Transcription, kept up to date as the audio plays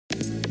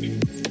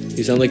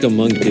You sound like a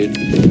monk, dude.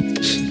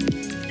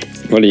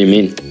 What do you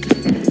mean?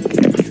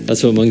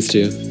 That's what monks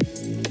do.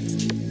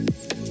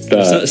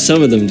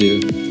 Some of them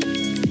do.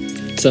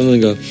 Some of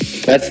them go.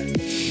 That's.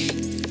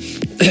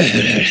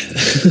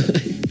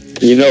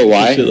 You know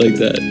why? Shit like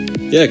that.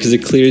 Yeah, because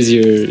it clears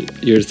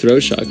your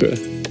throat chakra.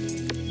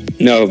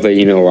 No, but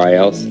you know why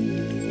else?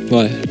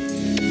 Why?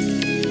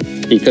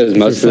 Because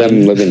most of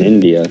them live in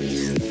India.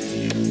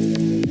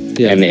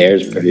 Yeah. And the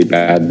air's pretty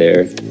bad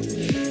there.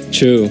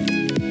 True.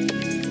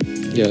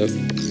 Yeah.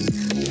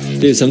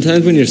 Dude,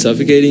 sometimes when you're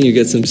suffocating, you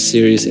get some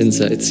serious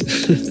insights.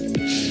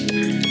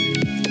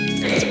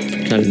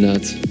 Kind of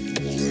nuts.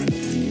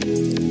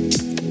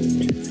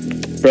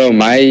 Bro,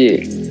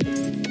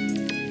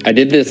 I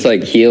did this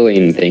like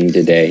healing thing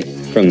today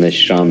from this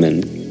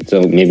shaman.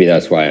 So maybe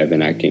that's why I've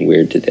been acting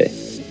weird today.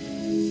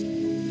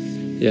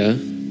 Yeah?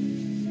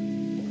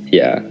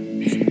 Yeah.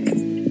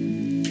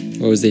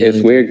 What was the It's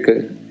healing? weird.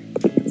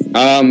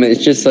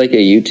 It's just like a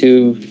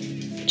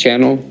YouTube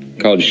channel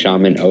called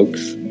Shaman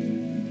Oaks.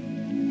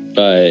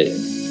 But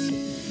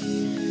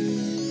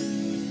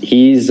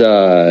he's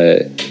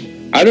I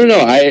don't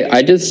know,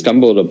 I just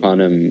stumbled upon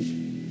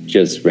him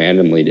just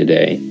randomly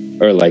today,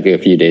 or like a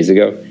few days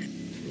ago.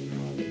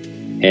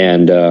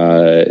 And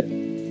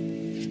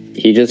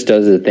he just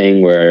does a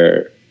thing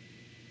where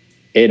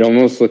it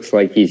almost looks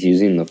like he's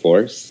using the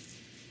Force.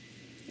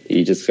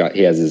 He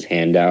has his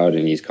hand out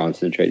and he's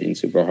concentrating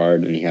super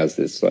hard, and he has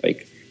this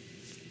like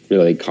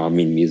really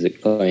calming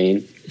music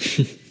playing.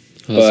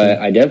 Awesome. But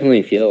I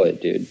definitely feel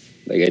it, dude.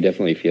 Like I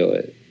definitely feel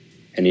it.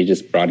 And he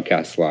just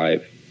broadcasts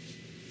live.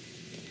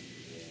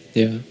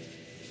 Yeah.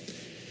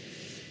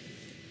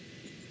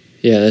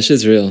 Yeah, that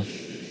shit's real.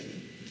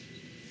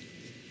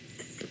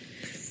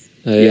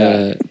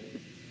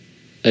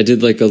 I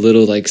did like a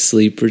little like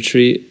sleep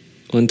retreat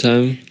one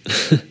time.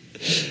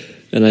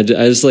 And I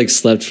just like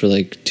slept for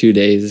like 2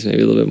 days,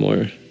 maybe a little bit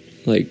more,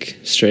 like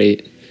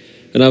straight.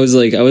 And I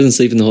wasn't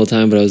sleeping the whole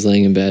time, but I was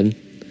laying in bed.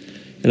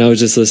 And I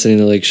was just listening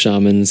to like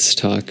shamans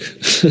talk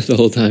the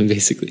whole time,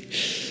 basically.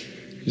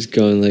 Just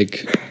going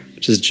like,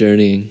 just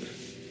journeying.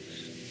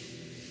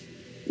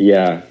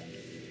 Yeah.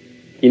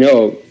 You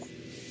know,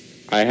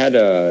 I had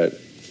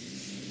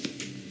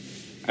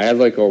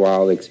like a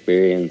wild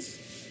experience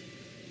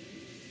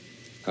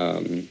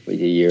like a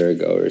year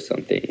ago or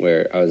something,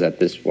 where I was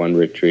at this one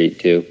retreat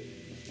too,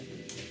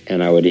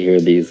 and I would hear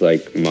these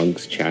like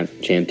monks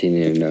chanting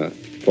in a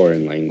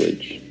foreign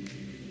language,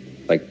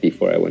 like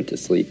before I went to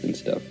sleep and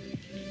stuff.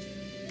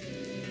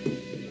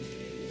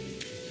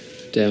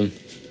 Damn.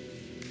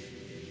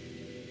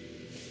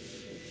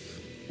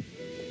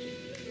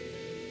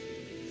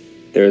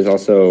 There's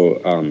also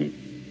I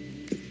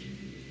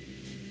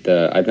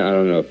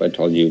don't know if I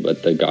told you,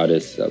 but the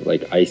goddess of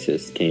like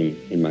Isis came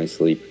in my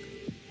sleep.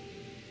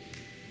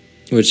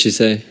 What'd she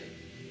say?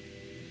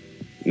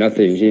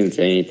 Nothing. She didn't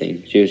say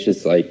anything. She was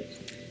just like,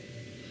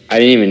 I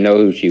didn't even know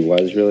who she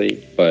was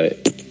really, but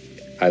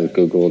I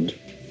Googled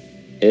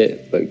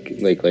it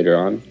like later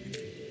on,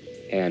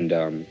 and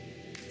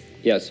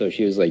yeah. So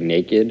she was like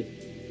naked,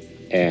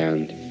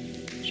 and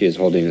she was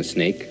holding a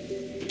snake,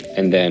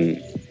 and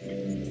then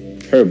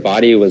her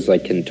body was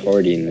like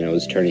contorting and it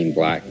was turning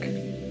black,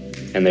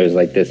 and there was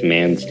like this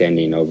man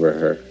standing over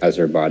her as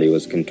her body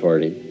was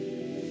contorting.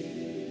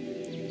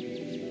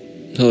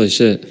 Holy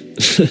shit.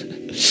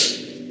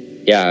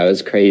 Yeah, it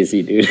was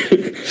crazy, dude.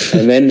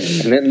 and then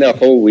the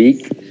whole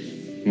week,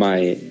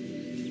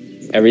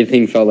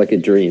 everything felt like a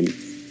dream.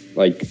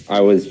 Like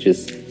I was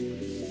just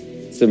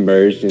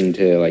submerged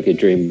into like a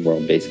dream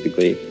world,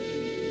 basically.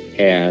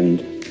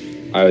 And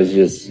I was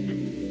just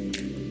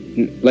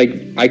like,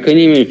 I couldn't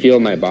even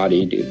feel my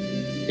body, dude.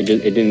 It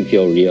didn't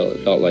feel real. It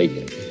felt like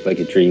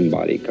a dream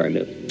body, kind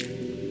of.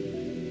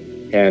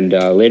 And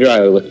later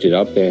I looked it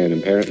up, and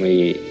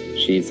apparently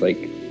she's like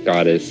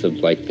goddess of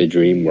like the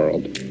dream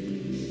world.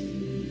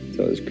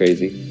 So it was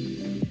crazy.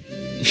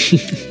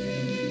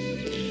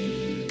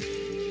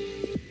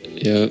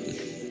 Yeah.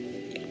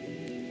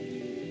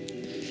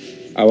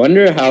 I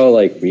wonder how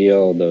like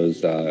real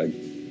those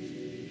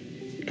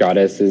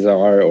goddesses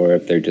are, or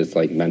if they're just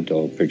like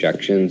mental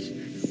projections,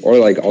 or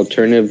like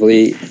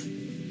alternatively,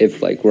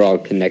 if like we're all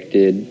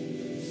connected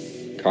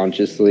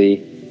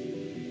consciously,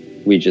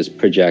 we just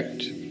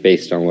project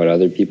based on what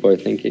other people are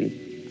thinking.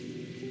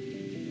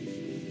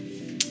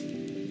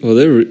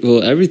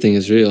 Well, everything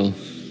is real.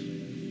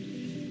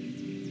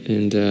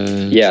 And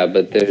yeah,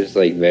 but there's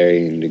like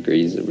varying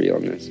degrees of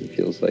realness, it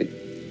feels like.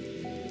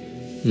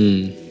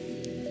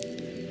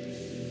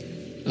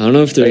 I don't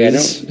know if there like,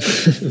 is.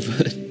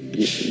 But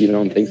you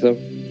don't think so?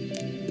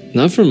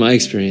 Not from my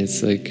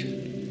experience. Like,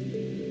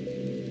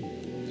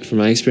 from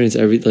my experience,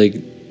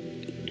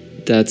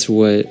 that's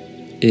what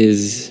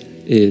is.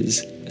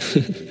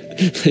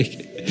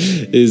 Like,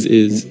 is.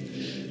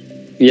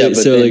 Yeah, but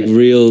so like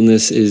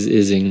realness is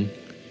ising.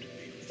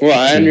 Well,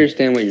 I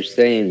understand what you're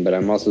saying, but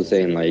I'm also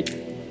saying like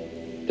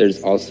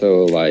there's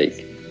also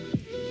like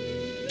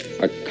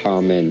a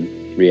common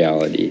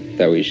reality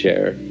that we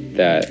share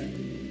that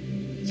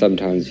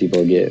sometimes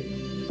people get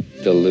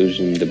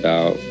delusioned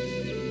about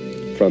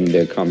from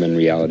the common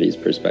realities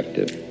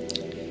perspective.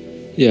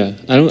 Yeah,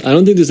 I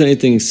don't think there's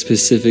anything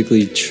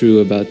specifically true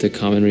about the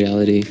common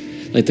reality,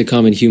 like the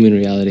common human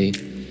reality.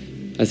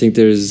 I think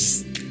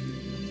there's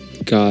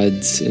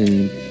gods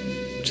and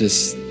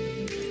just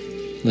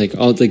like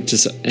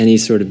just any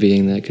sort of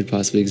being that could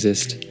possibly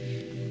exist,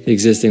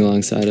 existing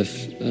alongside of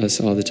us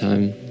all the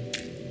time.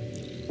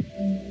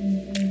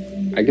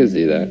 I could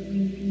see that.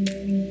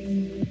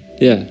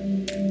 Yeah.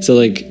 So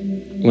like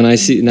when I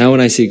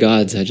see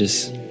gods, I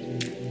just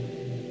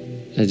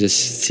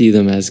see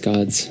them as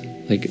gods,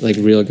 like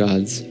real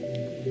gods.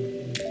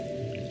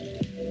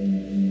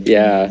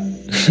 Yeah.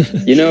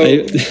 You know,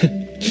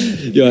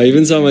 I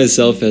even saw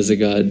myself as a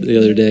god the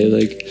other day.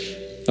 Like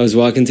I was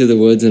walking through the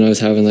woods and I was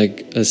having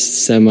like a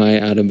semi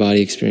out of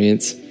body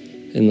experience,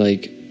 and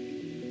like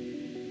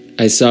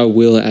I saw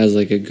Will as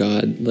like a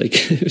god. Like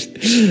I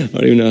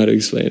don't even know how to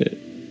explain it.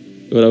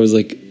 But I was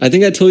like, I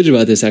think I told you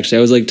about this actually.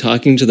 I was like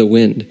talking to the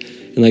wind,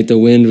 and like the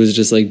wind was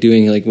just like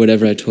doing like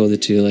whatever I told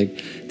it to.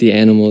 Like the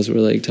animals were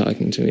like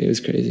talking to me. It was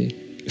crazy.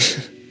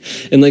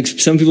 And like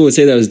some people would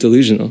say that was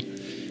delusional.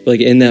 But, like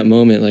in that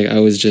moment, like I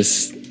was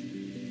just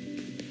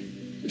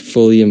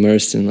fully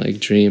immersed in like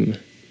dream.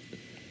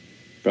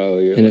 Bro,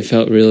 you're and like it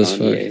felt real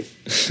Kanye.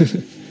 as fuck.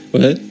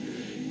 What?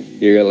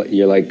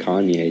 You're like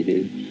Kanye,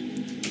 dude.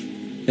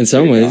 In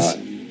some You're ways.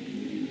 God.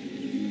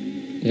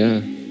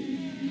 Yeah.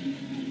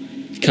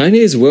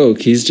 Kanye's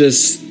woke. He's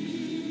just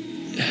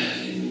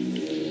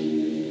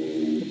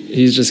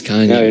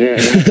Kanye.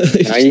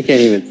 No, now you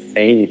can't even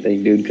say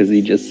anything, dude, because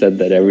he just said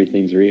that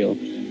everything's real.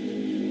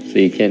 So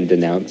you can't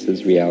denounce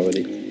his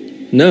reality.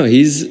 No,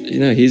 he's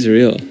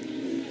real.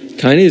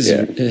 Kanye's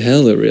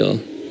hella real.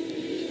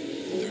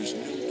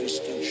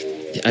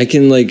 I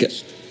can like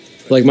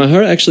my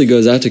heart actually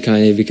goes out to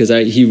Kanye because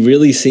he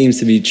really seems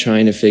to be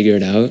trying to figure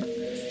it out.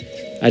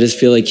 I just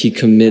feel like he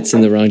commits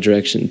in the wrong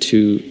direction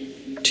too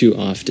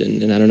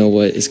often, and I don't know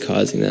what is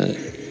causing that.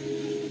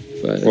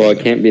 But Well, it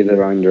can't be the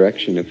wrong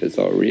direction if it's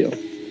all real.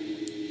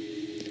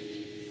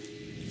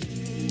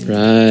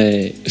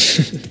 right.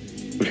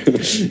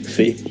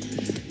 See?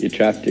 You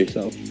trapped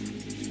yourself.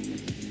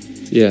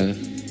 Yeah.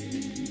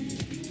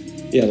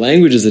 Yeah,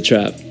 language is a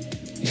trap.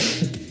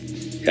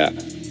 Yeah.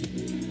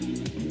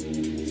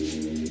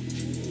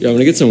 Yeah, I'm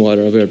gonna get some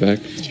water. I'll be right back.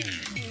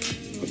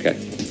 Okay.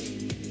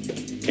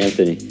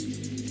 Anthony,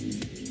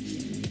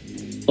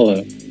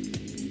 Hello.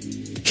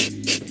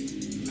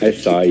 I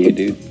saw you,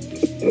 dude.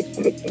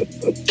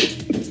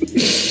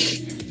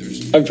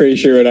 I'm pretty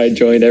sure when I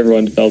joined,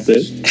 everyone felt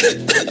it.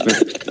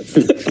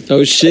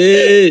 Oh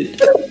shit!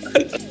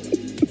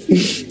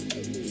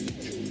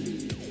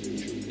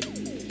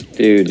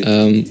 Dude,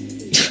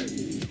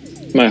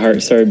 My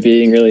heart started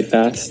beating really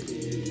fast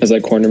as I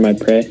cornered my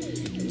prey.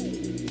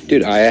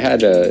 dude, I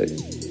had a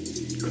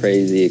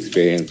crazy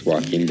experience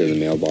walking to the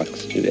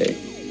mailbox today.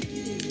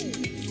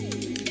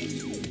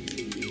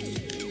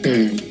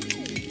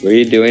 Were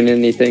you doing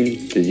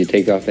anything? Did you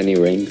take off any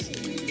rings?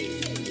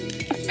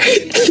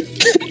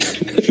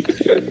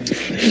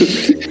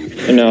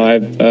 No,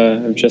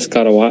 I've just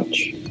got a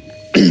watch.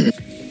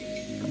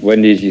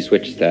 When did you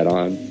switch that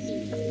on?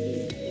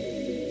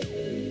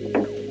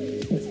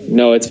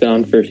 No, it's been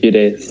on for a few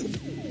days.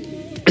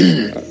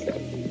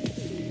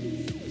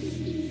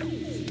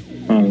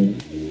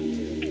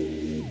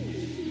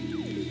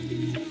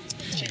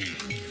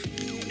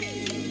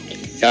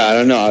 Yeah, I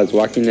don't know. I was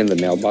walking in the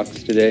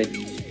mailbox today,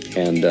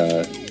 and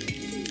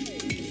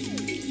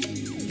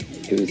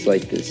it was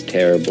like this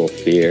terrible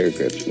fear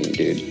gripped me,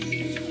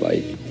 dude.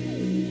 Like,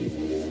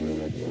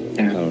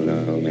 I don't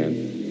know,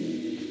 man.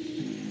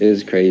 It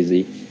was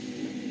crazy.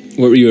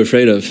 What were you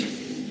afraid of?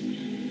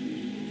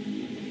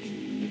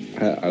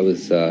 I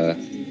was, I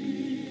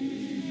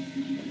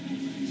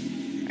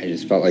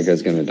just felt like I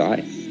was gonna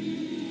die.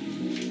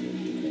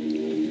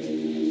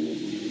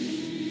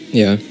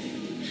 Yeah.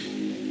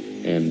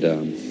 And,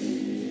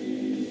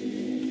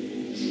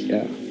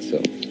 yeah, so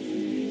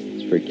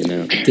it's freaking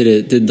out.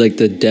 Did like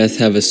the death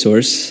have a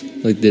source?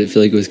 Like, did it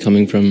feel like it was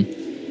coming from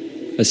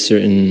a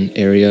certain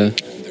area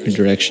or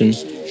direction?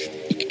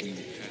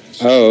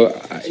 Oh,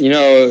 you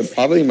know,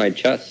 probably my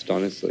chest,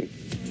 honestly,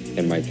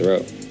 and my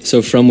throat.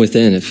 So from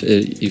within, if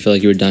you felt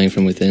like you were dying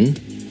from within?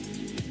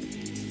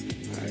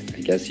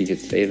 I guess you could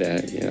say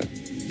that, yeah.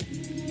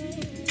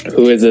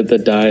 Who is it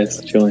that dies,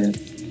 Julian?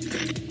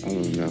 I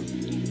don't know.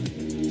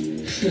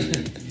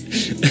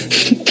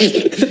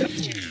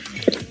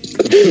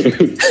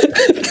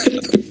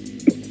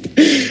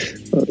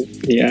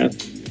 Yeah.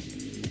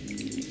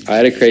 I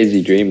had a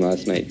crazy dream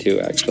last night too,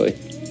 actually,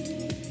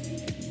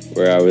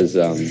 where I was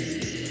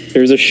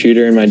There was a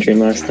shooter in my dream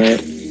last night.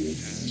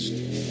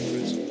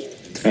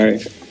 Sorry.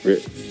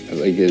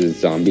 like a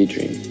zombie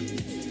dream.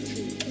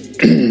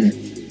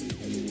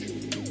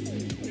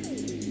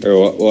 Or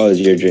what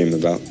was your dream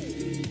about?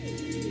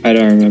 I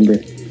don't remember.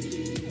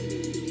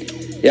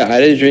 Yeah, I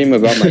had a dream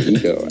about my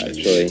ego,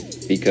 actually,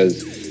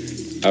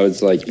 because I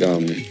was like, I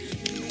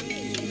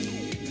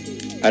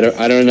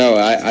don't know.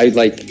 I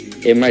like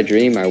in my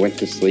dream, I went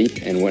to sleep,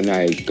 and when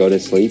I go to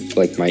sleep,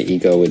 like my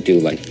ego would do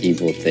like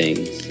evil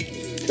things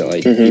to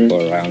like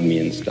people around me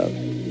and stuff.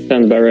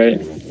 Sounds about right.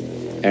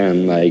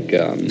 And like,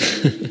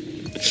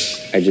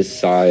 I just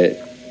saw it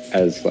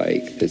as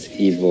like this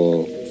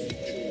evil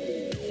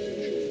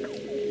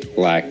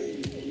black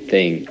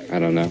thing. I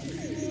don't know.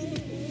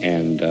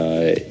 And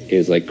it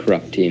was like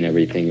corrupting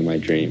everything in my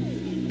dream.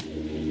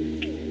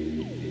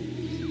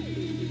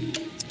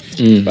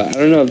 But I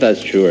don't know if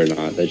that's true or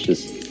not. That's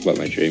just what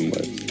my dream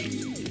was.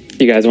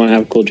 You guys want to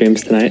have cool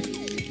dreams tonight?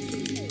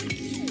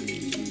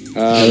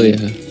 Hell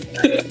yeah.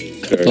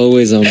 Sure.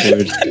 Always on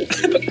board.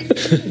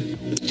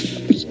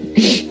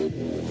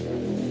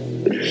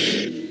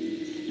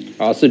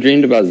 I also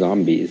dreamed about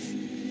zombies.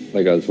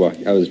 Like I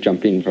was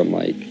jumping from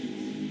like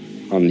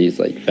on these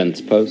like fence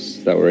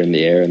posts that were in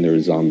the air, and there were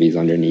zombies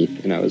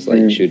underneath, and I was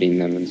like shooting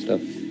them and stuff.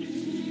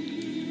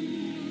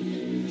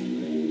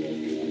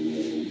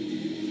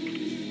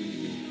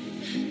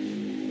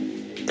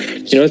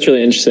 You know what's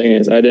really interesting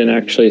is I didn't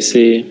actually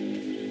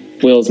see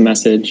Will's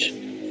message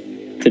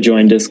to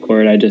join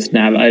Discord. I just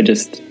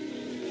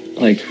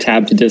like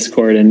tabbed to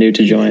Discord and knew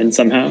to join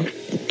somehow.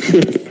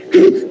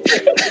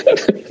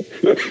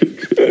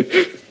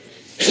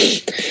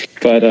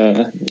 But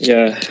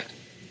yeah,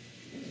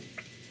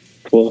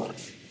 cool.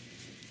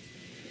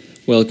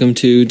 Welcome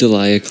to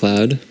Delia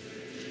Cloud.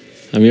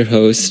 I'm your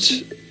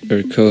host,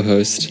 or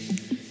co-host.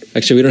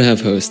 Actually, we don't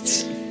have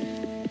hosts.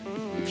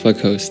 Fuck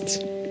hosts.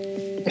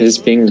 Is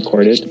this being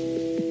recorded?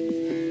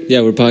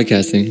 Yeah, we're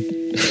podcasting.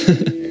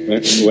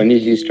 When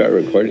did you start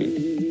recording?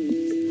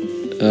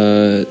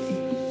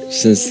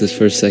 Since the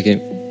first second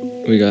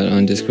we got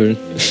on Discord.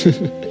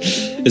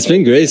 It's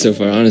been great so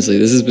far, honestly.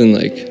 This has been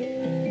like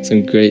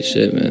some great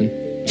shit, man.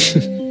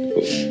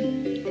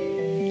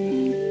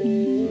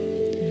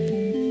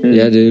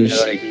 Yeah, dude.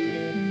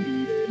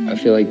 I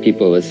feel like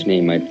people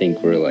listening might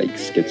think we're like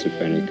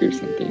schizophrenic or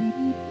something.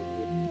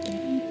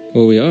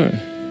 Well, we are.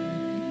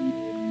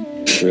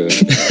 True.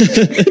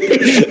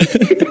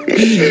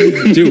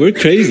 Dude, we're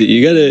crazy.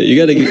 You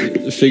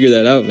gotta figure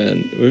that out,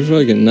 man. We're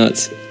fucking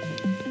nuts.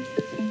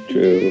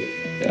 True.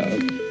 Yeah.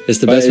 It's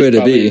the best way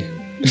to be.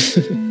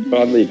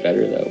 Probably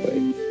better that way.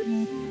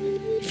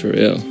 For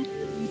real.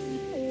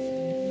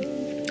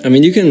 I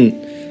mean, you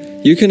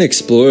can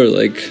explore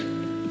like,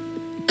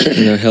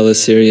 you know, hella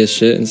serious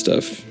shit and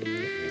stuff.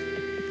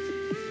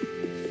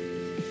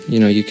 You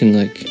know, you can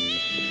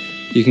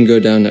go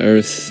down to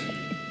earth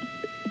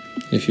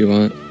if you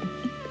want.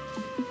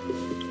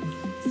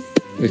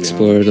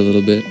 Explore it a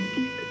little bit.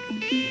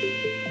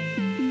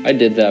 I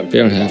did that.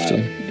 You don't have to.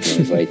 It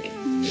was like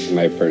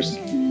my first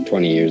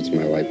 20 years of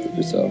my life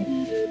or so.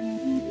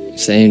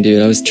 Same, dude.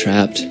 I was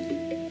trapped.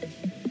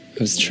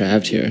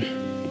 Here.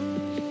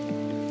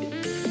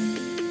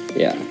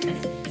 Yeah.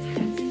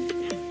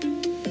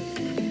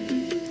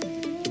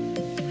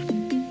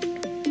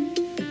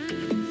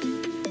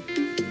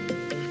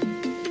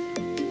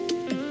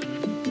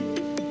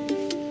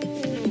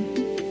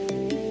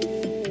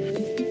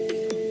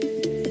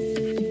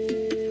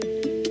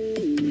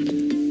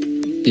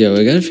 Yo,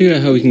 I gotta figure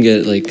out how we can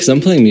get like, cause I'm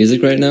playing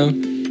music right now,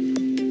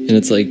 and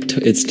it's like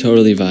it's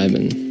totally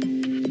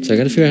vibing. So I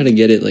gotta figure out how to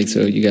get it like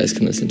so you guys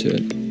can listen to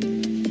it.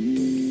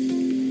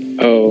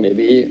 Oh,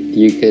 Maybe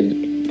you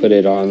could put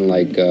it on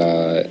like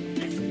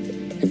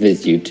if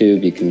it's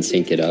YouTube, you can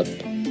sync it up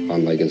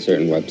on like a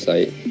certain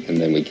website, and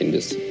then we can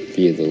just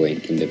view the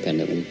link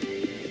independently.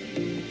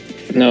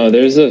 no,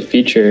 there's a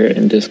feature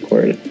in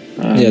Discord.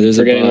 Yeah, there's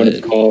a forgetting what bot.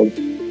 it's called.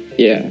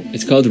 Yeah.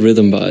 It's called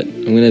Rhythmbot.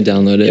 I'm gonna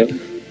download it. Yep.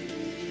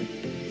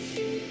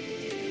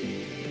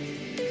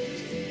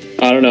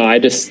 I don't know. I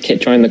just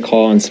joined the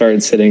call and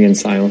started sitting in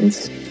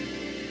silence.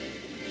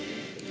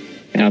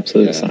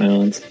 Absolute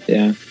silence.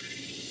 Yeah.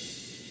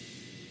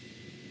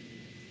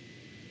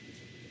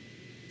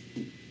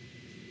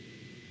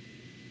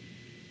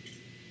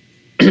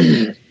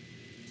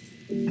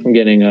 I'm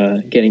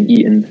getting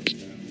eaten,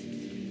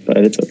 but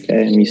it's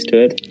okay. I'm used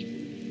to it.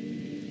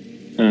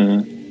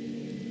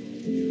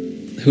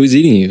 Who's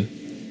eating you?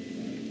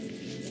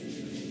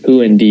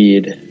 Who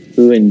indeed?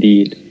 Who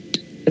indeed?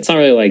 It's not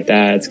really like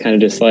that. It's kind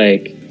of just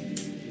like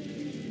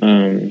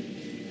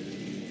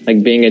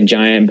being a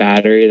giant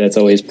battery that's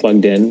always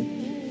plugged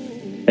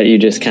in, that you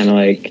just kind of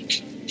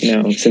like, you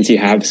know, since you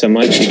have so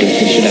much, you just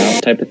dish it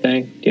out type of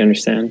thing. Do you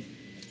understand?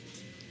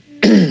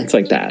 It's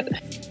like that.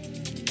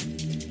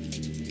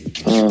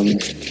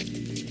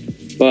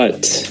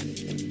 But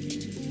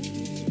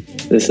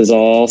this is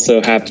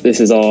also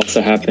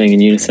happening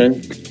in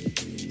unison.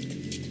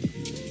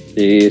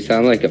 Do you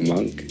sound like a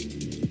monk?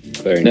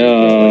 Or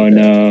No,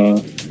 anything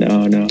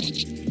like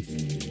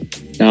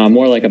that? no,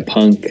 more like a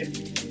punk,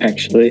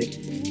 actually.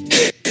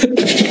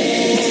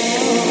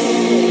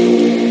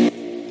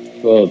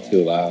 A little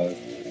too loud.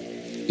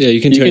 Yeah, you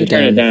can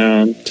turn it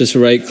down. Just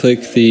right click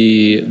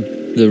the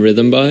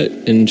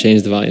Rhythmbot and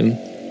change the volume.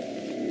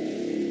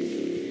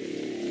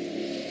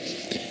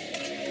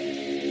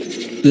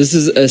 This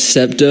is a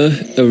Septa,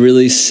 a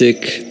really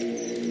sick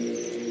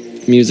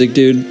music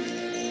dude.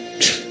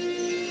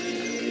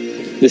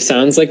 This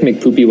sounds like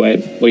McPoopy White.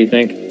 What do you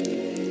think?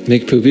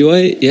 McPoopy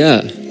White?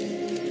 Yeah.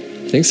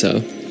 I think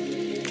so.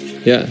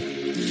 Yeah.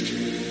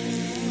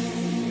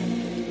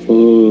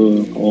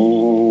 Ooh,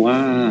 oh,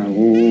 wow.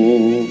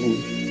 Ooh.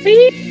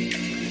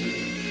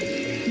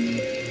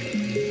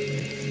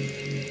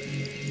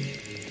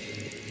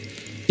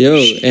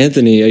 Yo,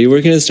 Anthony, are you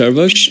working at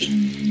Starbucks?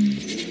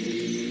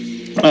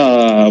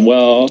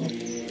 Well,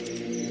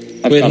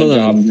 I've Wait, got a hold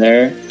job on.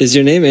 there. Is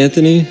your name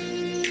Anthony?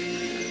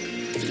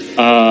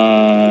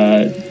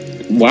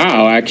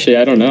 Wow, actually,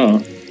 I don't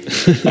know.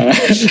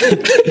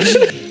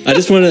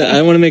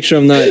 I want to make sure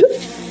I'm not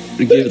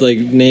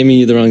naming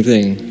you the wrong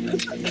thing.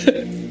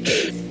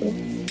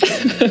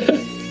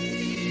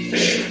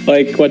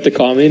 Like, what to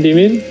call me, do you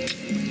mean?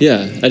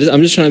 Yeah,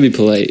 I'm just trying to be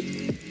polite.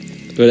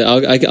 But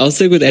I'll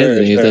stick with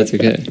Anthony if that's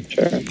okay.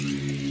 Sure.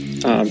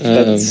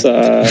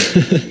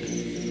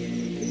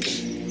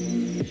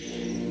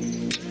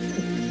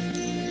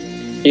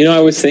 I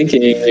was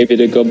thinking maybe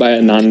to go by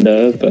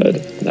Ananda,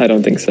 but I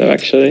don't think so,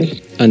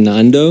 actually.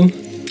 Anando?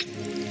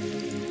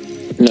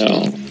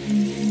 No.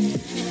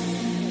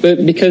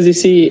 But because you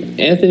see,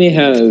 Anthony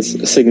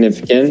has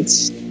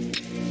significance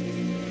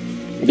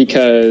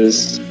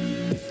because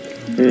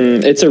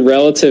it's a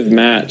relative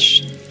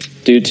match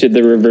due to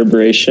the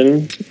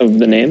reverberation of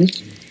the name.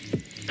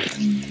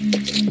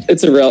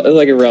 It's a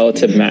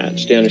relative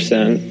match. Do you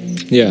understand?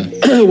 Yeah.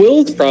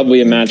 Will's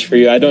probably a match for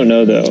you. I don't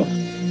know though.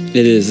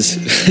 It is.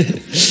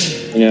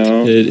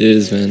 It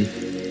is, man.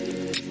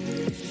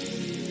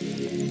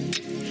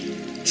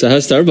 So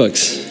how's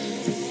Starbucks?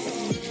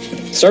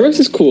 Starbucks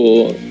is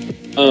cool.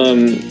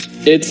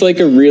 It's like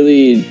a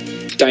really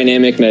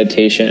dynamic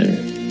meditation,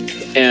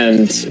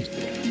 and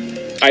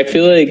I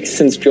feel like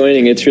since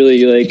joining, it's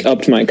really like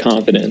upped my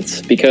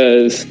confidence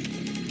because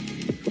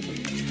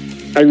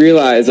I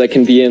realize I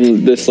can be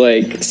in this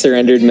like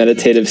surrendered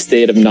meditative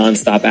state of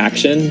nonstop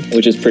action,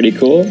 which is pretty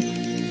cool.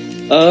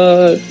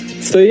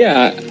 So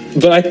yeah,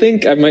 but I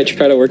think I might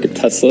try to work at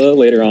Tesla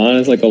later on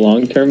as like a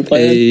long-term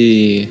plan.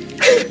 Hey.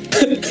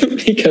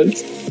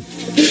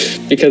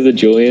 because of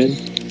Julian.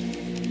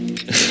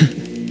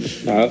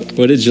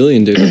 What did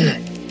Julian do?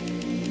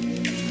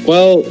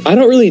 Well, I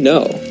don't really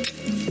know.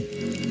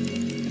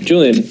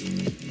 Julian,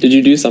 did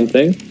you do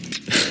something?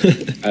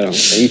 I don't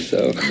think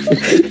so.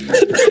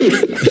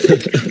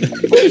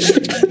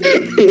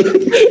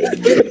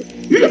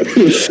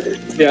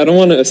 Yeah, I don't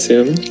want to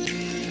assume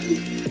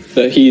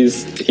that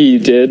he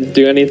did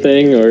do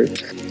anything or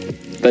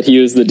that he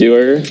was the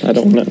doer. I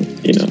don't want to,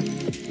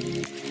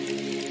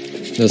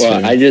 That's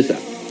Well, fair.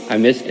 I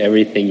missed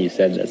everything you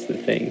said. That's the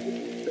thing.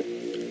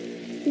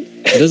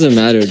 It doesn't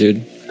matter,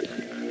 dude.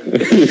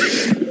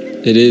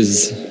 It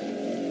is.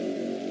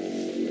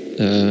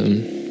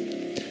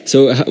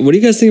 So, what do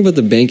you guys think about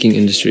the banking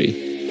industry?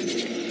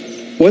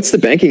 What's the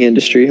banking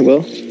industry,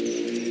 Will?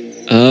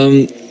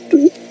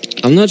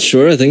 I'm not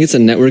sure. I think it's a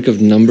network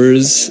of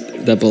numbers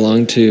that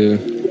belong to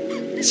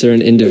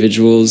certain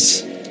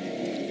individuals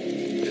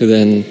who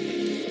then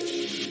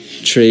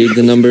trade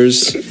the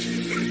numbers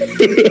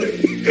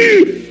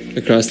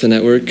across the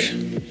network.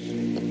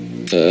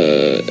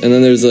 And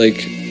then there's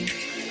like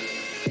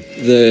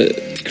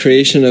the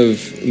creation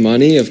of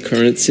money, of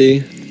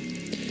currency,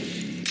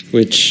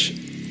 which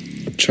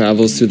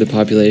travels through the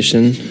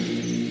population.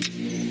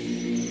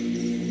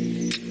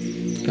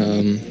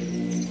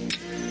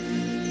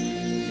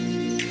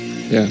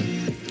 Yeah,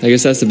 I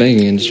guess that's the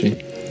banking industry.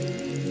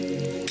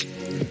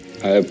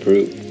 I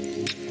approve.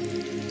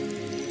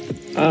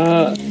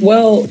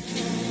 Well,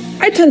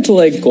 I tend to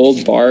like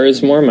gold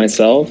bars more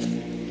myself.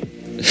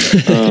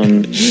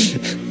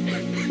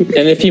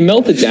 And if you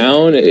melt it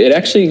down, it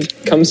actually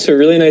comes to a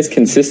really nice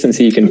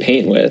consistency you can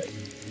paint with.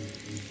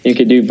 You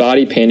could do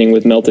body painting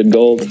with melted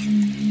gold,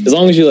 as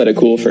long as you let it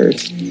cool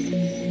first.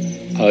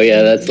 Oh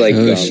yeah, that's like.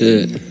 Oh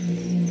shit!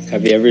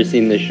 Have you ever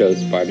seen the show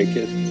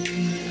Spartacus?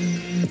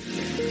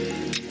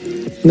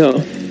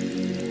 No.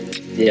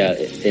 Yeah,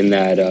 in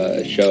that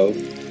show,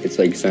 it's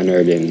like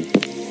centered in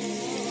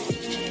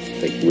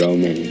like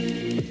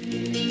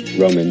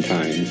Roman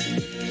times,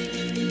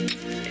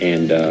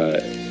 and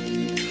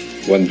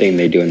one thing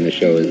they do in the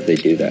show is they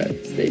do that.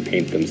 They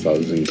paint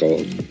themselves in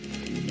gold,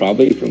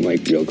 probably from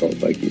like real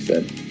gold, like you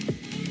said.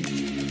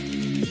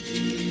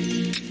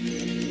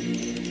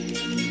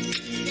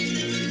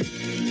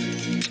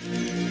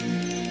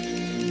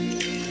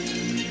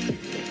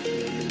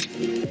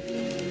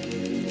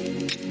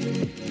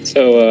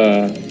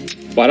 So,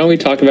 why don't we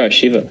talk about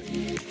Shiva?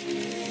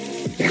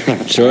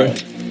 Sure.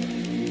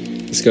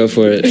 Let's go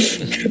for it.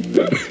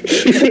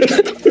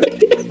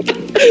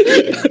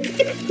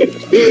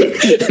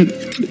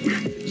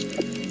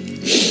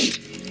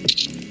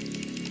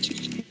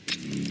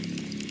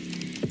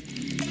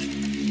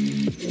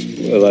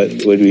 Well,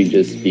 would we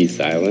just be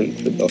silent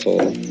for the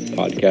whole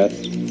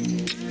podcast?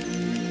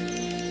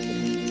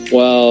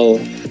 Well,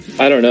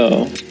 I don't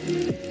know.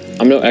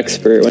 I'm no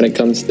expert when it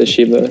comes to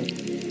Shiva.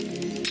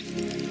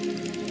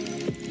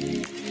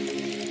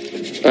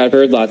 I've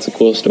heard lots of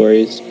cool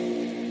stories.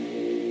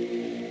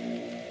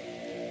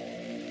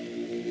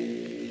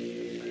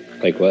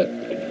 Like what?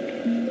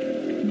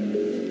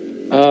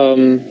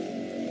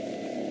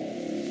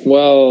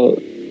 Well,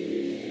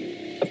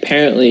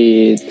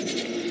 apparently,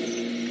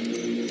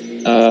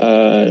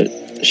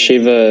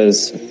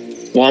 Shiva's.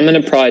 Well, I'm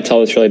gonna probably tell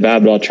this really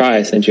bad, but I'll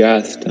try since you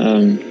asked.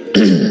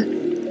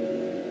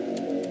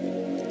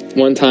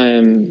 One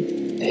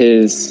time,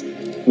 his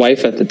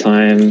wife at the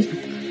time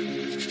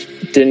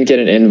didn't get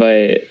an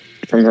invite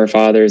from her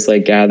father's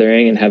like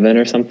gathering in heaven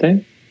or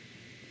something.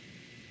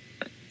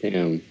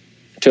 Damn.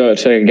 To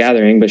a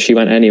gathering, but she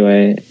went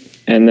anyway.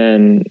 And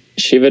then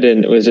Shiva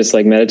was just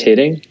like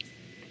meditating.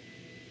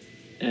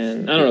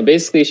 And I don't know,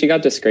 basically she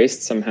got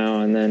disgraced somehow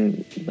and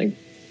then like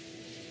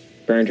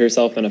burned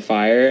herself in a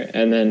fire.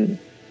 And then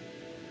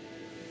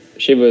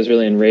Shiva was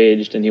really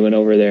enraged and he went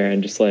over there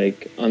and just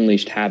like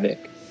unleashed havoc,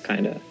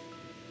 kind of.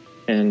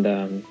 And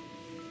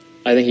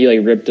I think he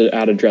like ripped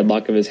out a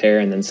dreadlock of his hair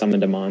and then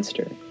summoned a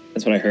monster.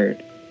 That's what I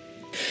heard.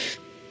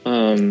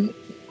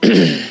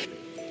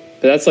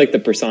 But that's like the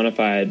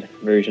personified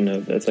version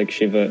of that's like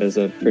Shiva as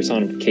a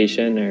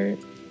personification or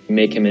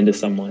make him into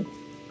someone.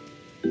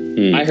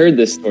 I heard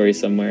this story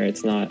somewhere.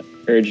 It's not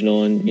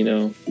original, and you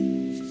know,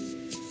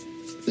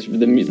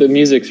 the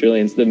music's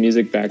really the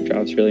music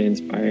backdrop's really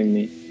inspiring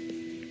me.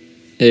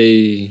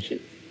 Hey,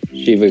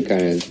 Shiva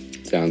kind of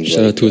sounds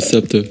shout out to a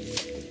scepter.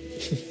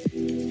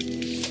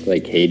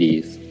 like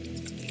Hades.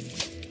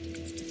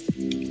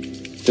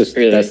 Just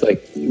Really? that's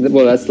like,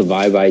 well, that's the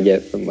vibe I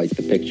get from like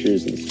the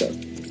pictures and stuff.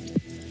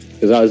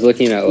 Because I was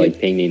looking at like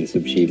paintings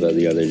of Shiva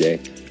the other day.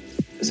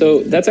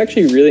 So that's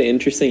actually really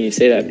interesting you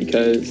say that,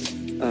 because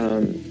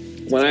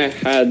when I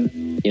had,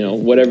 you know,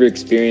 whatever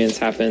experience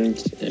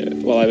happened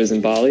while I was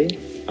in Bali,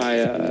 I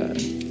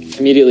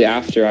immediately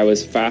after I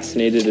was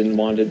fascinated and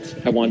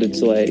I wanted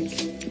to like,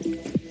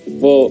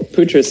 well,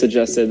 Putra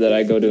suggested that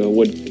I go to a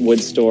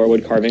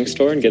wood carving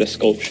store and get a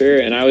sculpture,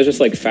 and I was just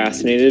like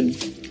fascinated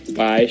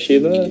by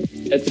Shiva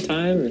at the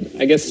time, and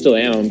I guess still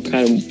am. I'm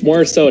kind of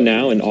more so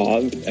now in awe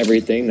of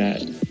everything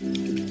that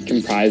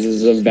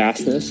comprises of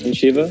vastness in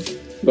Shiva.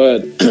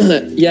 But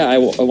yeah, I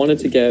wanted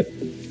to get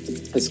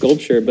a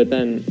sculpture, but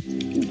then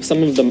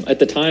some of them at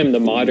the time, the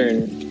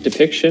modern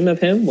depiction of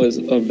him was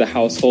of the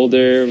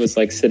householder was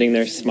like sitting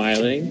there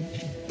smiling.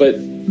 But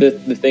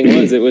the thing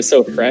was, it was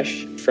so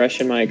fresh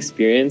in my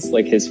experience,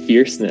 like his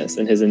fierceness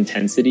and his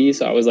intensity.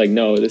 So I was like,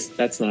 no,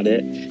 that's not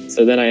it.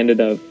 So then I ended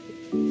up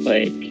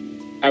like,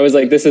 I was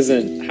like, this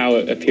isn't how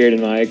it appeared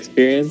in my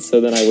experience.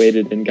 So then I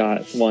waited and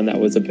got one that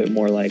was a bit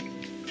more like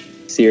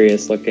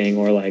serious looking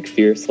or like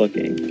fierce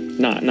looking,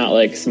 not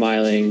like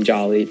smiling,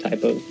 jolly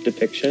type of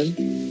depiction.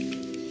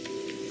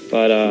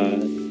 But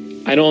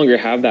I no longer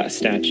have that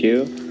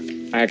statue.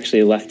 I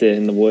actually left it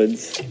in the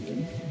woods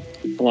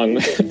along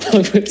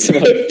with some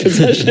other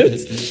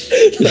possessions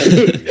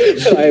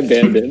that I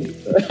abandoned.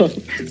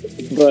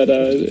 But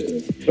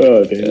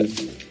Oh, dude.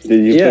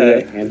 Did you put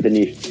it at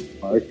Anthony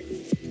Park?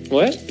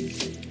 What?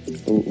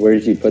 Where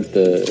did you put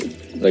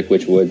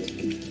which woods?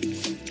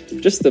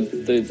 Just the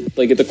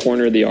like at the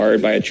corner of the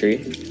yard by a tree,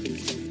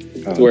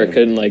 where it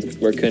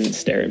couldn't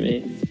stare at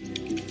me.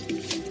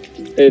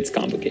 It's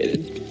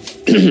complicated.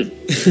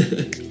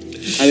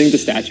 I think the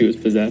statue was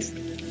possessed.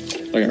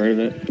 Like I heard of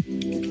it.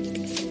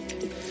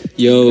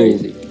 Yo,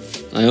 Crazy.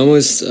 I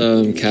almost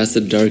cast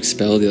a dark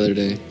spell the other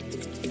day.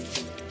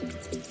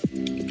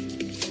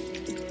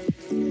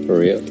 For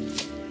real?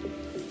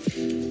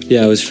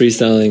 Yeah, I was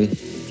freestyling,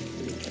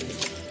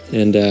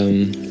 and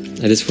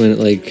I just went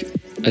like,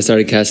 I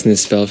started casting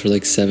this spell for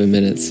like 7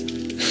 minutes,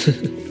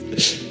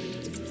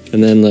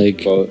 and then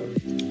like,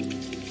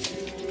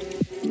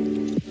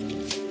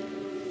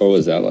 What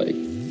was that like?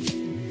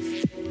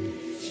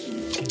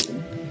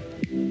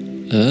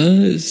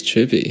 It's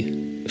trippy.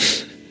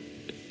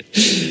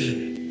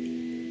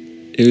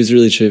 It was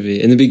really trippy.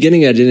 In the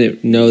beginning, I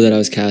didn't know that I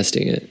was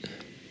casting it,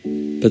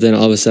 but then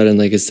all of a sudden,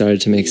 like, it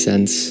started to make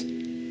sense,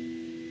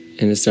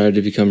 and it started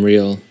to become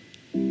real.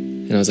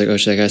 And I was like, oh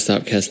shit, I gotta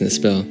stop casting this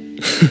spell.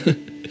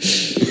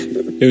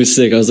 It was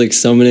sick. I was like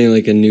summoning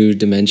like a new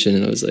dimension,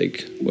 and I was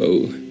like,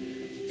 whoa,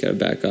 gotta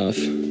back off.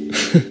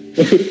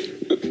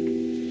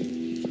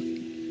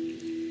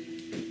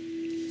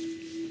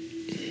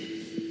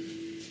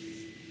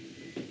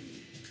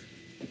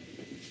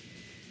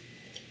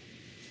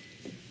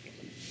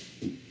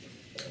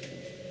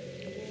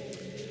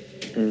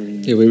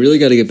 Yeah, we really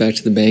got to get back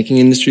to the banking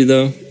industry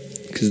though,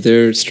 because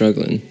they're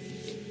struggling.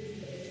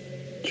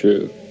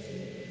 True.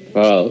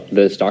 Well,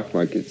 the stock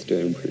market's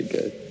doing pretty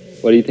good.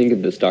 What do you think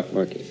of the stock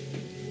market?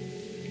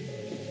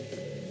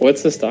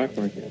 What's the stock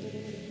market?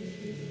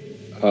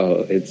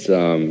 Oh, it's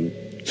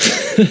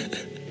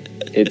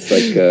it's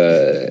like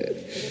a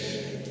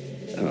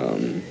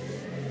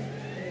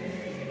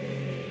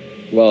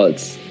well,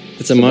 it's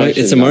a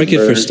market for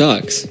number.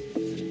 stocks.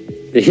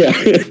 Yeah.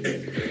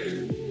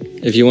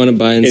 If you want to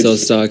buy and sell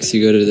stocks,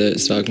 you go to the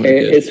stock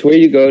market. It's where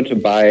you go to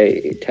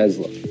buy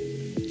Tesla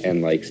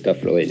and like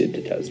stuff related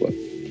to Tesla.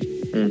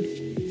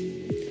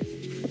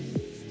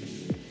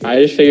 I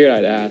just figured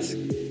I'd ask,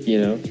 you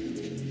know.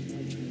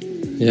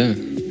 Yeah.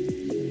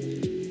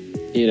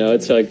 You know,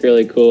 it's like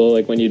really cool,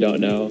 like when you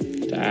don't know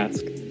to ask,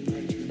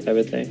 type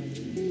of thing.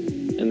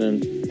 And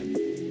then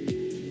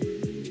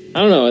I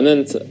don't know. And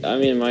then I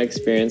mean, in my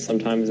experience,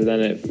 sometimes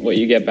then what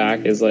you get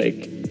back is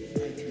like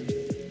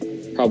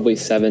probably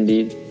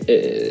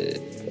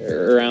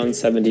around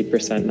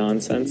 70%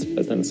 nonsense.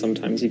 But then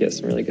sometimes you get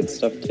some really good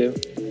stuff too.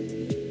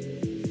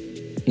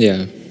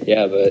 Yeah.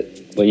 Yeah, but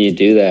when you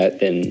do that,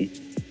 then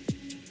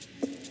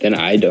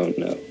I don't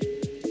know.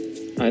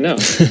 I know.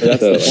 But that's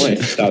So the point.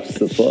 it stops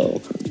the flow.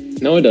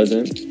 No, it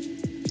doesn't.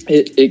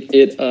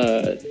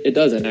 It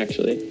doesn't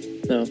actually.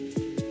 No.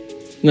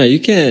 No, you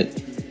can't.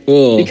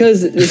 Well,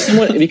 Because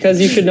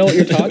you should know what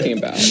you're talking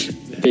about,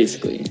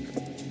 basically.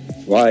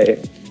 Why?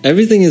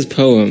 everything is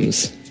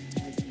poems.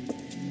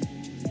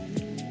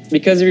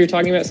 Because if you're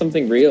talking about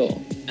something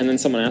real, and then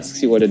someone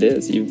asks you what it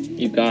is,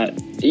 you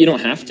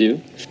don't have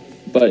to,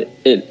 but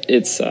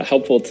it's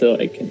helpful to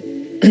like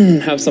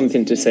have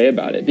something to say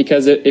about it.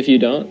 Because if you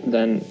don't,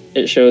 then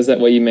it shows that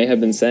what you may have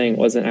been saying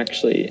wasn't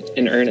actually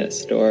in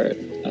earnest or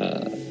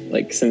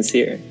like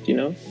sincere. You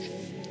know,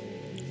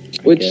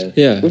 which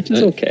Yeah. which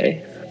is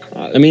okay.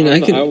 I mean,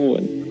 I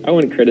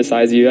wouldn't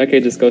criticize you. I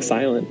could just go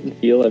silent and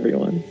feel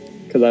everyone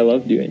because I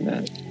love doing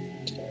that.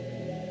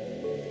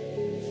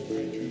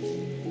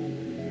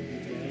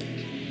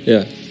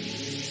 Yeah.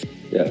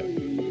 Yeah.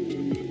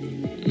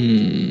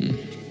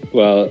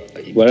 Well,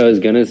 what I was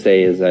gonna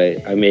say is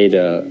I made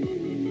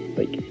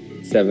like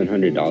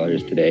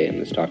 $700 today in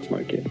the stock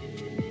market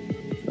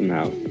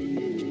somehow.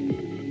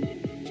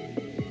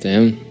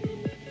 Damn.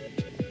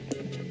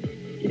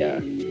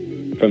 Yeah,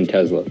 from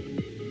Tesla.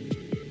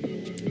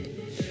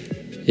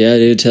 Yeah,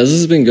 dude,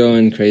 Tesla's been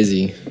going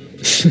crazy.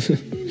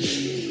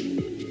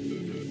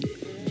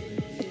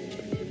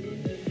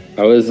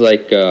 I was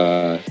like,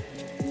 I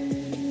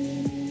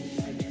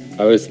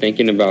was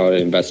thinking about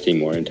investing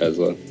more in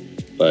Tesla,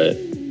 but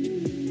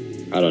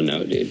I don't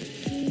know, dude.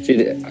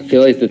 See, I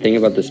feel like the thing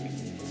about this.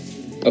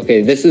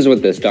 Okay, this is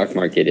what the stock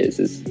market is.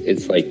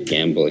 It's like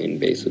gambling,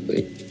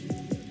 basically.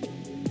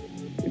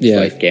 It's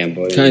Yeah, like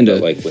gambling, kinda.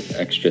 but like with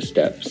extra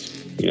steps.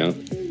 You know?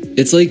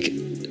 It's like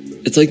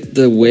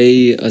the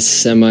way a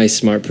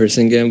semi-smart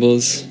person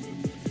gambles,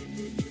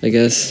 I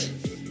guess.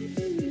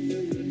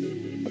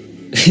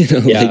 You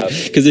know, Yeah.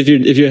 because if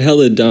you're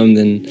hella dumb,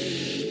 then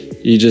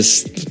you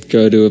just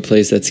go to a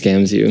place that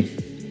scams you.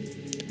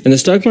 And the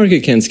stock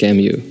market can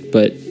scam you,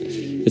 but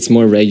it's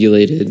more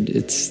regulated.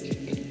 It's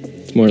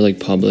more like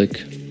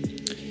public.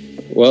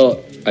 Well,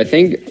 I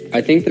think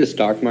the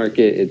stock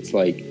market, it's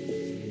like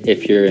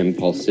if you're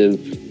impulsive,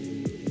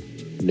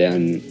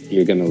 then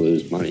you're gonna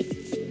lose money.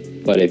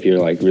 But if you're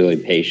like really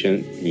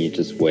patient and you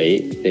just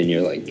wait, then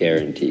you're like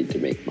guaranteed to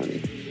make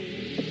money.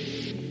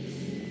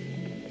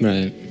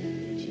 Right.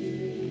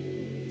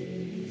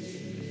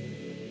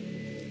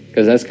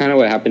 Because that's kind of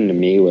what happened to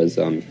me was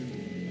I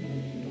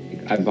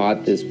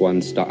bought this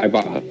one stock. I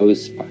bought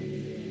Hose stock,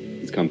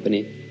 this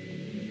company,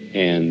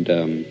 and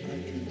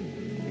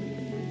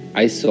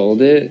I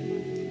sold it,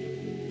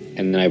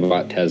 and then I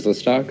bought Tesla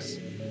stocks,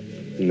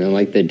 and then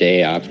like the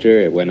day after,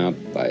 it went up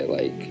by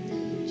like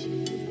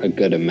a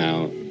good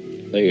amount.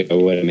 Like I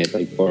would have made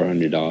like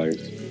 $400.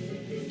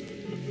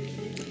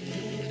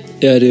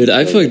 Yeah, dude,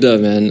 I fucked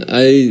up, man.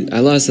 I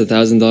lost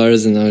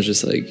 $1,000, and I was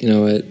just like, you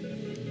know what?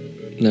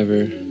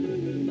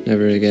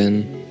 Never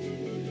again.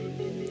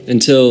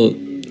 Until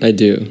I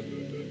do.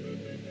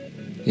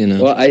 You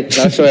know. Well,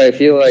 that's why I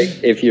feel like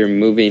if you're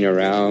moving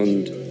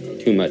around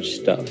too much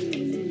stuff,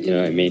 you know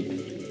what I mean?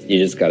 You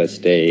just gotta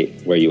stay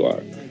where you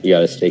are. You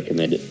gotta stay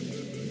committed.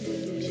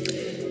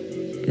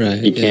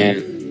 Right. You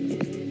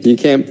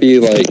can't be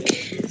like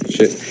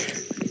shit.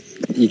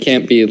 You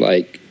can't be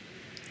like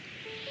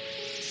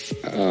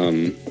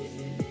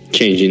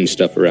changing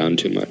stuff around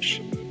too much.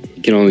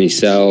 You can only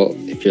sell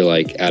if you're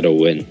like at a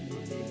win.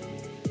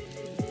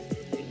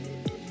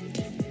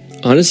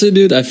 Honestly,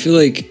 dude, I feel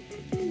like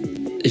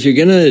if you're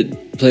gonna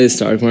play the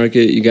stock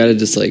market, you gotta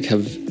just like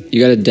you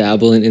gotta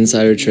dabble in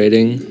insider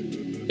trading.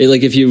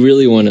 Like if you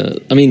really wanna,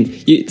 I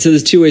mean, so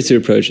there's two ways to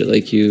approach it.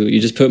 Like you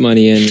just put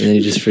money in and then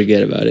you just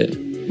forget about it,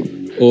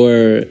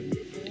 or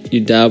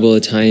you dabble a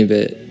tiny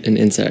bit in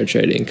insider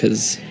trading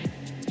because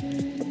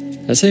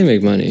that's how you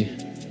make money.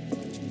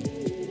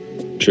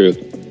 True.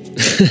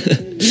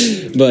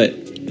 But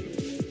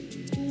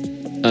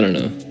I don't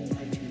know.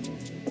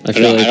 I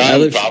feel like I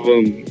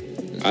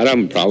don't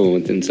have a problem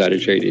with insider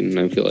trading, and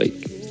I feel like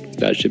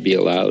that should be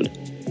allowed.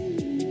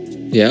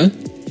 Yeah.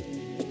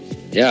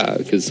 Yeah,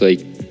 because like,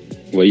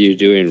 what are you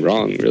doing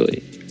wrong?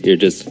 Really, you're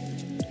just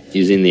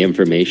using the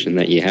information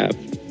that you have.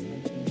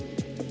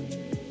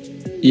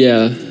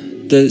 Yeah.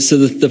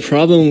 The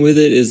problem with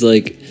it is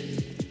like,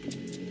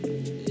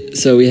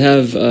 so we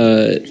have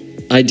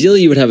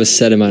ideally you would have a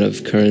set amount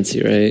of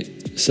currency, right?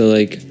 So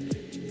like,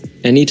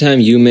 anytime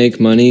you make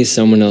money,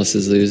 someone else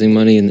is losing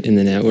money in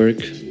the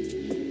network.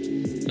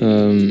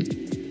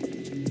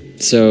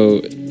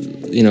 So,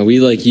 you know,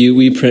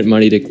 we print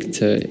money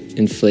to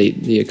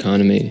inflate the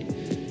economy,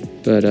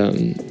 but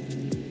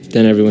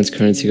then everyone's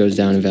currency goes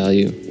down in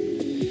value.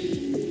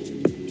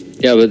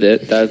 Yeah, but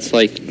that's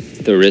like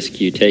the risk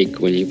you take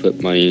when you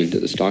put money into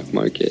the stock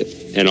market.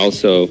 And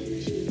also,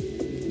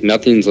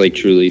 nothing's like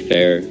truly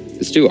fair.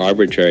 It's too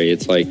arbitrary.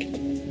 It's like,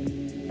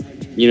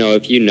 you know,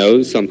 if you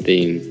know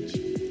something,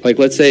 like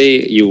let's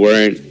say you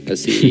weren't a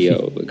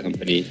CEO of a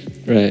company,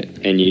 Right.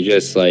 and you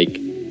just like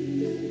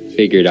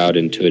figured out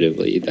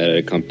intuitively that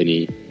a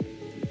company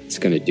is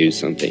going to do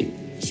something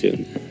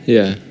soon,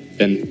 Yeah.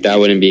 then that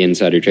wouldn't be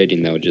insider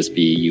trading. That would just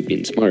be you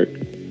being smart.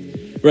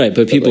 Right,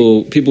 but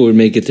people would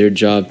make it their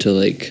job to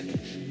like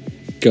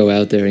go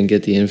out there and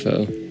get the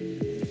info,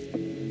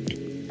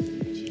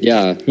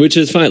 Yeah, which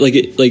is fine. Like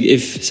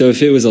if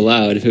it was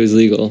allowed, if it was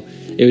legal,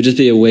 it would just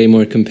be a way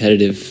more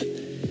competitive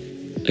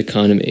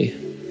economy.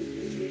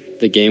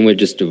 the game would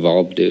just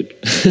evolve, dude.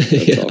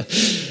 That's Yeah, all.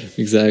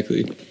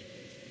 exactly.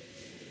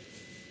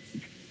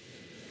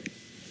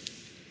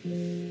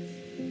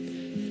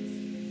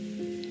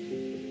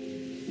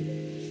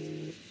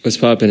 What's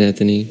poppin',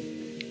 Anthony?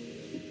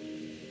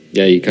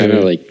 Yeah, you kind of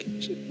Yeah. like,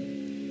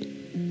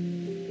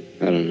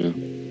 I don't know.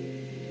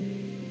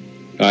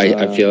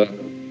 I feel,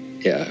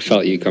 yeah, I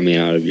felt you coming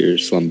out of your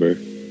slumber.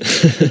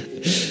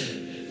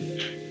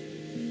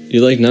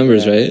 You like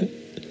numbers, Yeah. right?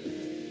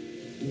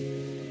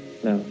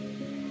 No.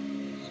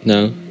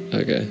 No?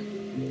 Okay.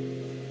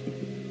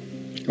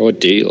 What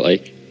do you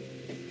like?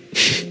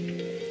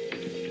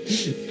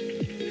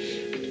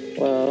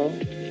 Well,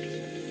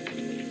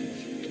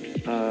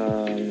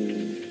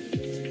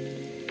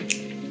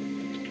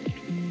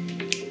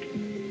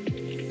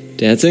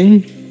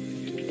 Dancing?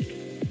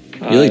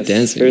 You like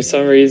dancing. For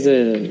some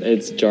reason,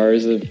 it's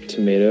jars of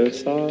tomato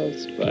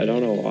sauce, but I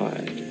don't know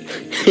why.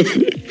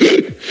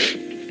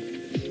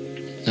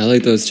 I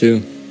like those too.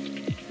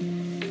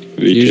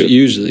 Me too.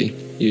 Usually.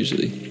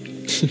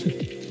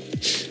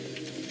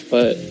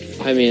 But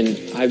I mean,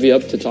 I'd be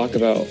up to talk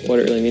about what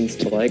it really means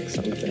to like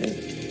something.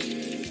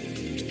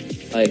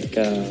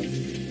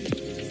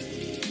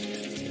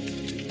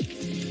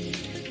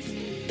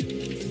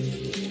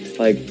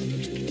 Like,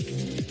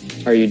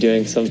 are you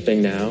doing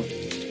something now?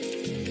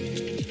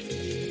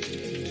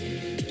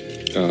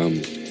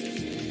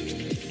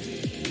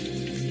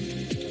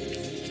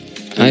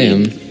 I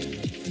am.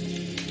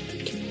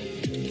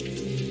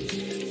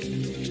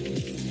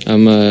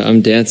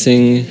 I'm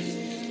dancing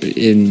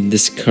in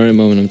this current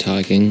moment I'm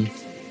talking.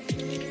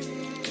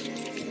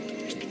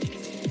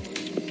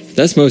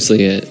 That's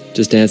mostly it.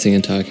 Just dancing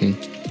and talking.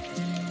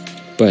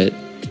 But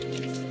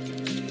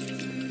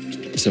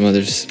some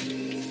other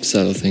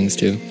subtle things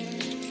too.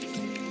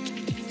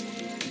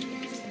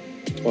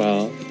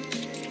 Well,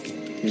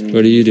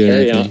 What are you doing?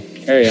 carry on.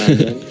 Anthony? Carry on,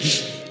 then.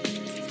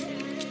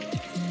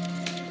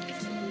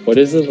 What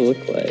does it look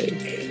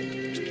like?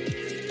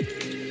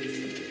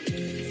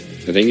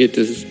 I think it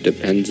just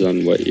depends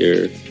on what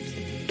your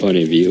point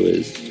of view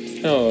is.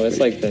 No, it's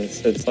like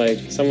this. It's like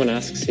someone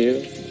asks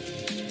you,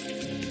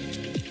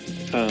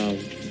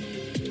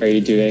 are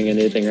you doing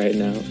anything right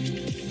now?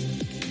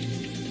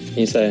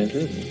 You say,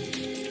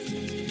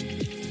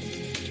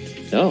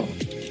 no,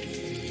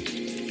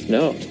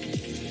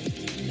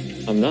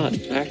 I'm not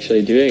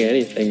actually doing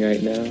anything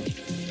right now.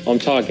 I'm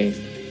talking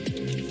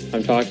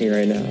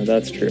right now,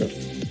 that's true.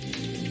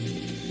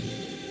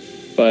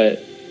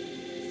 But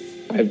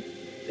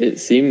it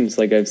seems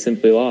like I've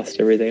simply lost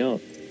everything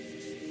else.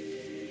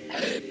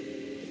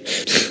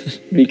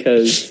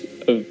 Because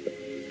of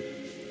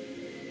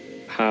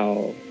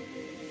how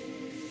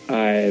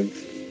I've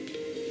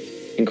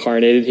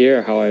incarnated here,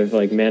 or how I've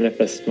like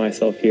manifested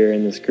myself here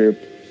in this group.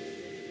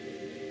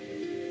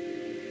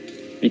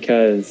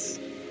 Because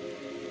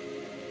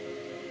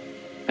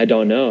I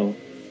don't know.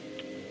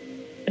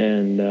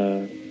 And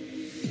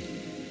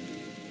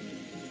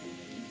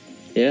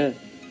yeah,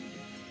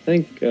 I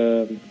think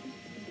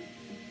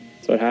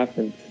that's what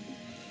happens.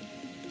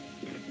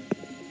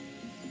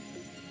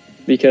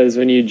 Because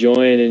when you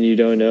join and you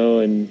don't know,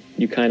 and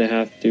you kind of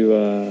have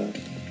to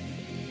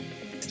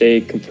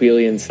stay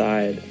completely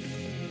inside,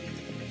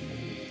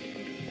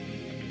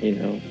 you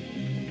know.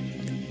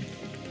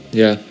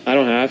 Yeah. I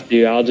don't have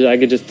to. I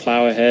could just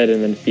plow ahead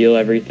and then feel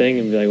everything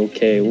and be like,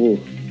 okay, woo,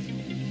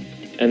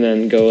 and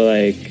then go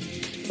like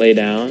lay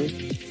down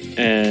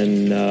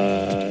and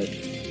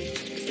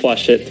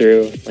flush it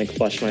through, like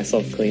flush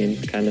myself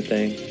clean, kind of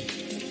thing.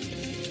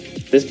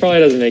 This probably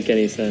doesn't make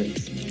any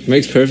sense. It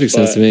makes perfect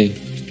sense to me.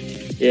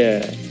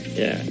 Yeah.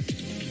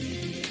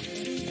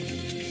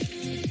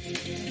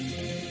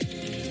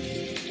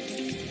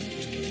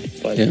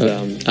 But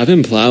Yeah. I've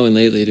been plowing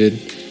lately, dude.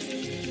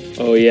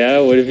 oh yeah,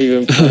 what have you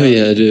been plowing? Oh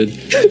yeah, dude.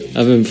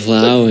 I've been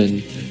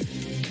plowing.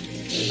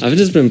 I've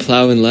just been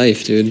plowing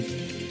life, dude.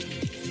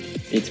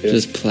 Me too.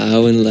 Just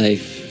plowing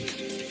life.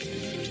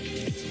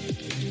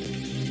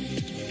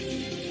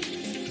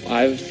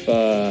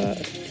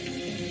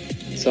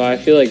 So I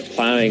feel like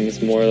plowing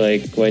is more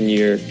like when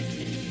you're,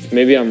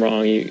 maybe I'm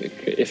wrong,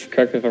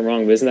 correct me if I'm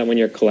wrong, but isn't that when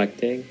you're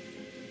collecting?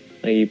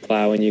 Like you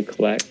plow and you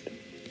collect?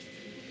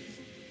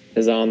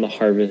 Is that on the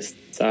harvest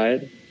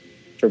side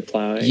for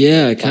plowing?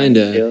 Yeah, Plowing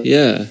the kinda. field?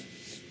 Yeah.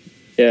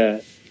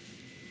 Yeah.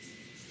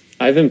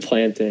 I've been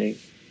planting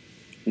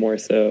more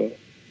so.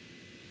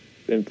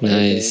 been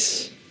playing.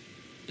 Nice.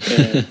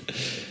 Yeah.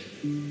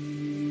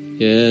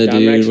 Yeah,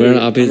 dude. We're on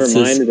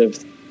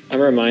opposites.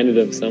 I'm reminded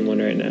of someone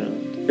right now.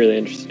 Really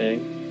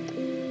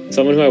interesting.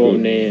 Someone who I won't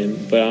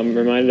name, but I'm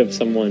reminded of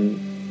someone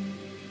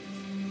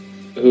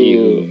who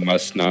You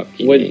must not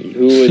be named.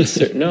 who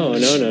would no,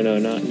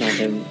 not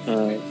him.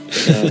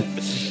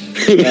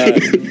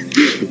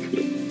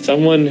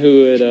 Someone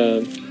who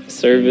would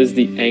serve as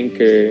the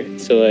anchor.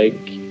 So like,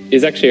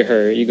 it's actually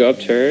her. You go up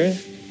to her,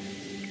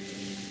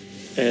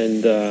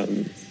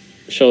 and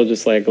she'll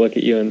just like look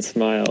at you and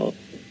smile,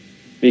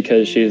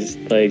 because she's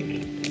like,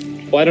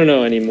 well, I don't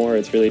know anymore.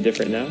 It's really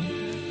different now.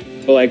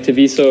 But like, to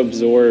be so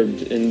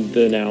absorbed in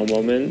the now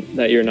moment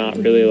that you're not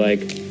really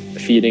like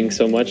feeding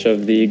so much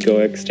of the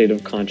egoic state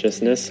of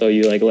consciousness, so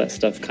you like let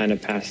stuff kind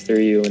of pass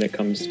through you when it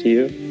comes to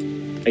you.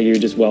 Like, you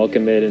just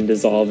welcome it and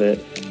dissolve it.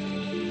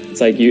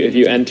 It's like if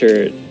you enter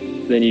it,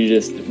 then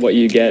what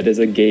you get is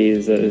a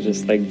gaze that is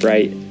just like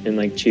bright and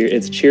like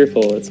it's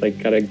cheerful. It's like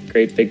got a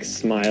great big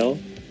smile,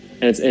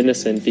 and it's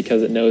innocent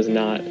because it knows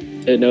not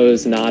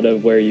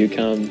of where you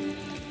come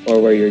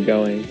or where you're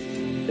going.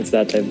 It's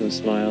that type of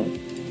smile.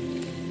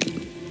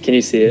 Can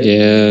you see it?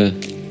 Yeah.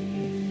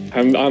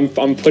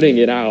 I'm putting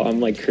it out. I'm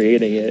like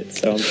creating it.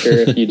 So I'm sure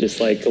if you just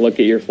like look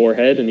at your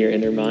forehead and your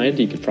inner mind,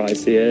 you could probably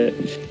see it.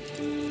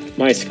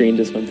 My screen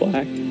just went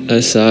black. I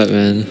saw it,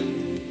 man.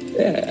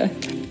 Yeah.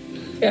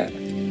 Yeah.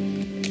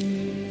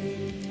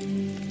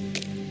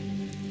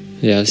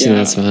 Yeah, I've seen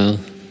that smile.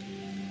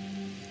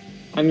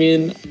 I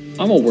mean,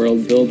 I'm a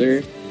world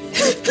builder.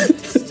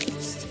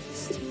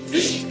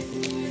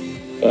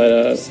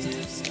 But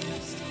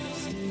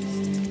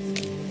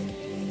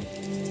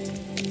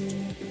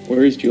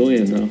where's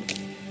Julian though?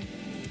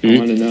 I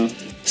want to know.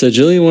 So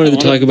Julian wanted to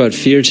talk about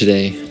fear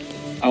today.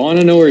 I want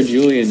to know where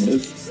Julian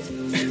is.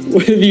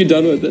 What have you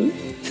done with him?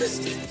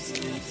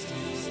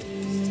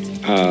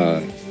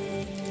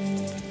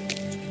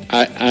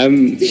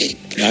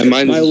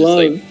 My my just love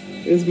like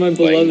is my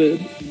beloved.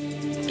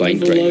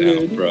 blank right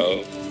now,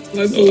 bro.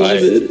 My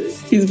beloved.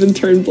 He's been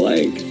turned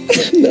blank.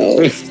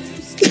 No.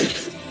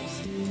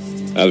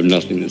 I have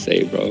nothing to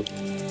say, bro.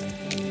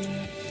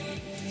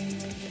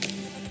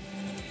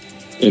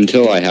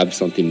 Until I have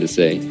something to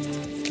say.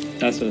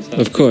 That's what's up.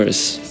 Of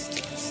course.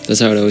 That's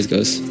how it always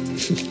goes.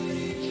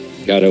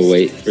 Gotta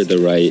wait for the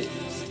right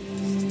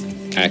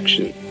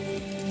action.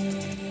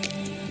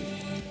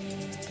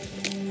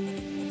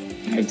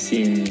 I've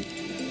seen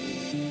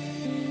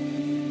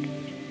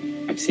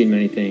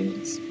many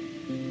things,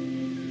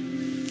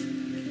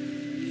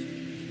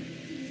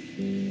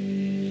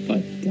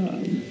 but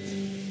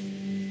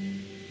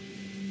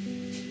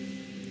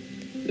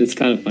it's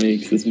kind of funny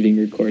because it's being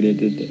recorded.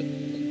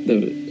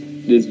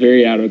 It's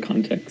very out of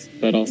context,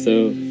 but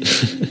also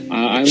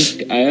I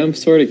am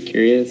sort of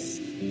curious.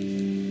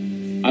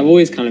 I've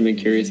always kind of been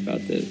curious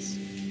about this.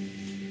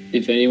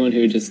 If anyone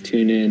who would just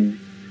tune in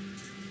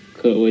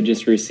would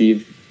just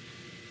receive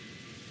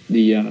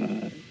the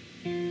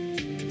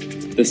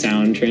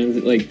sound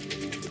transit, like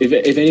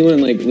if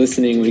anyone like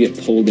listening would get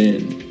pulled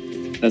in.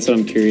 That's what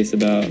I'm curious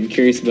about. I'm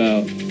curious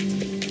about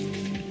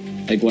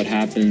like what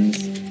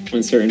happens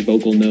when certain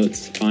vocal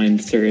notes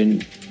find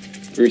certain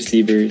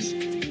receivers.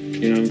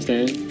 You know what I'm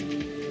saying?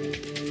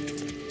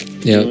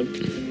 Yep.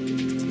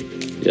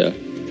 Yeah.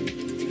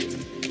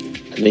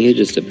 I think it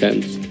just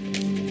depends.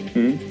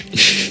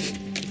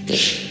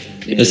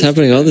 It's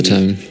happening all the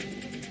time.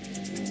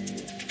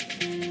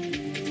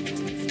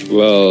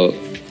 Well,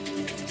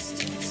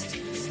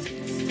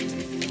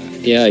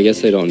 yeah, I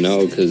guess I don't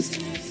know, because,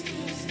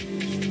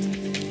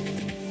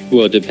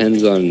 well, it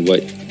depends on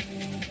what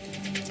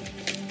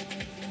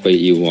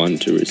you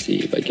want to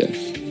receive, I guess.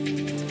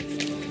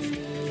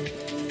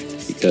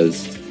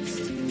 Because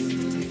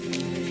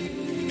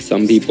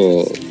some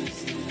people,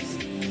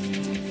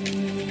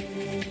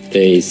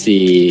 they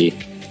see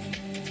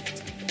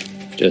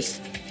just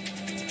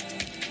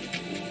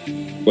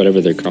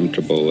whatever they're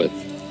comfortable with,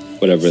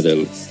 whatever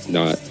they're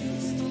not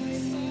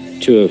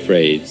too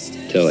afraid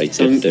to like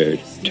dip their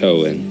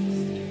toe in.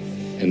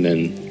 And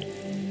then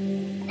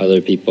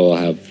other people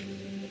have,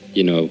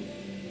 you know,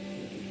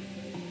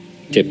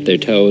 dipped their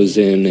toes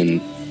in,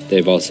 and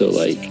they've also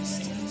like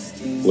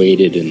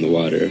waded in the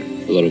water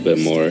a little bit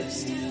more.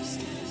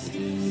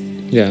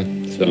 Yeah.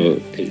 So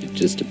it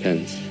just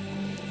depends.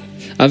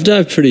 I've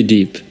dived pretty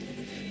deep,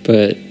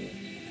 but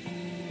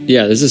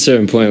yeah, there's a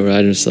certain point where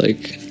I just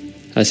like,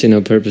 I see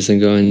no purpose in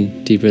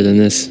going deeper than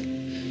this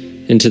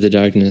into the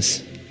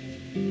darkness.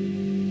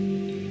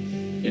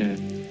 Yeah,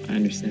 I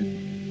understand.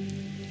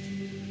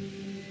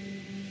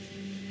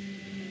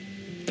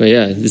 But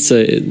yeah,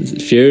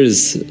 fear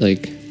is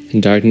like,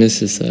 in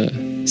darkness is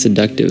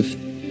seductive.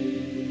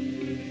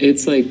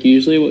 It's like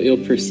usually what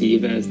you'll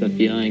perceive as the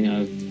feeling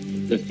of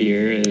the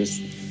fear is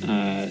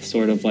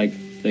sort of like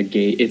the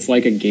gate. It's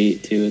like a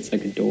gate too. It's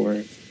like a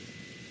door.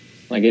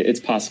 Like it's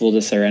possible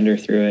to surrender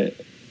through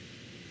it,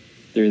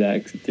 through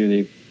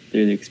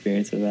the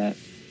experience of that.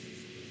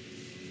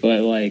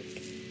 But like,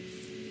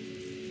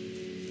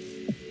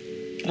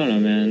 I don't know,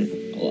 man.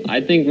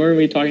 I think, weren't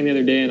we talking the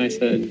other day and I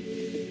said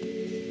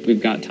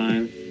we've got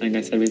time. I think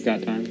I said we've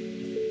got time.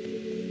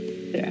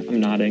 Yeah, I'm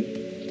nodding.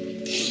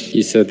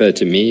 You said that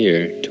to me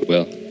or to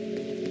Will?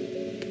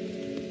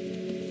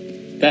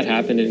 That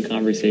happened in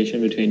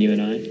conversation between you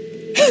and I.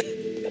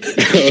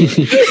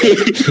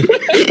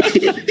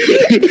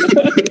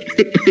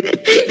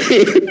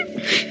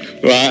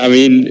 Well, I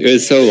mean, it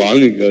was so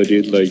long ago,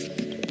 dude. Like,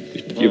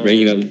 you're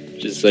bringing up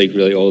just like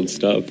really old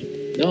stuff.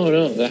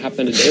 No, that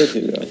happened a day or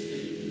two ago.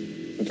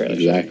 I'm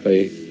fairly sure.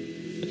 Exactly.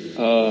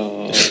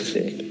 Oh, I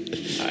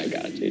see. I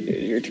got you,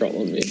 dude. You're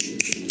trolling me.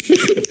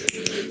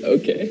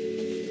 Okay.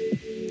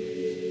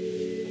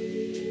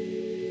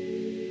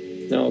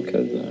 No,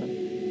 because,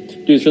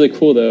 dude, it's really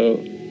cool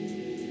though.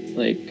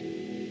 Like,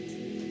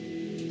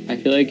 I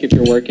feel like if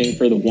you're working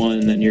for the one,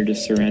 then you're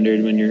just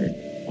surrendered when you're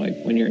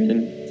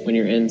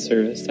in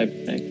service type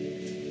of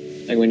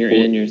thing. Like when you're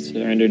in, you're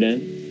surrendered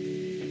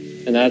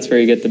in, and that's where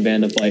you get the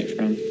band of light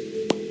from.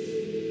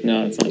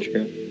 No, that's not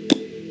true.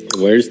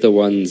 Where's the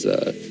one's?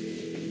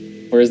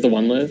 Where's the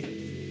one live?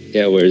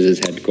 Yeah, where's his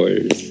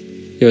headquarters?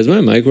 Yo, is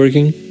my mic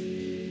working?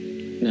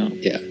 No.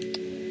 Yeah.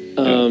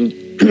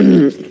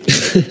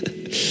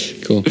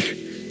 Cool.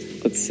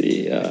 Let's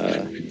see.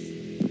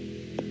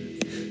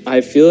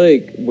 I feel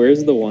like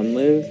where's the one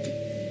live?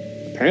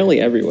 Apparently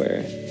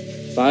everywhere,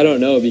 but I don't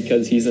know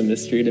because he's a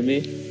mystery to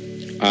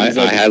me. I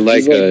had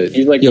like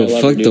he's like Yo, my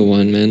lover, fuck dude. the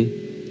one, man.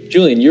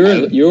 Julian,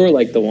 you're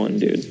like the one,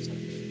 dude.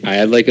 I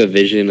had like a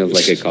vision of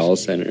like a call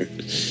center,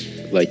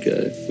 like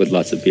with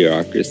lots of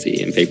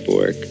bureaucracy and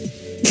paperwork.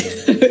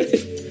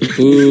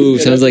 Ooh,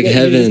 sounds like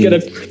heaven.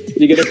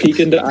 You get a peek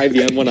into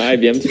IBM, one of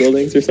IBM's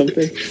buildings or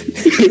something.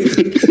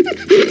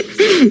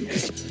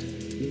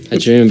 I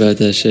dream about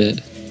that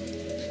shit.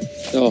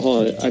 Oh,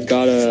 hold on. I've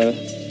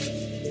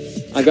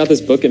got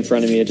this book in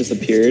front of me. It just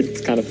appeared. It's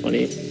kind of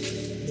funny.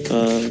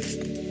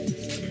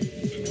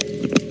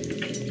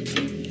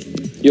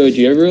 Yo, do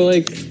you ever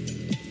like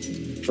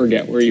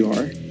forget where you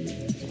are?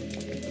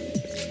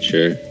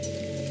 Sure.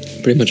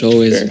 Pretty much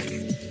always. Sure.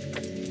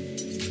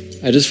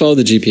 I just follow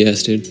the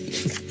GPS, dude.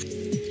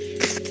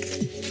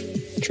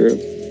 True.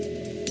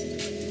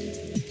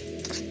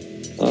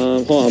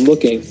 Hold on. I'm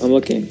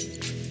looking.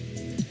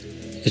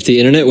 If the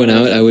internet went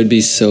out, I would be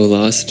so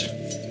lost.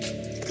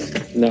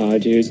 No,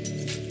 dude.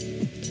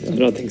 I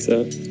don't think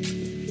so.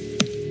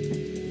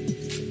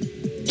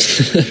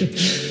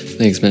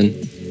 Thanks, man.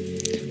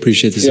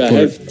 Appreciate the Yeah,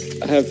 support.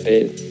 I have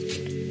faith.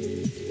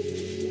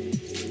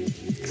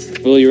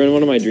 Will, you were in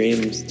one of my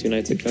dreams 2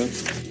 nights ago.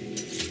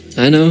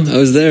 I know, I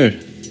was there.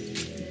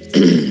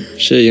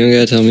 Shit, you don't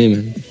gotta tell me,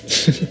 man.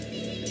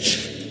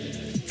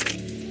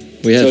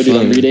 We had So, dude,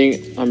 fun.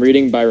 I'm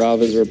reading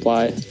Bhairava's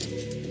reply.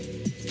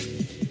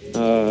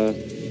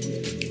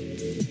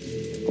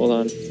 Hold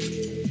on.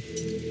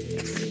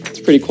 It's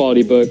a pretty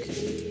quality book.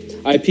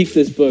 I peeked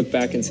this book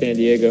back in San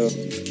Diego.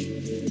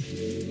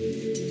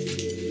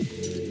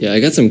 Yeah, I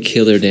got some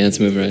killer dance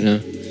move right now.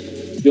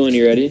 Dylan,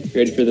 you ready? You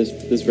ready for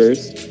this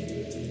verse?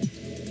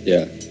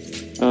 Yeah.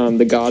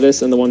 The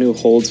goddess and the one who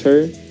holds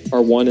her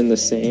are one and the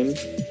same.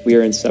 We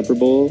are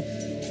inseparable.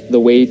 The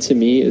way to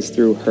me is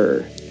through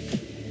her.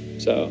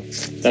 So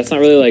that's not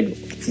really like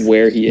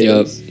where he is.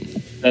 Yup.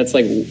 That's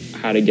like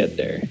how to get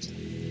there.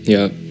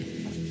 Yep.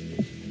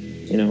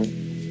 You know?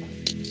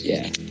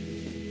 Yeah.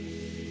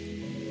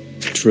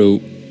 True.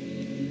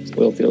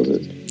 Will feels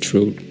it.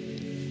 True.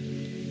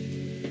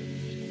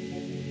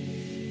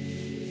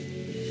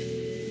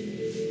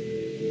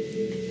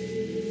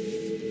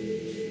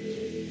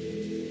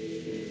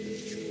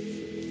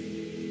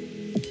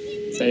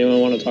 Does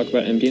anyone want to talk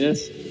about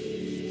emptiness?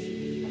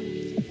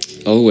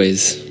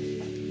 Always.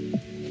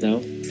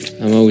 No?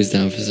 I'm always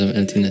down for some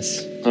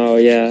emptiness. Oh,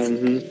 yeah.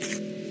 Mm-hmm.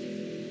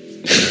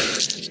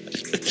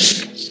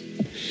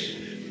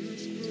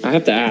 I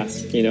have to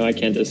ask. You know, I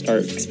can't just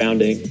start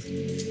expounding.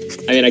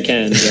 I mean, I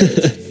can, but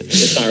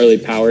it's not really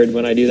powered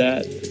when I do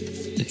that.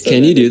 So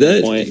Can you do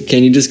that's the that? point.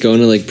 Can you just go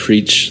into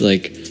preach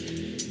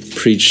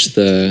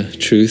the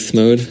truth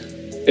mode?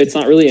 It's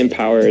not really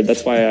empowered.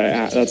 That's why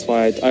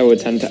I would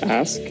tend to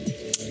ask.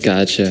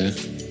 Gotcha.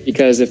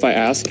 Because if I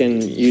ask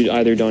and you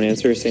either don't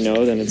answer or say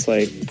no, then it's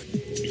like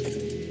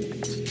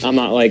I'm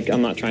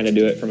not trying to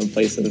do it from a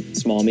place of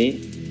small me.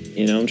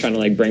 You know, I'm trying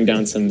to bring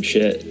down some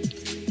shit.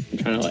 I'm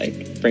trying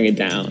to bring it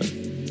down.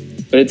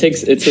 But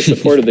it's the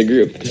support of the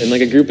group and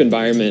a group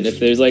environment. If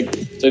there's so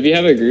if you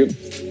have a group,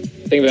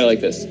 think about it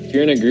like this: if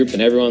you're in a group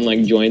and everyone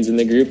joins in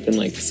the group and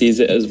sees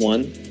it as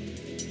one,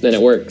 then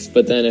it works.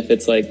 But then if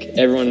it's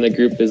everyone in the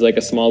group is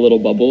a small little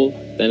bubble,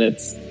 then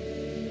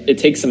it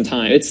takes some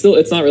time. It's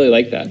not really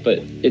like that, but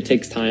it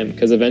takes time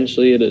because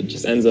eventually it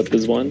just ends up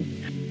as one.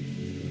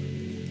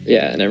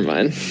 Yeah, never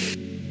mind.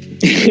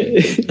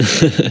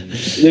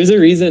 There's a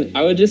reason.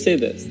 I would just say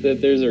this: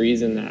 that there's a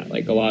reason that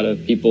a lot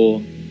of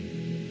people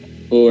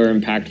who are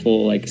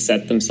impactful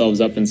set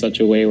themselves up in such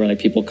a way where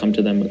people come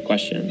to them with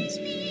questions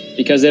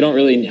because they don't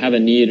really have a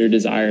need or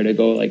desire to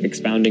go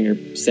expounding or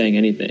saying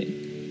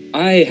anything.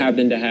 I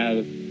happen to have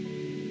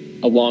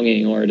a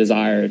longing or a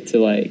desire to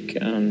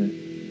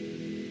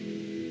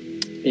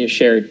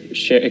share,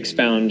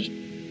 expound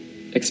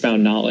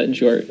expound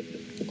knowledge, or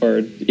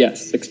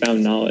yes,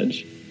 expound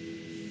knowledge.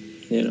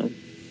 You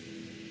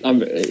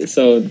know,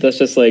 so that's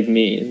just like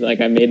me.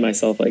 Like I made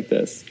myself like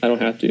this. I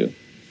don't have to.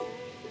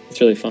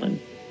 It's really fun.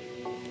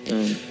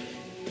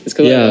 It's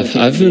because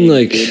I've been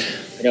like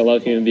I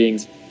love human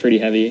beings pretty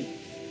heavy.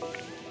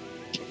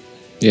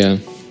 Yeah,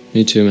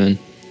 me too, man.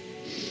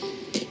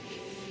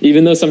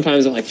 Even though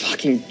sometimes I'm like,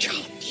 fucking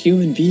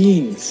human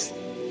beings.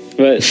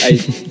 But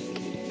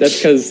that's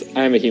because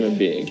I'm a human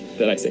being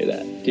that I say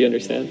that. Do you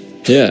understand?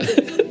 Yeah.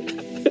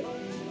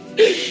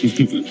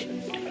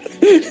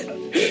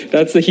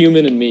 That's the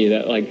human in me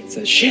that like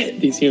says,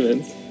 shit, these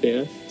humans.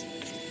 Yeah.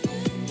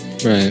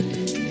 Right.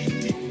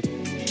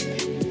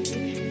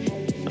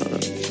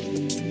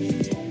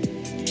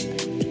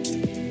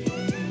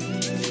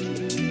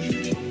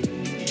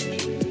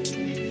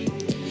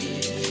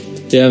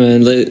 Yeah,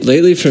 man.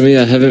 Lately for me,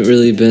 I haven't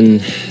really been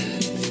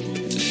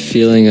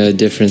feeling a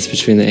difference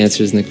between the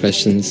answers and the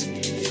questions.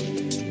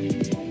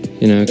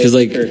 You know, because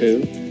like... For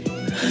who?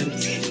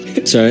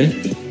 Sorry?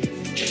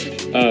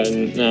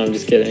 No, I'm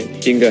just kidding.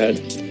 You can go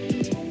ahead.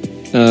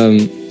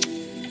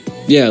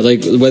 Yeah,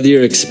 like whether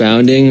you're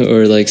expounding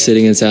or like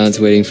sitting in silence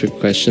waiting for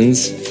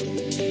questions,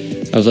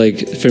 of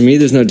like, for me,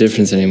 there's no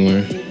difference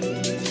anymore.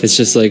 It's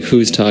just like,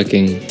 who's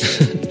talking?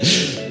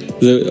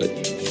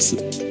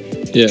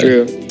 Yeah.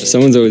 True.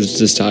 Someone's always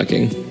just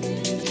talking.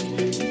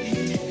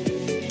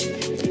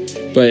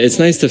 But it's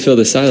nice to fill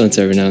the silence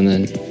every now and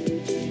then.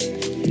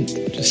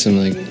 Just some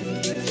like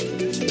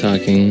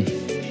talking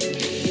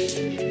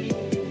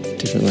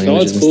different languages.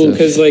 No, it's and cool stuff.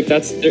 because like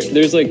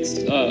there's like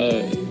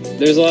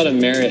there's a lot of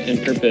merit in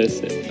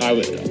purpose.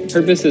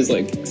 Purpose is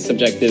like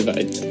subjective,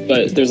 but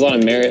there's a lot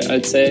of merit,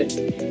 I'd say,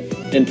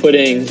 in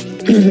putting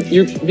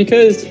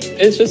because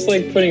it's just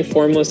like putting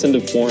formless into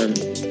form.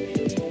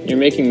 You're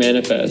making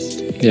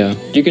manifest. Yeah.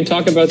 You can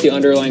talk about the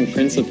underlying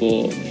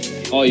principle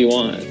all you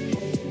want.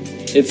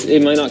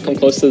 It might not come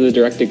close to the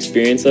direct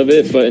experience of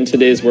it, but in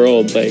today's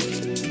world, like,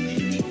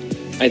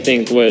 I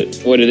think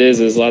what it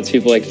is lots of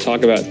people like to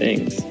talk about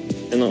things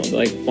and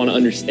like want to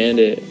understand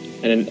it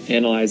and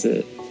analyze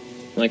it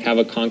and like have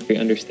a concrete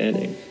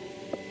understanding.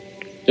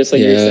 Just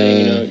like you're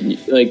saying, you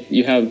know, like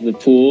you have the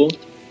pool,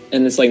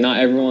 and it's like not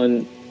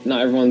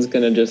everyone's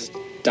gonna just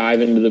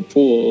dive into the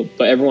pool,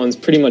 but everyone's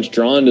pretty much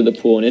drawn to the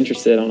pool and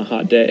interested on a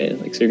hot day.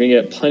 Like, so you're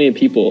gonna get plenty of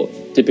people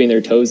dipping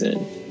their toes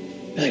in.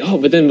 Like, oh,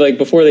 but then like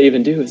before they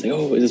even do, it's like,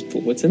 oh, is this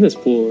pool, what's in this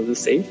pool? Is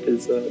this safe?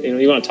 Is you know,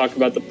 you want to talk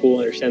about the pool,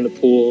 understand the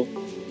pool,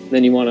 and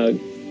then you want to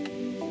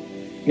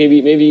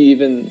maybe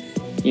even,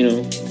 you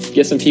know,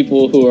 get some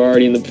people who are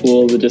already in the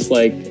pool to just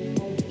like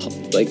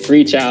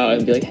reach out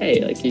and be like,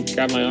 hey, like, you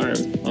grab my arm,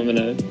 I'm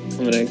gonna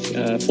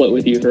float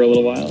with you for a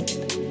little while,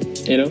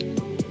 you know.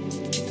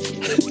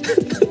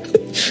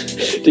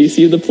 Do you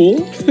see the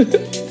pool?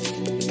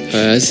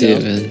 I see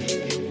it, man.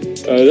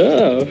 Oh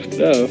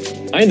no.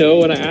 I know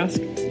when I ask.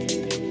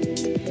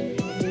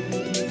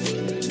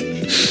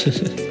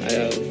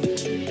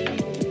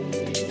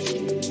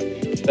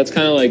 That's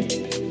kind of like,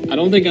 I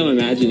don't think I'm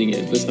imagining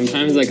it, but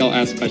sometimes like I'll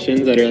ask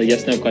questions that are like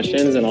yes/no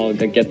questions, and I'll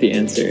like, get the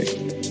answer.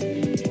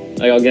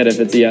 Like I'll get if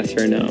it's a yes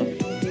or no.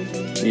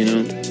 You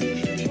know?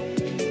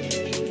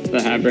 Does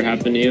that ever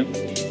happen to you?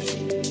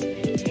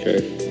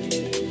 Sure.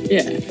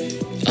 Yeah.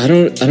 I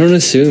don't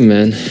assume,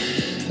 man.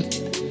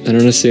 I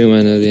don't assume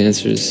I know the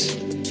answers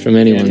from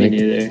anyone. Yeah,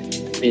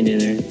 me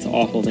neither. It's an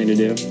awful thing to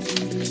do.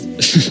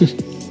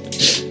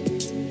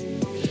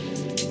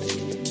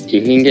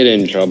 You can get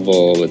in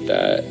trouble with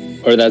that,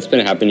 or that's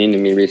been happening to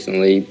me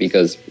recently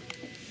because.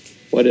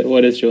 What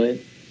is, Julian?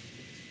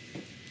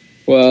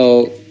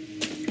 Well,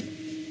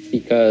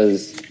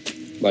 because,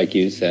 like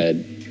you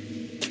said,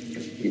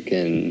 you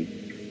can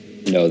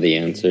know the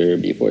answer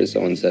before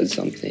someone says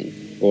something,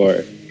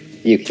 or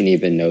you can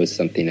even know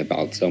something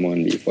about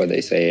someone before they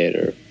say it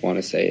or want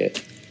to say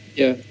it.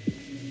 Yeah.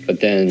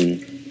 But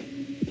then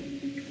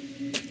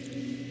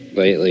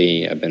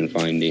lately I've been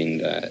finding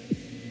that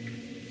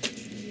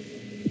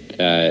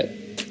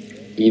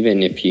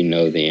even if you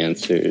know the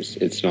answers,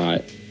 it's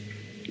not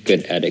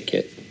good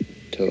etiquette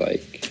to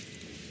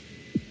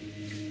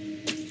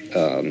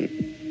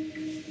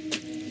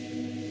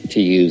to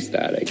use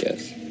that, I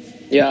guess.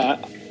 Yeah,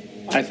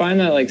 I find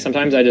that like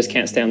sometimes I just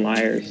can't stand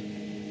liars.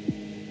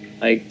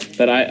 Like,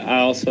 but I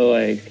also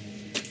like,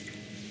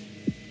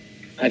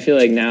 I feel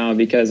like now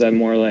because I'm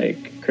more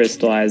like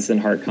crystallized in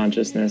heart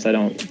consciousness, I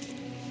don't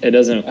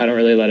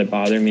really let it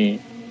bother me.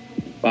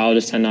 But I'll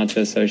just tend not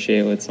to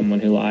associate with someone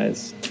who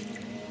lies.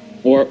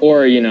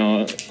 Or you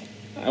know,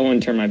 I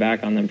wouldn't turn my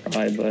back on them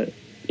probably, but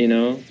you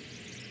know,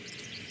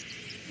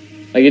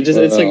 like it just,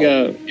 do you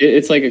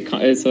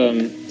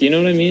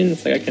know what I mean?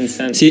 It's like I can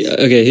sense. See,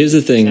 okay, here's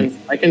the thing.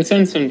 I can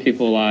sense when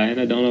people lie, and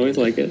I don't always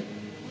like it.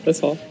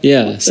 That's all.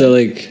 Yeah, so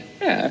like,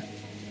 yeah.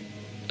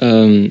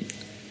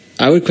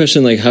 I would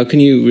question, like, how can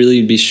you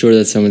really be sure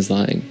that someone's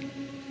lying?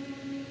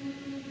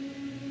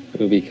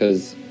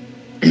 Because,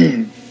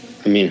 I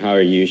mean, how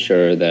are you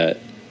sure that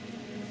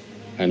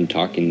I'm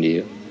talking to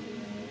you?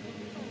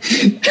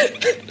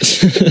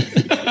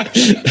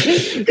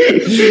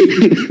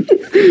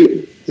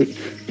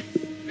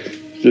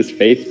 Just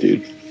faith,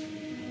 dude.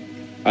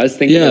 I was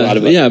thinking a lot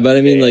about but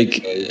I mean,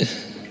 like,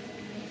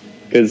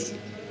 because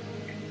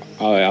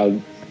I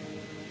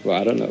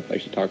don't know if I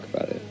should talk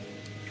about it,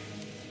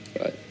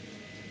 but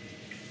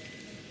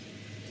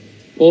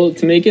Well,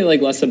 to make it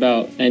like less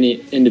about any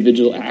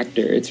individual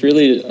actor, it's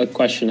really a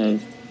question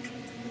of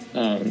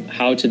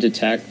how to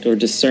detect or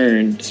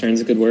discern.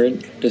 Discern's a good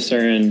word.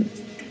 Discern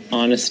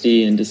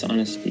honesty and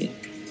dishonesty.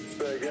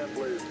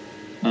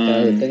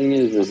 the thing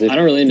is I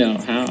don't really know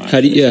how. how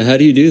do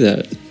you do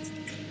that?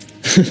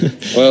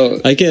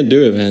 well, I can't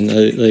do it, man.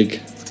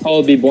 It's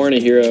called be born a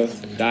hero,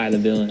 die the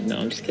villain. No,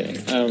 I'm just kidding.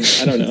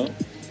 I don't know.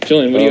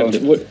 Julian,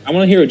 I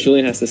want to hear what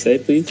Julian has to say,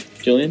 please.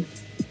 Julian?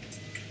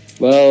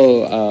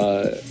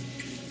 well,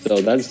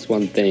 so that's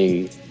one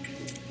thing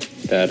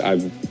that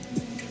I've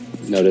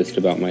noticed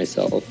about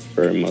myself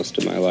for most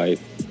of my life.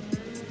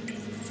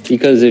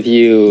 Because the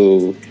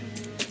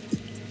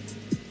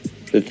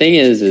thing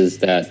is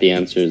that the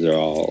answers are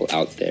all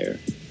out there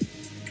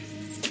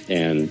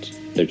and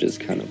they're just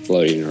kind of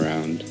floating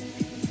around.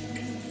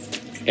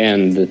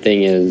 And the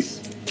thing is,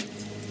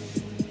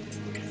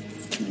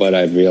 what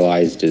I've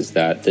realized is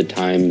that the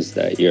times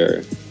that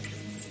you're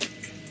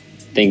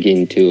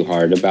thinking too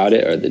hard about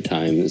it are the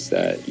times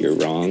that you're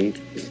wrong.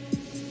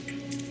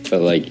 But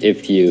like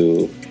if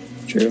you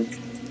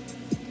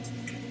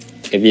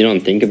don't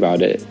think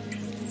about it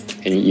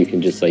and you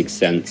can just like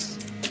sense,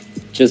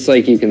 just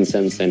like you can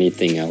sense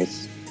anything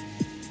else,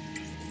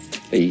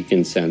 but you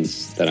can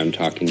sense that I'm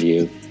talking to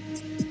you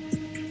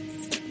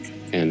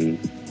and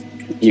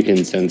you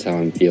can sense how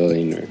I'm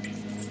feeling or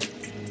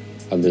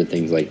other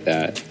things like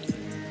that.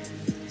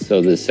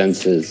 So the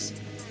senses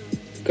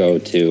go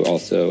to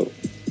also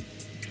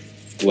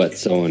what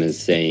someone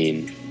is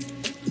saying.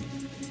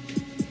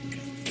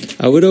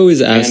 I would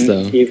always ask,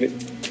 though.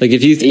 Like,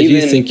 if you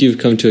think you've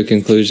come to a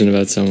conclusion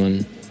about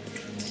someone,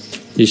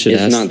 you should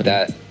ask them. It's not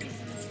that.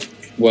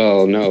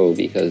 Well, no,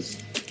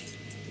 because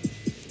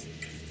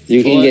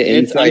you can get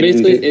insight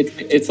into...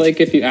 It's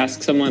like if you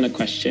ask someone a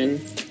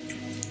question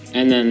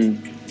and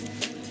then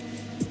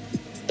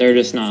they're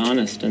just not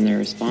honest in their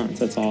response.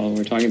 That's all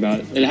we're talking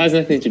about. It has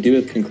nothing to do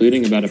with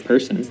concluding about a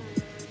person.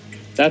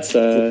 That's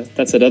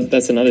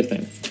another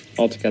thing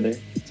altogether.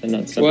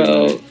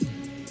 Well,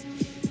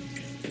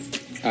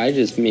 I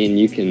just mean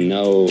you can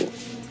know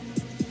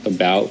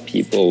about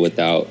people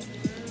without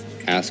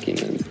asking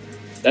them.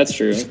 That's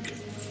true.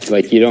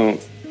 Like, you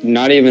don't,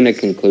 not even a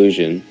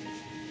conclusion.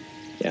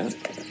 Yeah.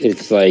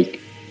 It's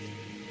like,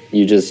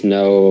 you just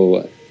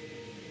know,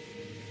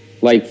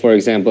 like, for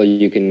example,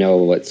 you can know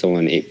what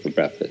someone ate for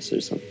breakfast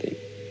or something.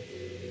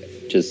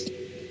 Just,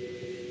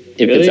 if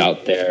Really? it's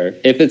out there.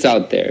 If it's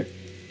out there.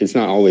 It's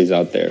not always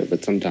out there,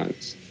 but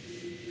sometimes.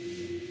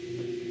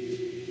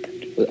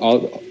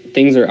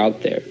 Things are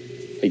out there.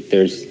 Like,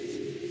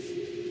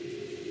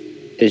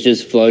 it's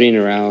just floating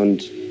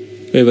around.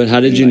 Wait, but how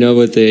did you know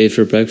what they ate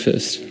for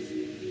breakfast?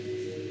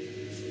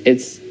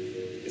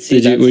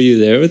 Were you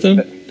there with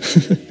them?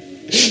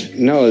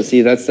 No,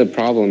 see, that's the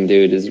problem,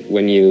 dude, is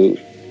when you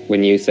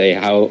say,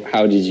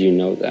 how did you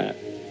know that?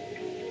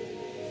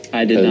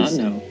 I did not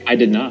know. I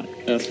did not.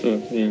 That's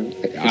what, yeah.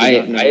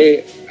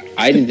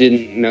 I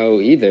didn't know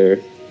either,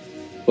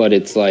 but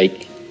it's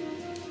like...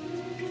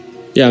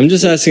 Yeah, I'm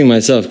just asking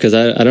myself, because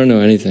I don't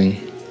know anything.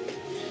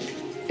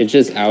 It's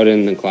just out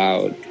in the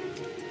cloud.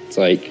 It's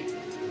like...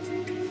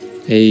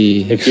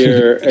 Hey.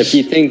 If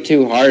you think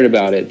too hard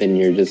about it, then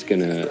you're just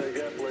gonna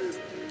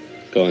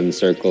go in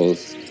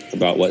circles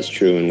about what's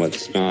true and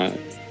what's not.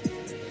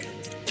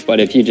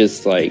 But if you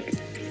just like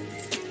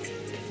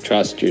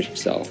trust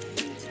yourself,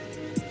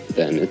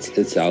 then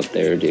it's out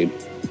there, dude.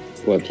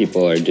 What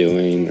people are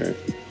doing or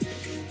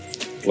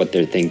what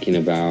they're thinking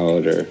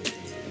about, or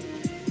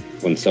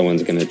when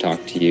someone's gonna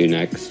talk to you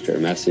next or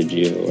message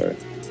you, or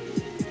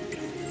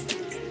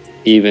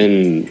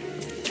even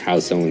how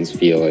someone's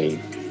feeling.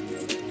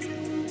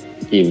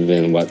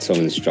 Even what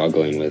someone's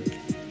struggling with,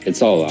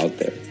 it's all out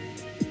there.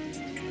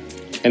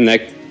 And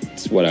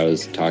that's what I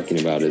was talking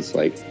about, is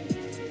like,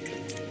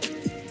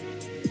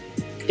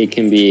 it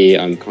can be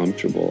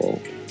uncomfortable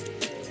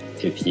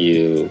if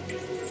you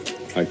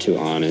are too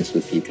honest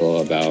with people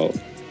about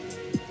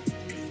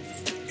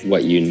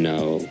what you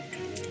know,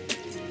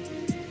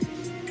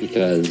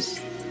 because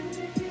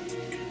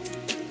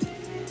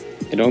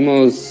it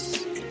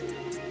almost...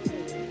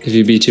 If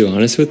you be too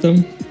honest with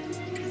them?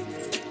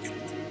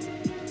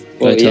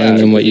 By telling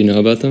them what you know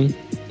about them?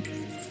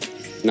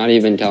 Not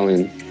even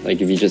telling.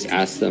 Like, if you just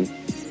ask them.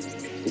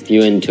 If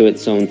you intuit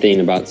something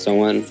about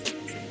someone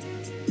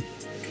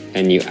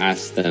and you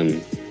ask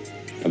them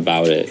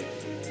about it,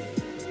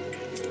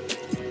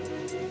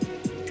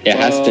 it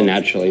has to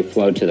naturally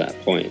flow to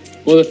that point.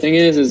 Well, the thing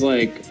is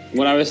like,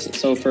 what I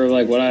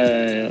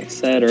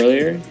said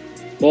earlier,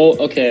 well,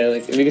 okay,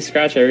 like, we can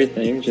scratch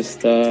everything,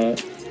 just,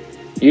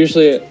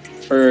 usually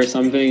for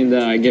something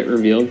that I get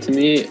revealed to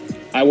me,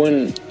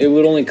 it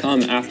would only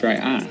come after I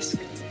ask.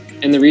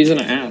 And the reason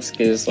I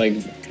ask is like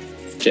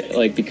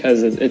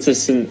because it's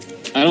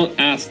I don't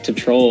ask to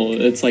troll.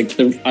 It's like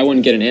I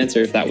wouldn't get an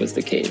answer if that was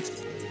the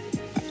case.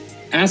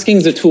 Asking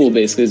is a tool,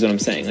 basically, is what I'm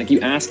saying. Like,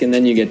 you ask and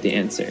then you get the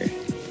answer.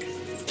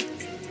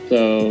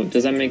 So,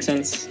 does that make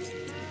sense?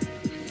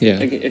 Yeah.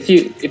 Like, if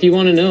you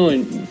want to know,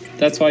 and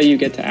that's why you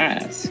get to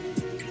ask.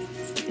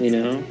 You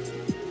know,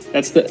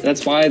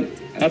 that's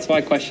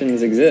why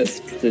questions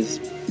exist, is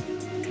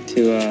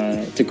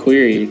to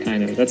query,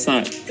 kind of. That's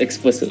not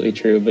explicitly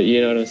true, but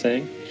you know what I'm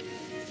saying.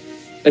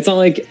 It's not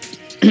like,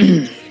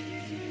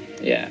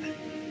 yeah.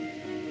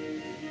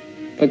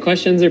 But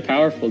questions are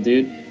powerful,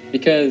 dude,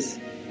 because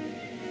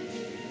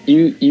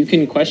you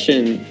can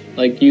question,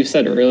 like you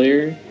said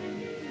earlier,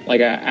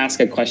 like I ask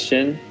a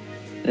question,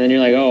 and then you're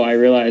like, oh, I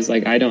realize,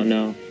 like, I don't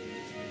know.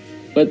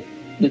 But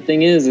the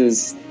thing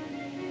is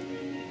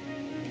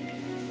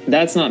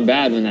that's not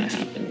bad when that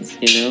happens,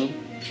 you know?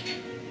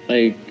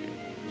 Like,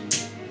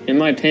 in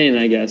my opinion,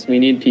 I guess, we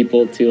need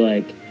people to,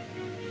 like,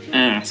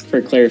 ask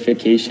for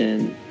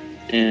clarification,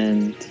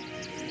 and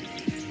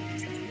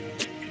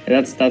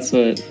that's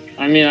what,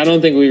 I mean, I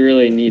don't think we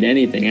really need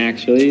anything,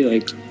 actually.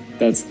 Like,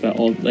 that's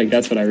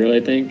what I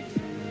really think.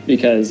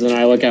 Because when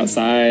I look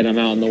outside, I'm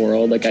out in the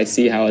world, like, I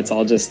see how it's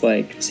all just,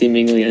 like,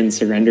 seemingly in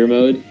surrender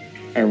mode.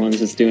 Everyone's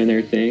just doing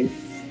their thing.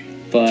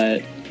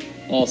 But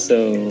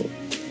also,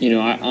 you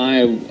know,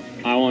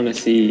 I want to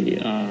see,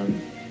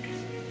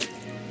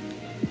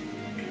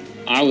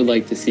 I would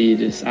like to see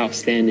just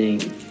outstanding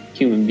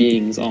human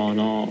beings all in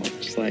all.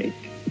 Just like,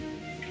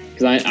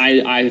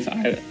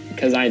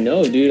 because I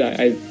know, dude,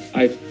 I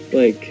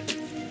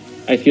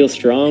feel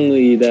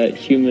strongly that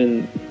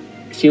human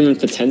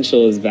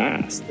potential is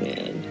vast,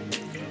 man.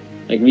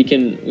 Like,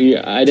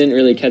 I didn't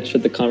really catch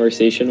what the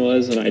conversation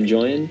was when I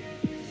joined,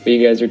 but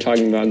you guys were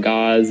talking about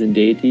gods and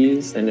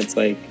deities, and it's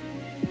like,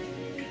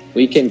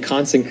 we can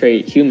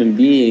consecrate human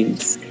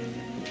beings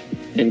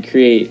and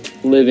create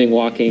living,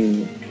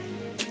 walking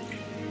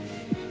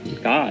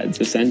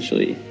gods,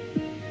 essentially.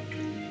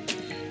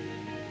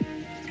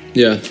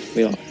 Yeah.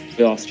 We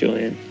lost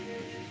Julian.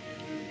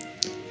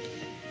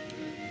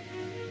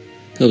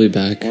 He'll be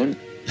back. I wonder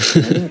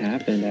what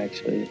happened,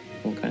 actually.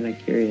 I'm kind of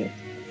curious.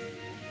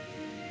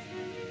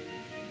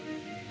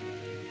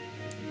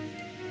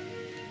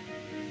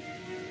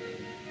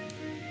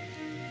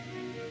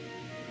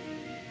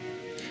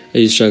 Are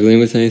you struggling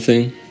with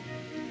anything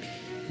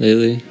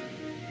lately?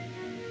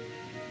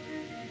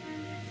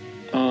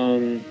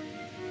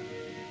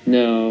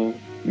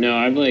 No,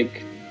 I've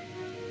like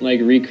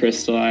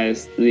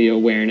recrystallized the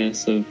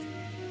awareness of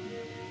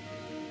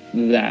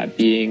that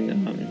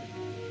being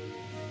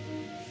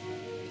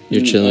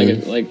You're chilling.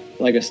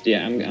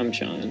 I'm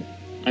chilling.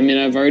 I mean,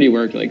 I've already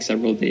worked like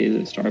several days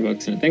at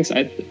Starbucks, and thanks, I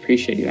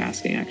appreciate you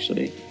asking,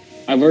 actually.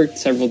 I've worked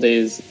several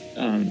days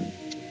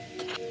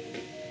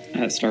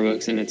at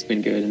Starbucks, and it's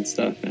been good and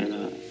stuff,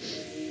 and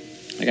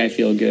like, I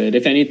feel good.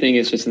 If anything,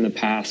 it's just in the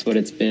past, what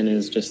it's been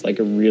is just like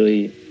a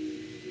really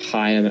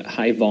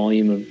high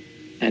volume of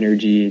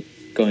energy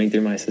going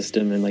through my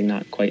system, and like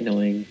not quite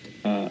knowing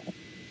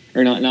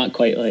or not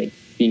quite like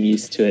being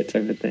used to it,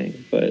 type of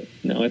thing. But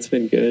no, it's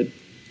been good.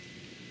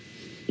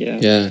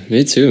 Yeah,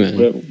 me too,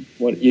 man.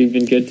 What you've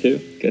been good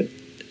too? Good.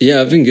 Yeah,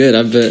 I've been good.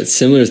 I've been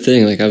similar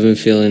thing. Like, I've been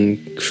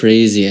feeling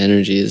crazy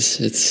energies.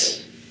 It's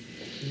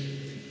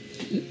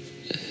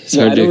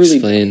hard to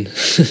explain.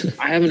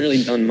 I haven't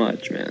really done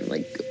much, man.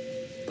 Like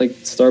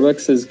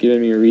Starbucks has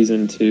given me a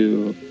reason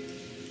to,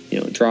 you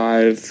know,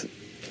 drive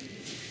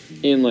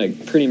in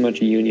like pretty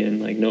much a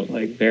union, like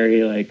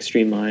very like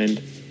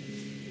streamlined,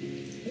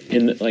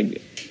 in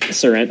like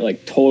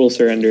total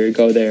surrender.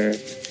 Go there,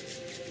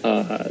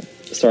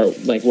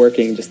 start like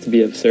working just to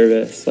be of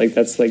service. Like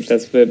that's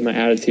what my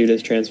attitude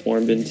has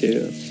transformed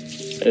into,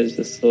 is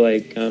just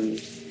like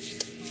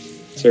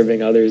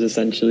serving others,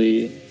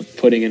 essentially,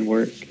 putting in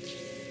work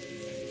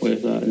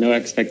with no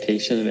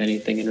expectation of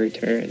anything in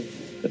return.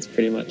 That's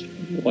pretty much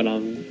what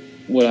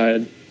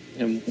I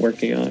am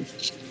working on.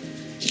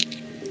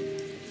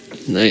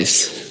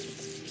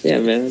 Nice.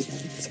 Yeah, man.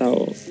 That's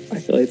how I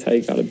feel like it's how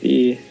you gotta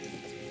be.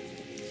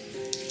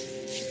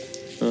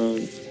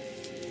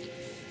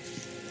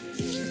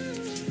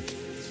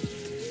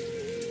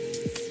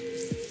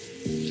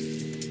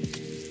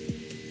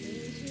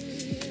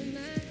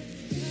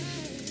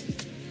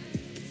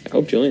 I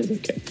hope Julian's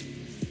okay.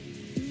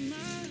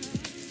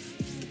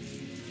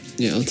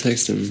 Yeah, I'll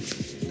text him.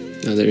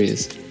 Oh, there he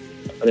is.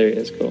 Oh, there he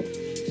is. Cool.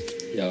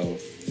 Yo,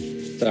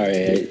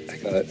 sorry, I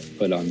got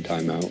put on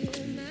timeout.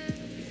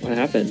 What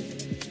happened?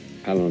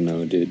 I don't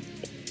know, dude.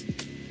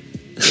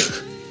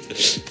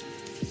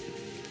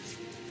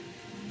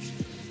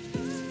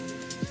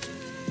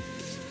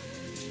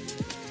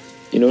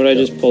 You know what I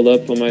just pulled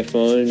up on my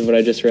phone and what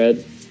I just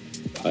read?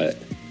 But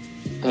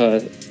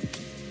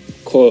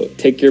quote,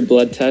 take your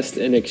blood test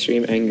in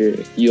extreme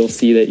anger. You'll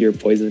see that you're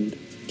poisoned.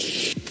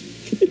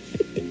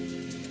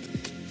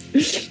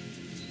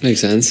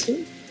 Makes sense.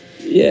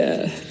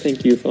 Yeah,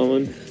 thank you,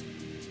 phone.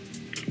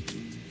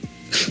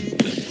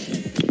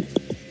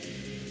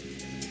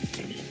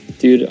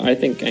 Dude, I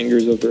think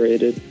anger's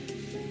overrated.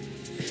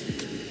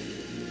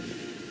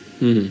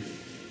 Yeah,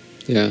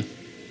 Yeah.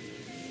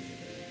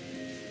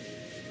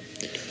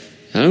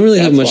 I don't really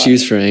have That's much why.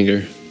 use for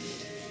anger.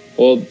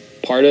 Well,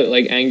 part of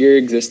like anger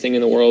existing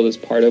in the world is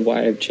part of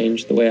why I've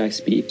changed the way I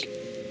speak.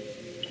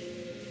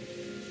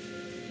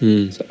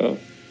 So I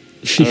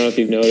don't know if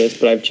you've noticed,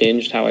 but I've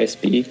changed how I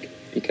speak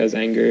because of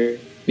anger.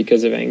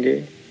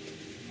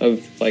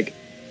 Of like,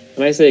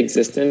 when I say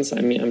existence,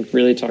 I mean I'm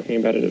really talking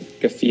about a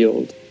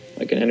field,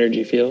 like an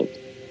energy field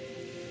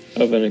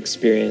of an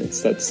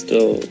experience that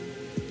still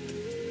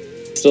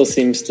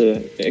seems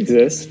to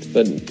exist,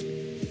 but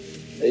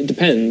it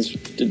depends.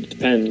 It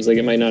depends. Like,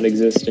 it might not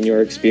exist in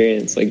your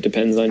experience. Like,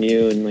 depends on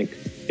you and like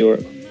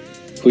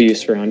who you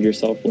surround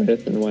yourself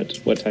with and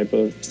what type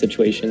of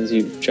situations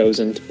you've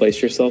chosen to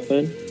place yourself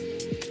in.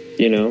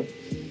 You know,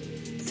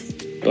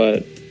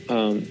 but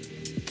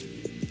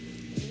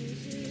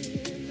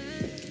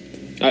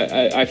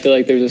I feel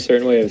like there's a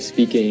certain way of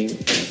speaking,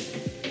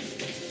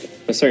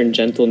 a certain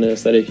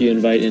gentleness that if you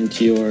invite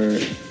into your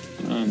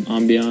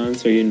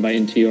ambiance, or you invite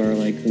into your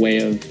like way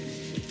of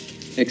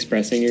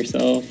expressing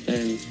yourself,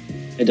 then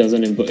it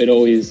doesn't it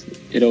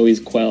always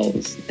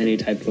quells any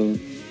type of,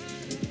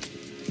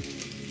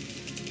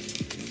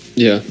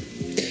 Yeah.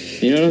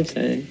 you know what I'm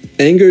saying?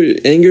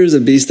 Anger is a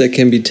beast that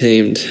can be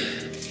tamed.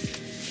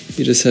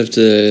 You just have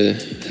to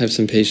have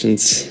some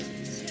patience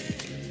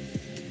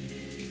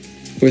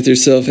with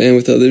yourself and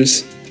with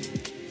others.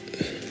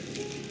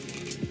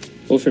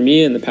 Well, for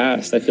me in the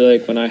past, I feel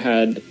like when I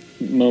had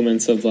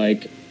moments of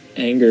like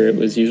anger, it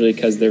was usually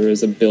because there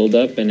was a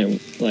buildup, and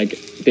it like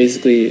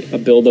basically a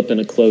buildup in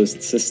a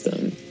closed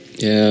system.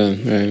 Yeah,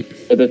 right.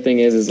 But the thing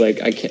is like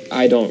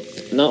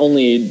not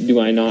only do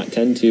I not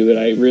tend to, but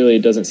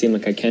it doesn't seem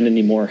like I can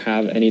anymore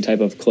have any type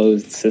of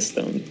closed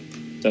system.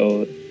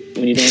 So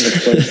when you don't have a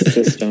closed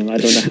system, I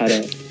don't know how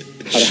to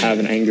have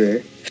an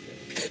anger.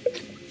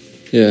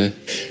 Yeah.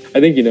 I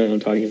think you know what I'm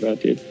talking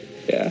about, dude.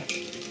 Yeah.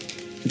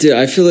 Dude,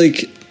 I feel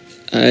like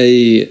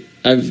I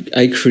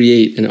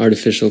create an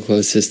artificial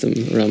closed system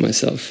around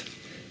myself,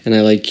 and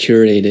I like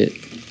curate it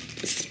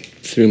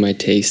through my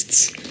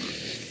tastes.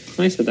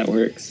 Nice that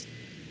works.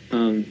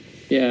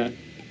 Yeah,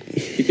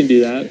 you can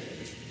do that.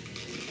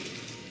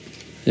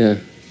 Yeah.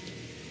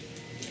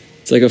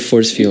 It's like a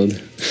force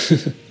field.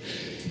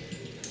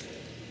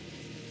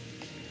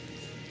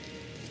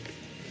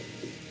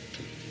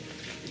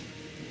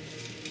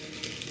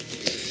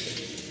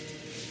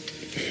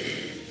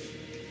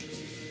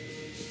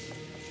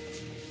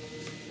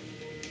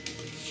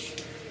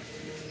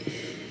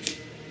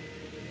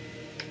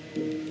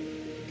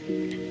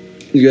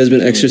 You guys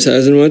been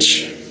exercising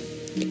much?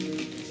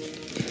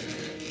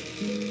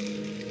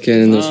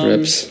 Getting those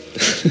reps.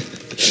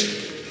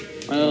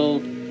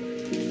 Well,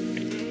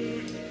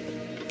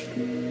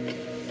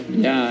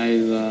 yeah,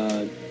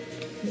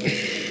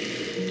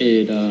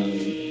 it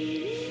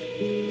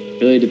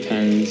really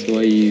depends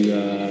what you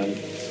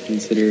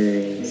consider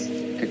as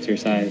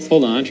exercise.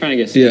 Hold on, I'm trying to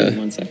get started. Yeah.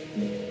 1 second.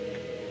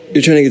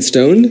 You're trying to get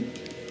stoned?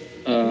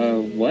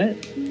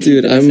 What?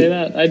 Dude, Did I say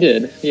that? I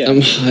did. Yeah.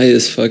 I'm high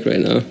as fuck right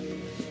now.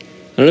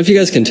 I don't know if you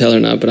guys can tell or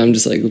not, but I'm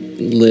just like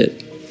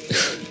lit.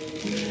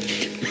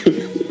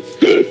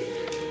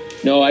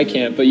 No, I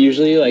can't. But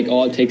usually, like,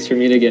 all it takes for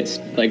me to get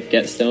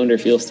stoned or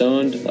feel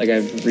stoned, like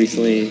I've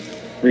recently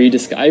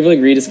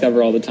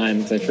rediscover all the time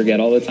because I forget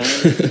all the time.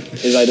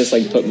 is I just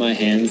like put my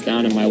hands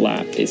down in my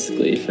lap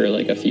basically for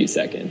like a few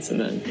seconds, and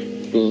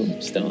then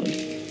boom, stoned.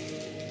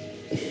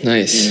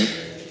 Nice. You know?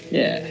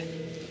 Yeah.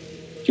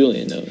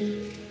 Julian knows.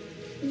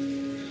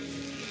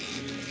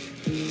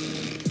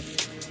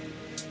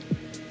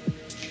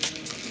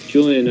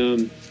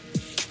 Julian,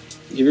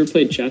 you ever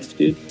played chess,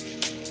 dude?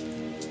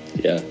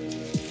 Yeah.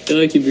 I feel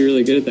like you'd be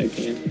really good at that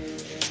game.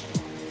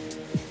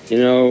 You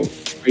know,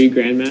 Are you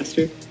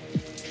Grandmaster?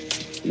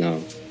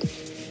 no.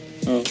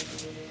 Oh,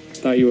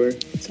 thought you were.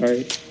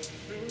 Sorry.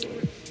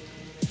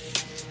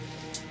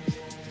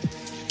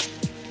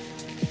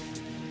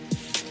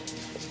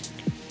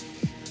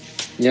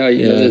 You know,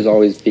 Yeah. there's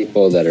always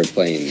people that are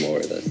playing more.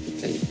 That's the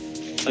thing.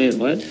 Playing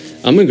what?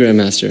 I'm a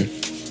grandmaster.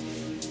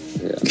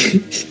 Yeah.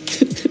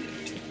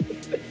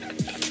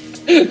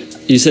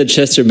 You said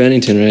Chester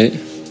Bennington, right?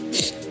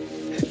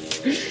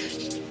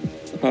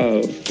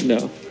 Oh,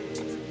 no.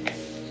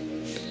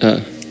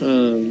 Oh.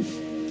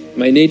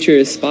 My nature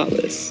is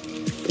spotless,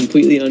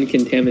 completely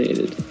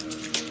uncontaminated.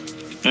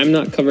 I'm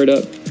not covered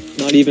up,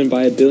 not even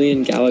by a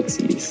billion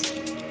galaxies.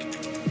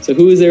 So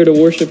who is there to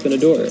worship and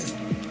adore?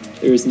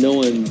 There is no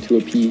one to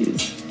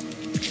appease.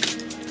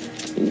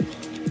 Ooh.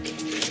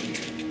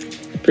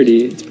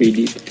 It's pretty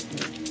deep.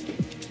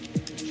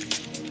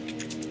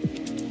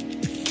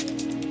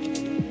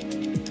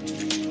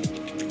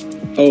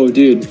 Oh,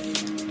 dude.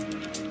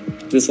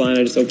 This line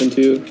I just opened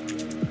to.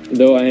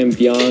 Though I am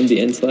beyond the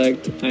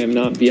intellect, I am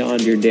not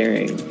beyond your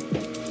daring.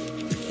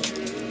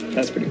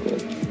 That's pretty cool.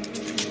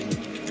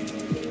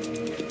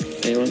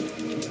 Anyone?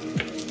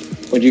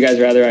 Would you guys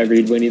rather I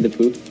read Winnie the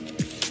Pooh?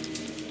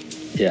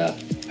 Yeah.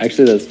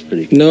 Actually, that's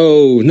pretty cool.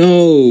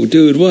 No,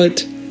 dude,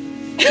 what?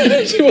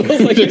 It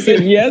was like you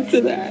said yes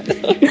to that.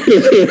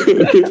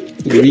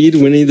 Read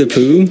Winnie the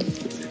Pooh?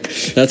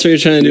 That's what you're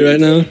trying to do right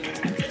now?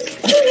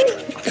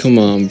 Come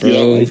on, You don't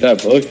bro. like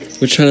that book?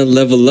 We're trying to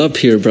level up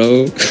here,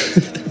 bro.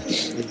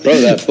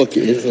 Bro, that book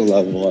is a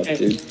level up,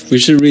 dude. We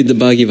should read the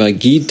Bhagavad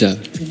Gita.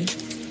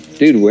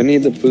 Dude, Winnie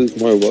the Pooh's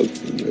more woke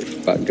than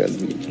the Bhagavad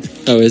Gita.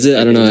 Oh, is it?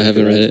 I don't know. I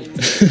haven't read it.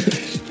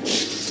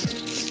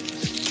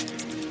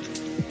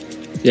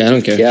 Yeah, I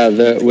don't care. Yeah,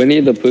 the Winnie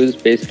the Pooh's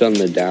based on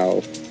the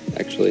Tao,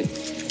 actually.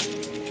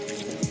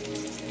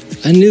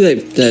 I knew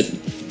that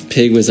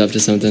pig was up to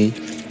something.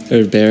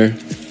 Or bear.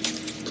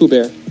 Pooh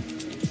Bear.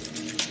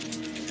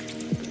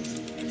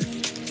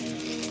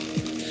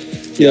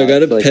 Yeah, I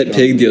got a it's like, pet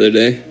pig the other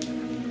day.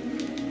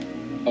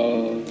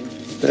 Oh,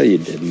 No, you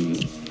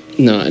didn't.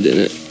 No, I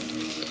didn't.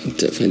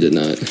 Definitely did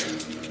not.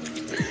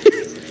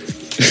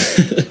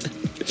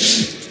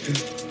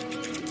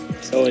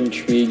 so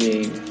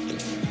intriguing.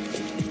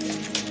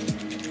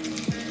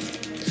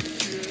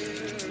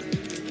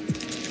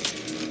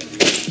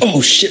 Oh,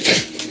 shit.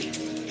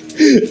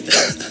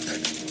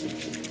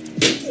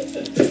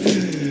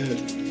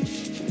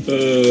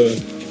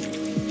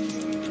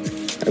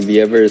 Have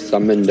you ever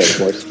summoned a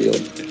force field,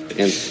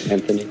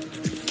 Anthony?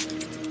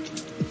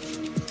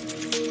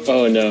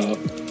 Oh no,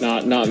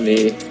 not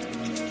me.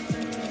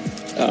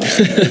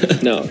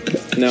 No,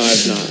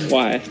 I've not.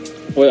 Why?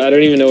 Well, I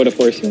don't even know what a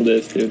force field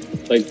is, dude.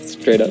 Like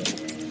straight up,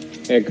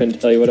 I couldn't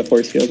tell you what a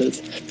force field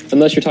is,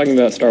 unless you're talking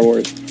about Star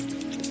Wars.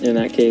 In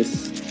that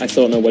case, I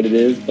still don't know what it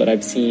is, but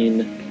I've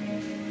seen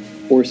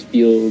force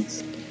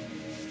fields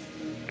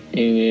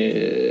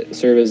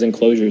serve as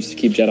enclosures to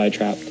keep Jedi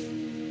trapped,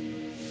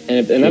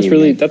 and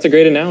that's a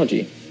great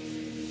analogy,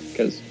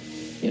 because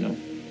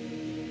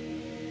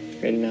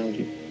great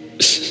analogy.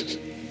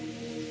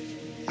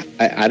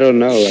 I don't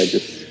know.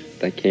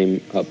 That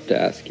came up to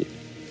ask you.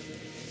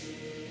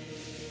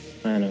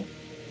 I know.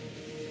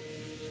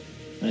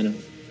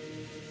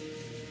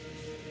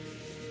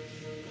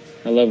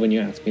 I love when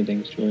you ask me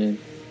things, Julian.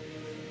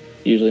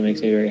 It usually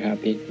makes me very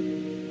happy.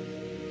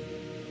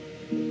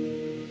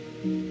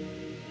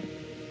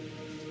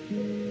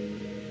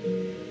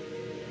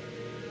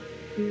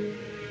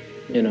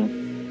 You know.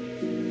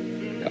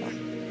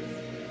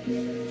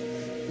 Yeah.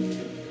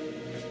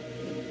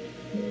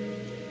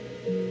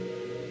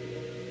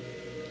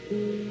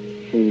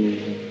 Ooh.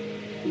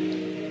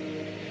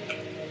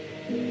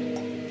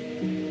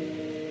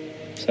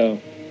 So,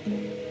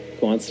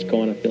 who wants to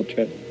go on a field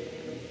trip?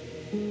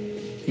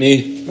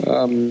 Me?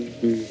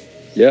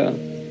 Yeah.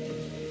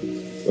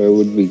 Where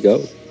would we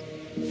go?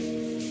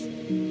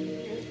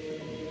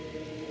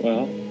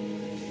 Well,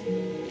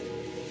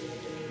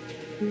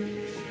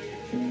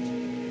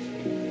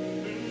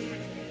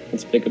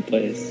 let's pick a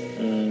place.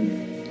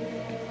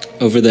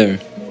 Over there.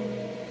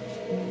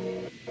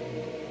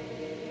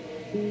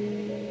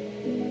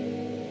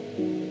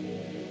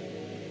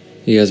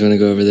 You guys want to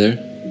go over there?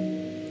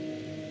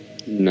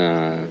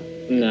 Nah.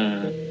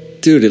 Nah.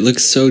 Dude, it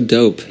looks so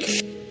dope.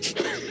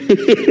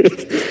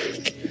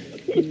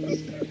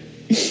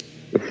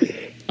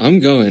 I'm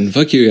going.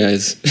 Fuck you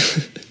guys.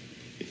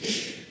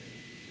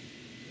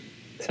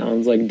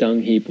 Sounds like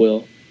dung heap,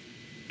 Will.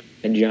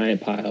 A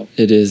giant pile.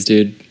 It is,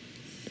 dude.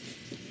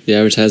 The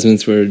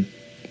advertisements were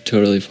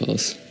totally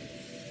false.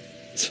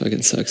 This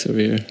fucking sucks over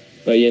here.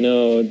 But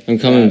I'm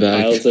coming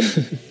back.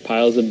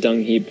 Piles of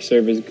dung heap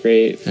serve as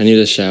great I need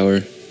a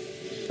shower.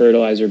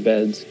 fertilizer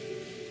beds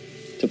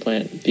to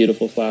plant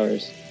beautiful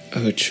flowers.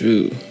 Oh,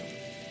 true.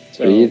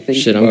 So, What do you think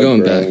Shit, I'm about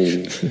going back.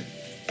 growing-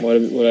 what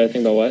do I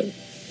think about what?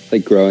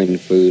 Like growing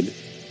food.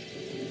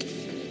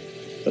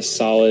 A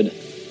solid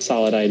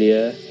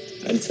idea,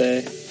 I'd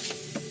say.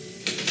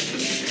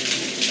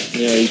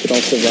 You could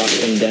also rock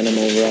some denim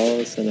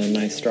overalls and a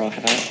nice straw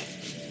hat,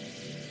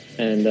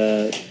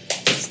 and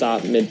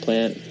stop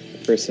mid-plant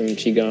for some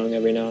qigong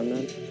every now and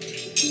then.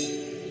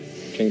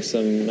 Drink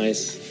some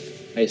nice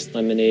iced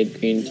lemonade,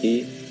 green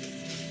tea.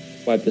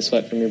 Wipe the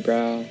sweat from your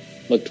brow.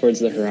 Look towards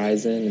the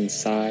horizon and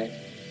sigh.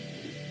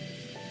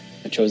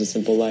 I chose a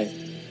simple life,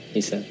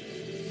 he said.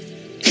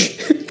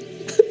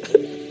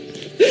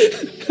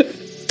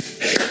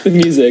 The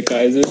music,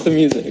 guys. It's the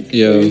music.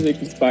 Yo. The music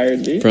inspired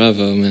me.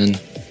 Bravo, man.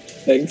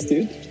 Thanks,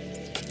 dude.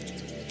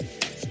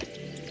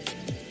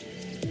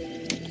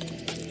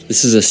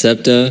 This is a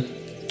SEPTA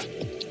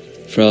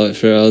for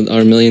all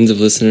our millions of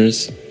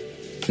listeners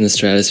in the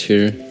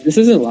stratosphere. This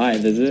isn't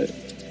live, is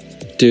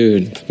it?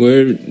 Dude,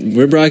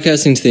 we're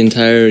broadcasting to the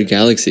entire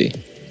galaxy.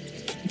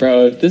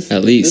 Bro, if this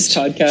At least. this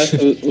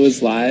podcast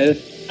was live,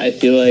 I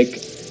feel like,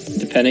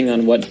 depending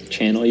on what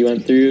channel you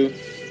went through,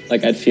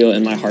 like I'd feel it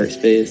in my heart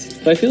space.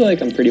 But I feel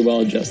like I'm pretty well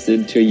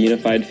adjusted to a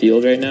unified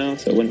field right now,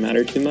 so it wouldn't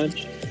matter too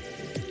much.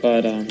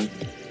 But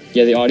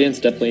yeah, the audience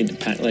definitely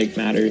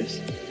matters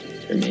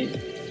for me.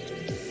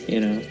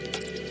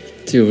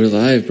 Dude, we're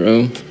live,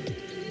 bro.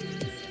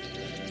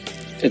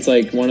 It's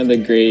like one of the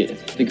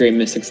great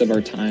mystics of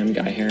our time,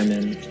 Guy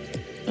Harriman.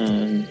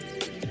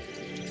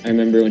 I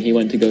remember when he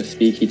went to go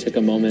speak, he took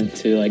a moment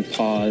to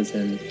pause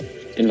and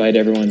invite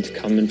everyone to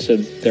come into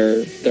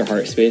their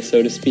heart space,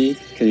 so to speak.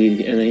 And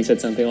then he said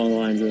something along the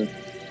lines of,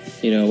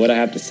 you know, what I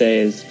have to say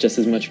is just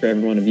as much for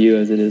every one of you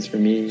as it is for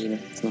me. You know,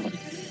 it's not.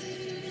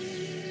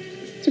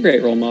 It's a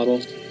great role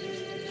model.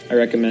 I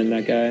recommend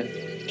that guy.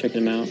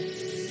 Checking him out.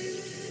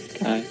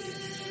 Guy.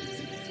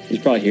 He's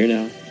probably here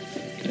now.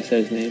 I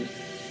said his name.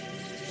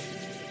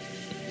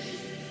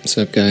 What's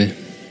up, guy?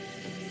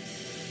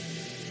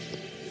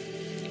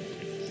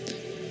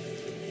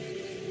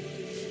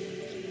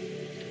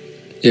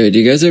 Yo, do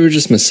you guys ever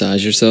just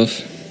massage yourself?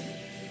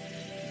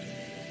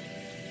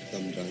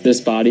 Sometimes.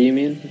 This body, you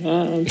mean?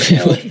 No,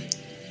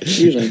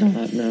 usually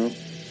not, no.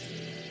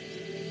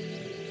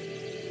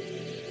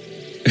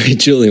 Hey,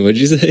 Julian, what'd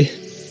you say?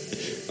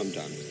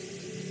 Sometimes.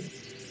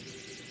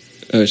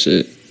 Oh,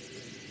 shit.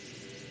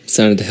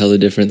 Sounded hella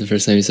different the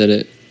first time you said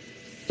it.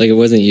 Like it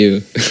wasn't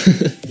you.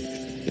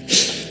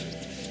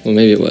 Well,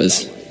 maybe it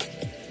was.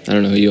 I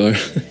don't know who you are.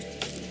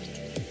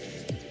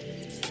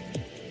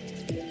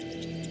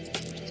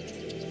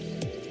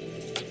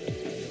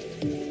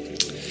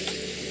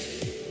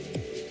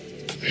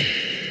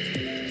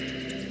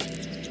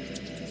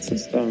 It's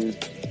just,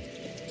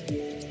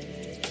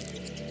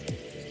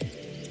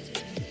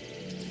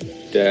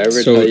 Did I ever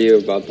So- tell you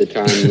about the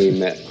time we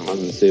met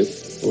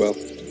Hansu? Well,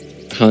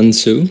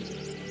 Hansu?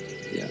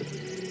 yeah.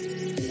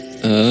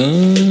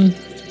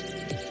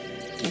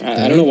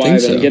 I don't know why,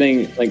 think but so. I'm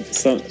getting like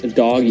some a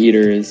dog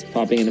eater is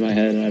popping into my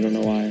head, and I don't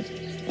know why.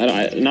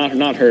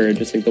 Not her,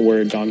 just like the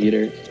word dog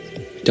eater.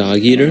 Dog I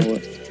don't eater? know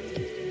what-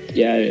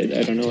 yeah,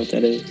 I don't know what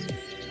that is.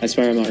 I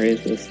swear I'm not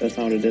racist. That's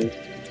not what it is.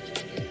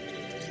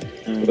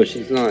 But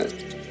she's not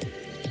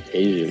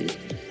Asian.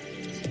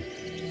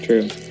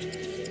 True.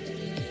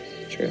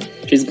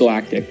 She's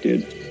galactic,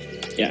 dude.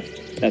 Yeah,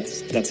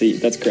 that's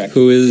correct.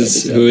 Who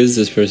is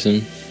this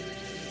person?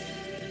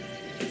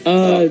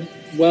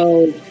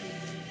 Well,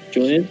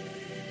 Julian.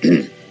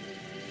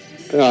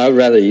 No, I'd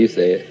rather you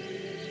say it.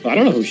 I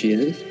don't know who she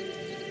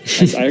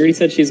is. I already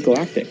said she's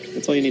galactic.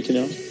 That's all you need to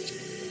know.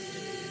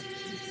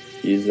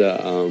 She's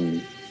a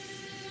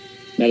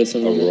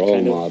Medicine woman, role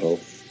kind of. model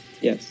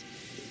Yes.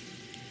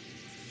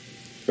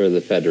 for the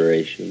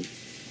Federation.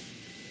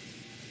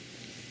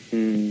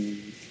 Hmm.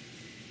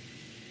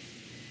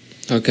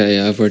 Okay,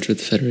 yeah, I've worked with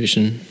the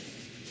Federation.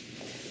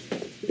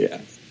 Yeah.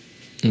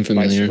 I'm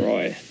familiar.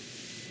 Viceroy.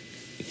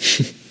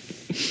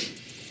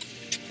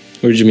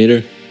 Where'd you meet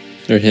her?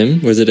 Or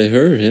him? Was it a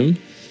her or him?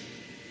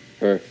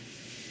 Her.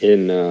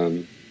 In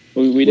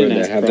We where didn't the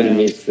ask heaven pronouns.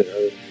 meets the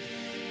earth.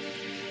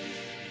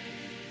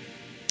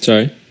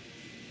 Sorry?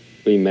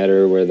 We met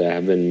her where the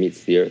heaven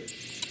meets the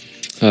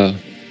earth. Oh,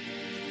 Have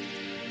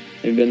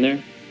you been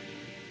there?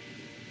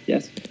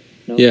 Yes.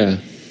 No. yeah.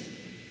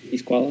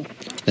 East Kuala.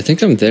 I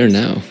think I'm there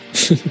now.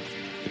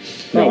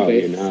 No, Probably.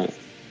 you're not.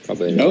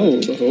 Probably No.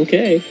 not.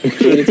 Okay.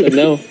 Julian said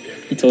no.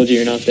 He told you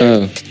you're not there.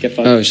 Oh. Get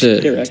fucked. Oh,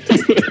 shit. Get wrecked.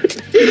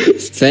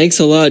 Thanks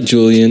a lot,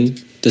 Julian.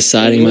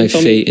 Deciding Anyone my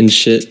tell me- fate and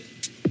shit.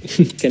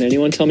 Can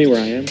anyone tell me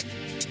where I am?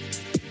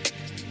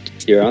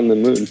 You're on the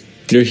moon.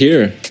 You're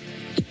here.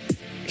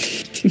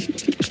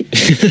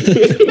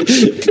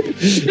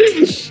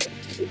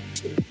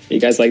 You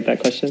guys like that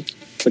question?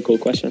 It's a cool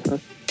question, huh?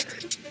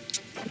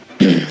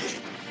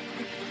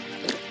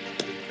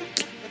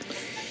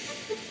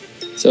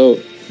 So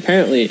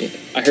apparently,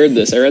 I read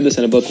this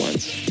in a book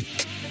once,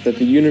 that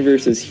the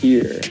universe is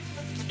here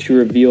to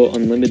reveal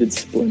unlimited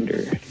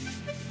splendor.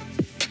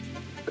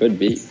 Could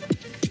be.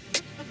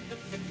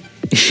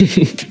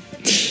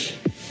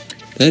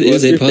 That What's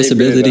is a your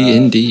possibility favorite,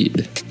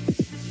 indeed.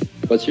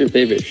 What's your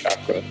favorite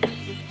chakra?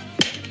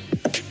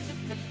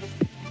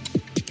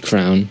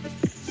 Crown.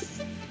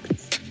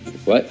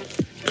 What?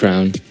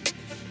 Crown.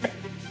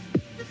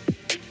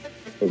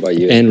 What about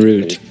you? And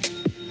root.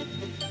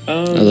 I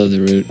love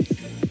the root.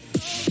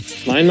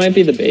 Mine might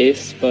be the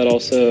base, but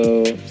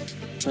also,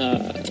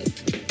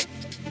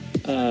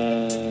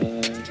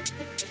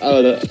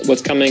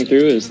 what's coming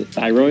through is the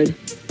thyroid.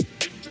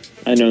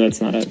 I know that's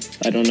not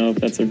I don't know if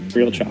that's a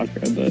real chakra,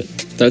 but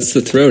That's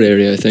the throat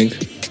area, I think.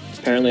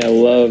 apparently I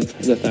love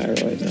the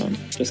thyroid. No, I'm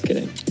just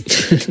kidding.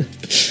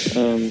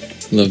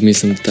 Love me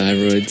some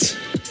thyroids.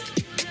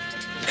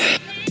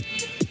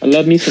 I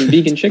love me some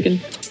vegan chicken.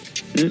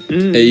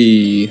 Mm-mm.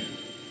 Hey.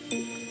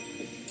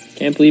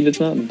 Can't believe it's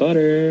not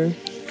butter.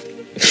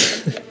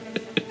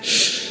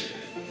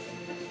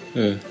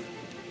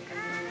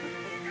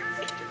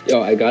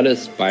 Yo, I got a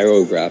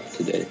spirograph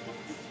today.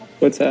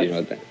 What's that? You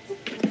know that?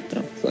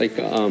 No. It's like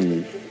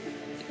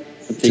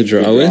To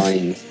draw with?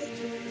 drawings.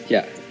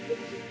 Yeah.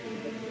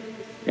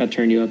 Got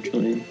turned you up,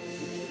 Julian.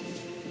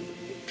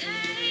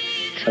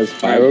 A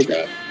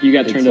spirograph. You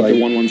got It's turned up to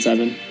like-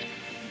 117,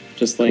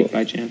 just like Cool.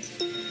 by chance.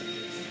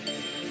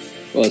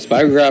 Well, a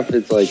spirograph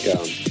is like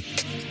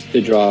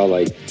to draw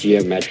like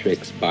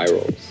geometric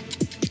spirals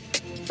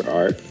for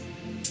art.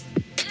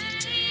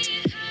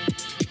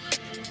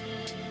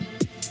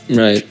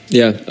 Right.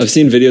 Yeah, I've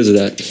seen videos of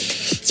that.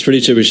 It's pretty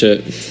chippy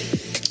shit.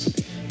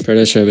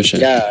 Paradise Chippy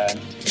shit. Yeah.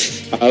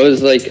 I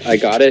was like, I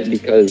got it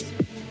because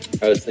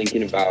I was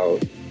thinking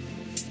about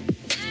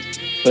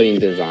putting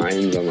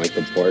designs on like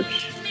the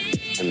porch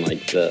and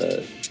like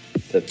the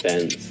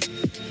fence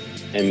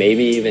and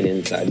maybe even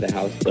inside the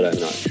house, but I'm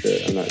not sure.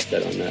 I'm not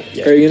set on that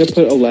yet. Are you gonna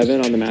put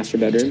 11 on the master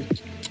bedroom?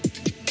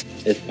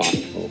 It's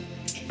possible,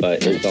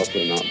 but it's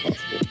also not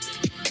possible.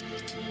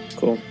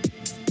 Cool.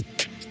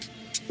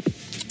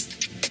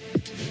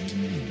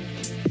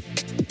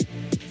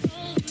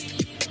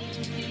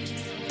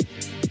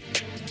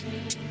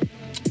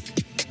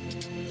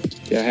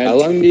 Go ahead. How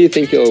long do you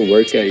think you'll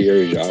work at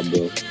your job,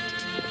 though?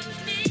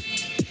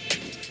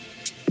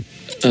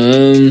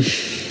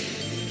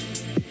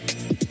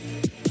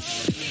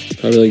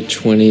 Probably like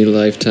 20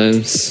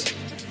 lifetimes.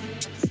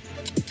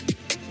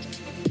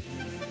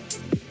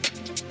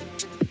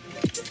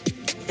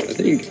 I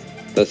think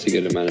that's a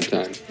good amount of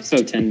time.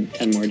 So 10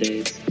 more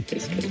days,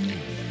 basically.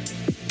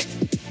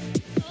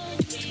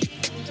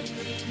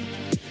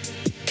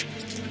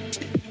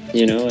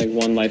 You know, like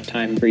one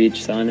lifetime for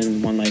each sun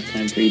and one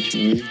lifetime for each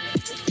moon.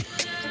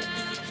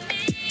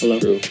 Hello?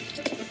 True.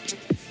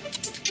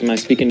 Am I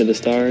speaking to the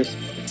stars?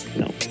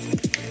 No.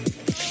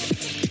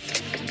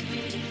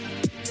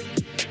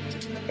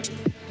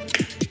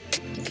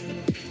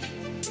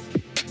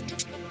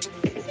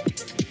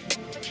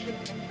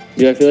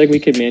 Dude, I feel like we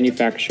could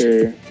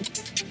manufacture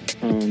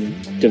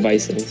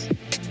devices.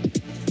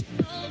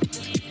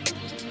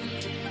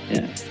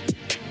 Yeah.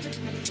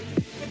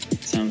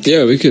 Sounds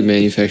Yeah, we could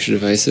manufacture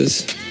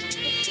devices.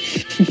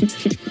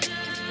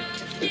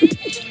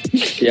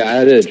 Yeah, I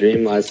had a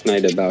dream last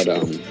night about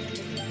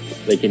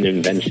like an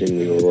invention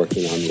we were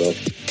working on, Will.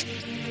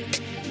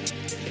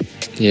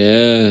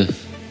 Yeah.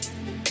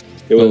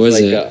 It What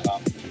was like it?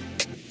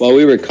 well,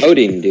 we were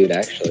coding, dude,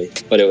 actually,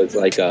 but it was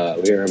like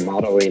we were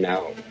modeling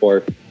out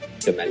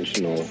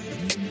fourth-dimensional,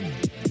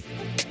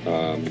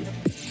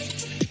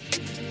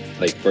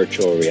 like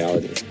virtual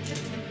reality.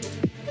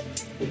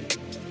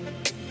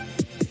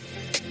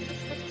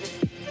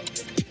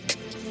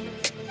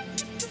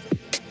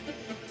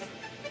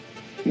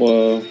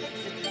 Whoa.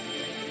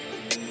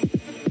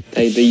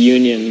 Like the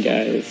union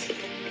guy is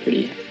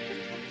pretty.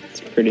 It's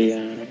pretty.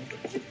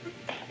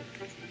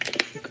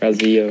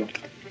 Grazillo.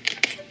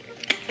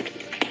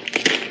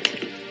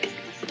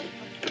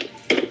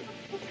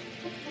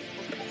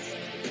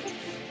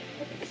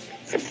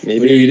 Maybe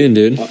What are you eating,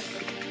 dude?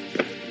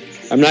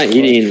 I'm not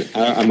eating.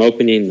 I'm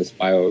opening the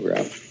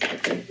spirograph.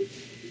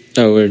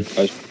 Oh, weird.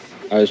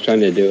 I was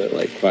trying to do it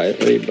like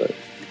quietly, but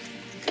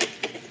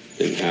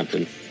didn't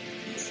happen.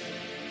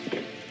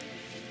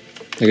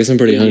 I guess I'm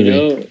pretty hungry. You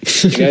know,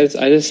 you guys,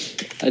 I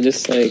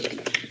just like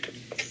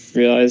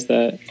realized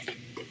that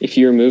if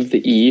you remove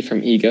the E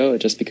from ego, it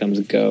just becomes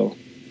go.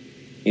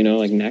 You know,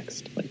 like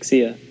next, like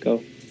see ya,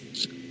 go.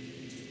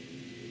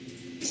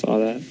 Saw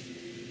that.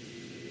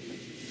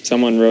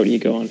 Someone wrote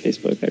ego on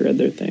Facebook. I read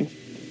their thing.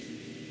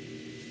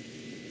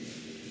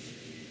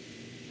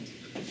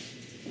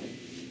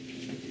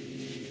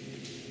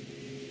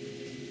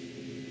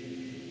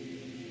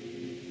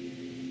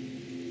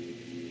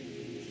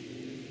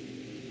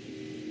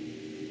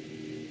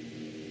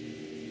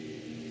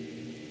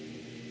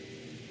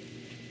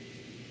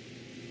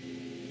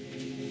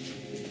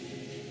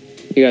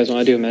 You guys want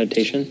to do a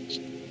meditation?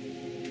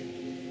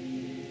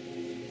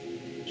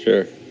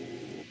 Sure.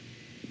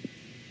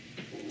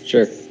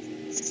 Sure.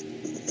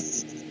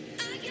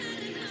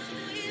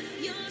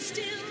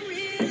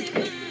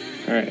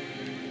 All right.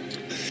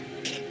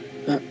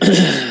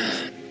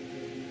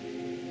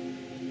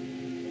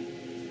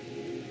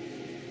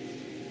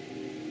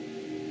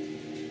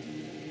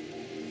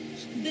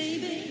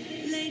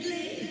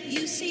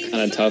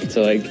 Kind of tough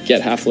to like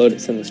get half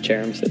lotus in this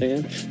chair I'm sitting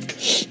in.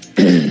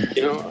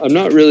 You know, I'm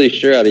not really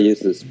sure how to use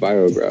this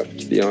spirograph,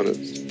 to be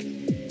honest.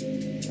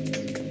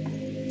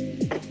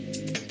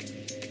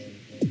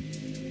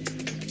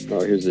 Oh,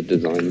 here's a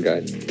design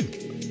guide.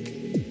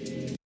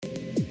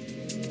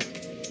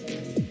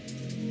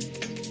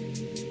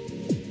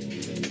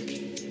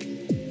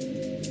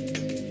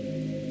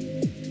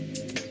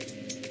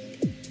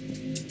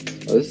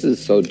 Oh, this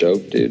is so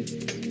dope, dude.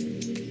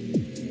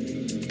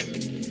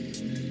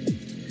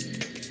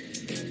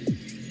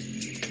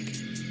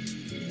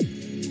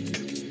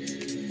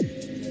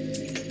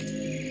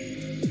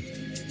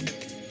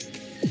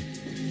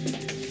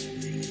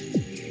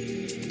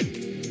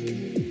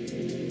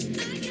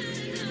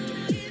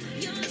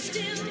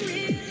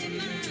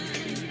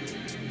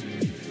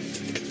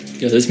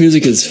 Yeah, this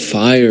music is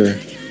fire.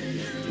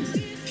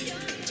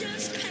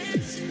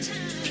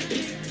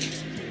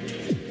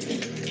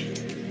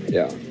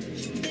 Yeah.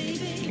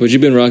 What you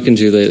been rocking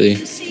to lately?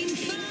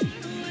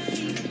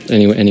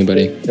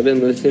 Anybody? I've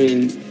been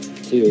listening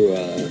to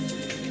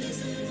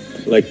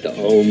like the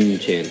Om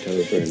chant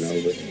over and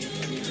over.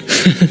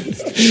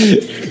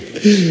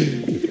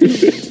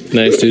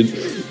 Nice, dude.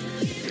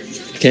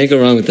 Can't go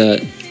wrong with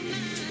that.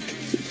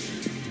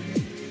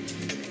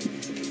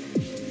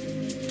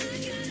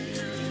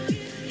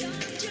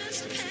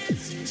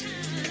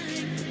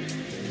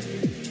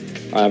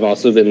 I've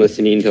also been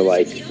listening to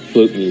like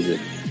flute music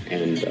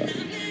and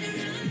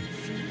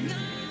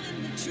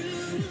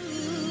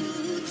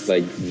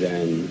like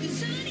Zen.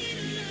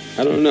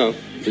 I don't know,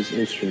 just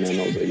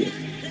instrumentals, I guess.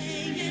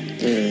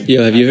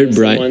 Yo, have you heard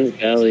Brian? Someone's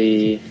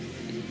belly.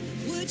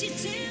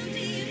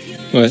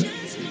 What?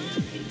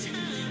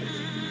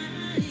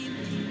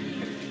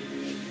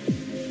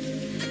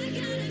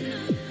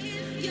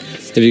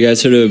 Have you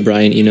guys heard of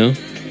Brian Eno?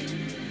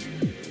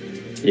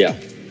 Yeah.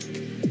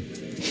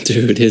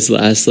 Dude, his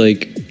last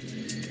like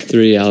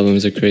 3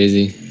 albums are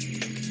crazy.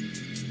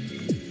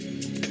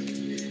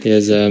 He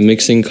has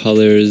Mixing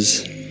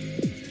Colors,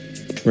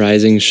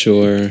 Rising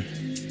Shore,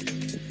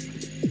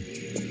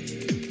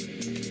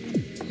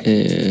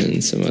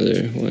 and some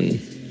other one.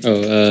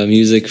 Oh,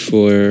 Music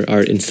for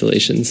Art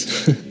Installations.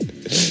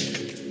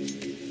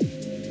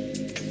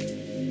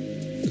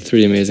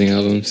 3 amazing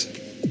albums.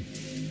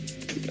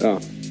 Oh.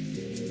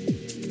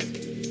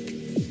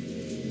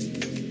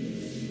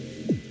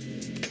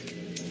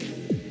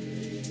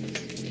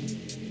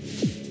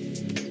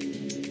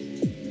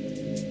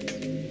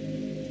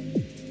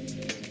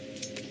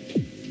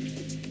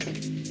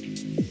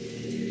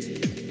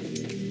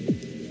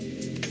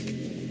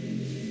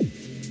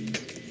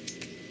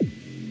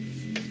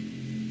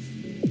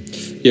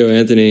 Yo,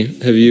 Anthony,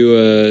 have you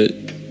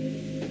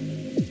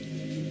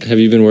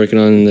been working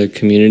on the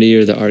community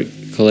or the art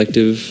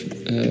collective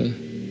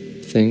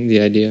thing,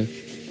 the idea?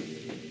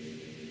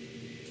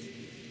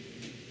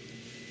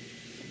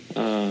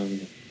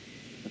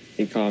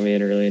 You caught me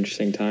at a really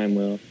interesting time,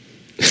 Will.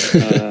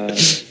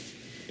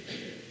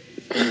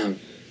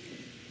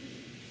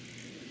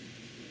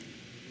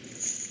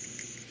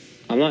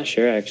 I'm not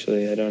sure,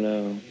 actually. I don't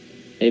know.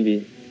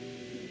 Maybe.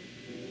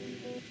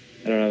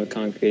 I don't have a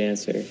concrete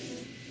answer.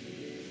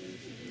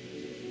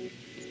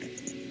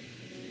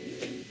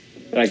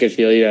 But I could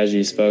feel you as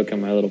you spoke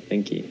on my little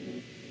pinky.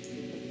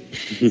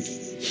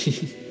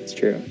 It's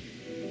true.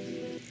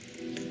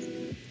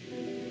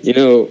 You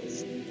know,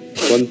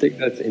 one thing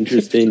that's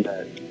interesting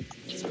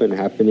that's been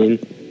happening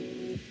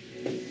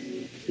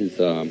is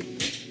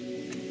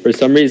for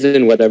some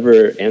reason,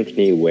 whatever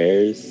Anthony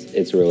wears,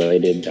 it's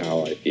related to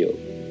how I feel.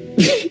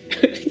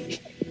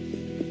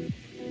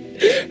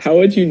 How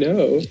would you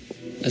know?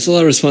 That's a lot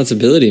of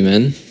responsibility,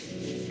 man.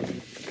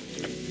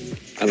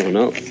 I don't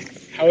know.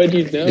 How would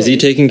you know? Is he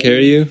taking care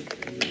of you?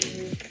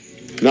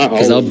 Not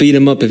Because I'll always. beat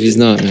him up if he's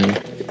not,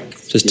 man.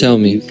 Just tell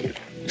me.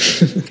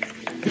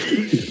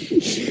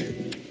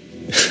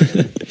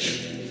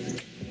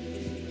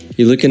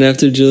 You looking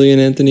after Julian,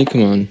 Anthony?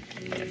 Come on.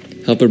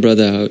 Help a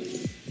brother out.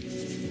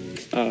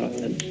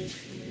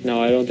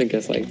 No, I don't think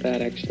it's like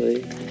that,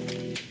 actually.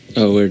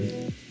 Oh, word.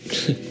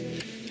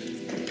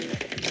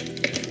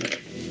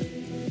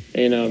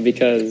 You know,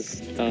 because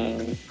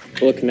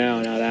look now,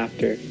 not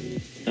after.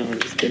 No, I'm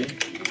just kidding.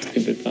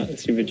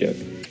 Stupid joke.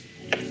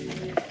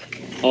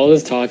 All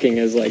this talking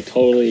has like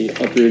totally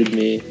uprooted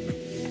me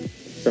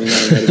from my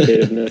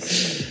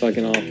meditativeness.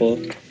 Fucking awful.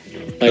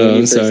 Like when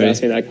you first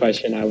asked me that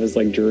question, I was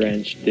like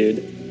drenched, dude.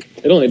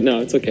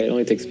 It's okay. It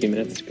only takes a few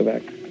minutes to go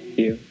back. A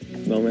few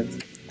moments.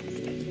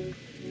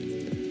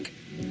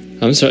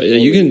 I'm sorry.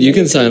 You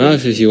can sign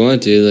off if you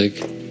want to.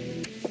 Like,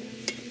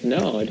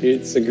 No,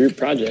 dude, it's a group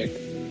project.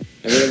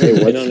 Have you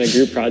ever been on a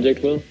group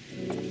project, Will?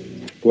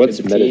 What's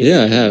It's a meditation?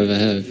 yeah, I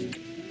have.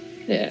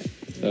 Yeah.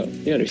 So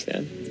you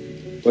understand.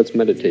 What's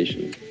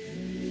meditation?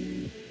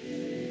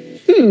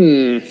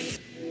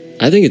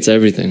 I think it's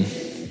everything.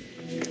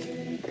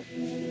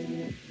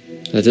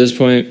 At this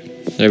point,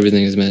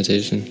 everything is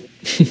meditation.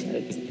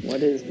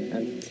 What is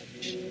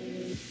meditation?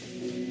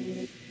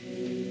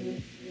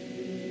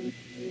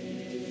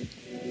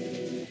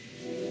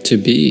 To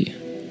be.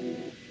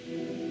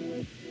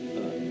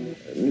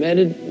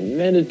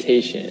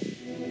 Meditation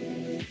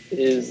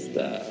is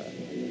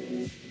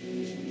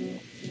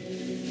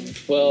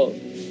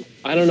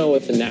I don't know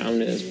what the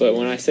noun is, but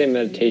when I say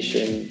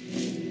meditation,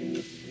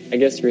 I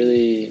guess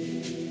really,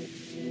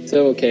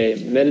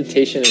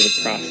 meditation is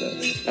a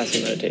process. That's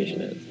what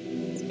meditation is.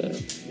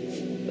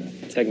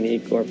 It's a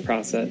technique or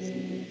process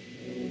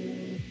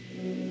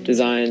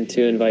designed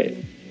to invite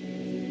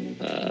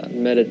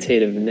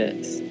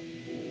meditativeness.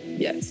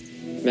 Yes,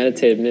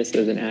 meditativeness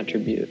is an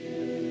attribute.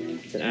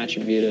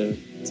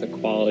 It's a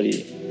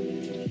quality.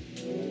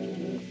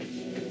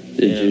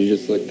 Did you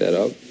just look that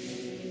up?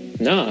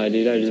 No,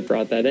 dude, I just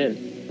brought that in.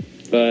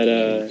 But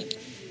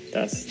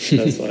that's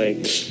like,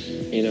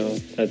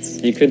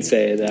 you could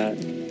say that.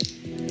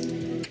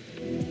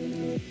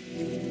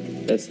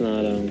 That's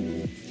not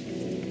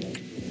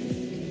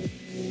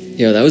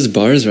Yo, that was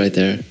bars right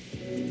there.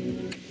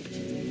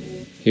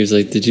 He was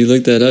like, "Did you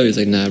look that up?" He was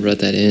like, "Nah, I brought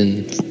that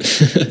in."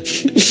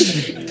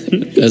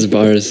 That's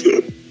bars.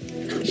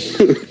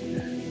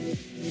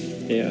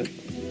 yeah.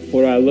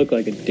 What do I look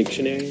like, a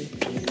dictionary?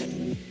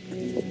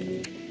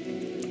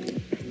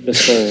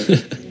 Just so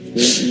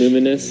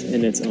luminous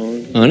in its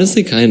own.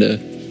 Honestly, kinda.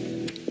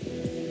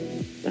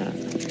 Nah.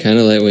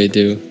 Kinda lightweight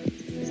too.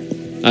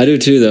 I do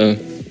too, though.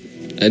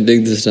 I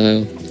dig the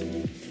style.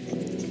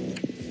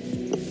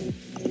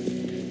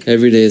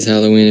 Every day is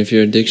Halloween if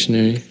you're a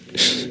dictionary.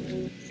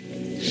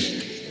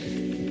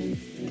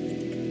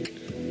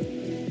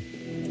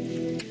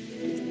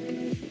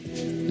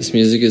 This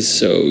music is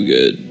so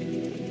good.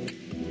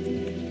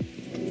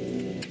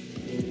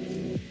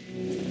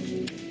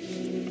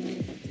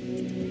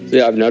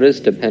 Yeah, I've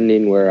noticed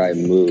depending where I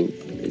move,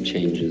 it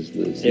changes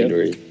the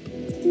scenery,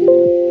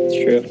 It's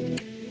true.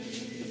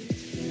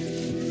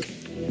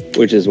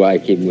 which is why I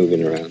keep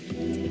moving around.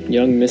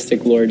 Young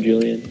mystic Lord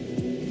Julian.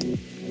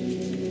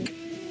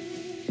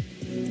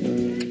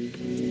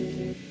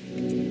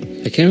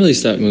 I can't really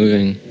stop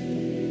moving.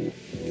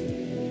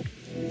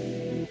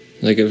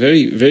 Like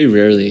very, very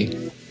rarely.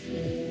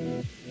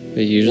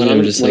 But usually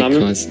I'm just like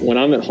constant. When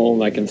I'm at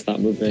home, I can stop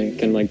moving. I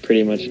can like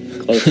pretty much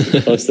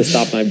close to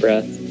stop my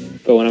breath.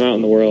 But when I'm out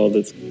in the world,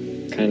 it's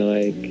kind of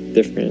like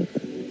different.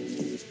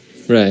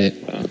 Right.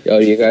 Yo,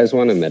 do you guys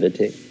want to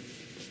meditate?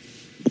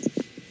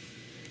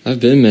 I've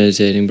been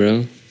meditating,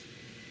 bro.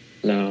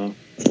 No.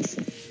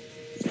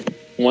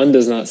 One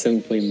does not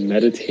simply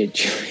meditate,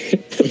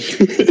 Julian.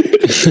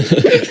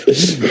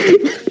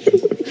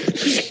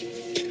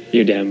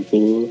 You damn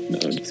fool. No,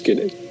 I'm just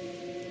kidding.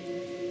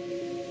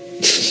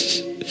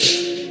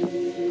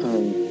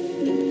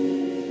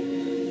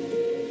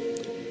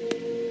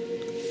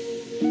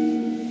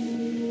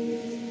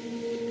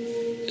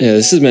 Yeah,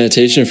 this is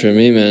meditation for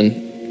me, man.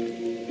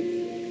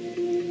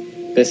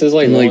 This is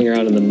like I'm rolling like-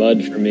 around in the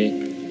mud for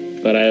me.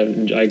 But I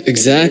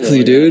Exactly,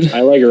 rolling dude. around.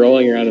 I like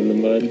rolling around in the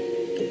mud.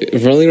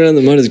 Rolling around in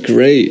the mud is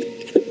great.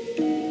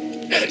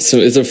 So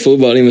it's a full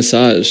body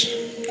massage.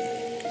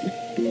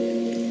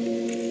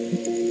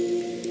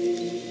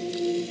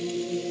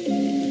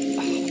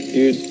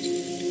 Dude.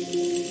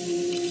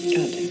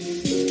 God damn.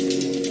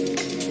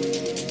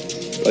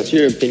 What's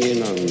your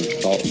opinion on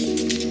salt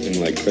and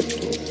like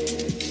crystals?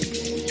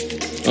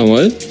 On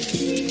what?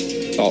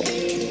 Salt.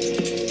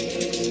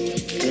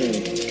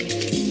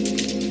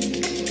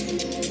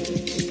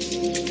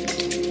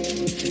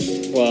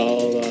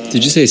 Well,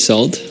 Did you say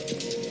salt?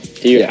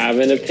 do you have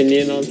an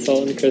opinion on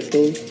salt and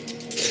crystals?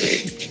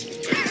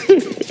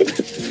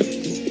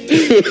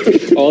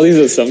 All these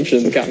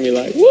assumptions got me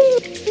like,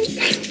 what?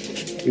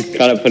 You're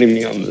kind of putting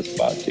me on the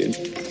spot, dude.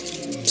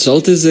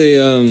 Salt is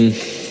a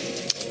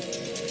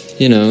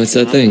it's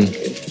that thing.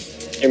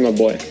 You're my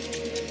boy.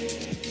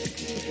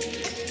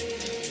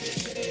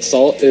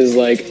 Salt is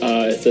like,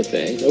 it's a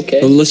thing.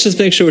 Okay. Well, let's just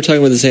make sure we're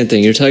talking about the same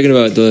thing. You're talking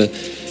about the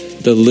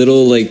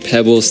little like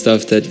pebble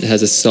stuff that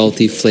has a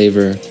salty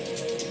flavor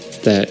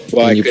that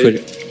when you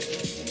put.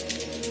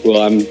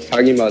 Well, I'm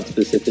talking about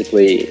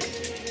specifically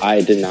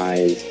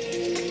iodinized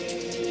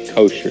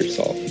kosher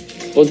salt.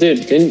 Well, dude,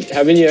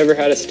 haven't you ever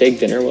had a steak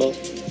dinner, Will?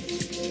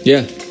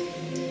 Yeah.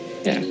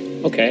 Yeah.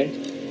 Okay.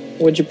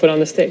 What'd you put on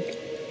the steak?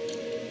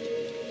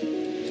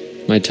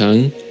 My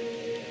tongue,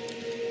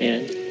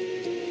 And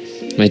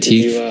my did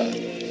teeth. you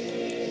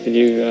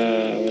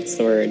what's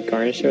the word?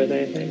 Garnish it with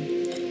anything?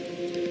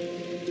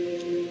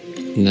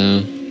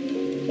 No,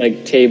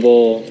 Like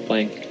table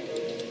blank.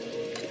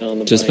 Fill in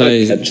the just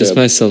blank. my just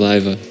my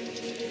saliva.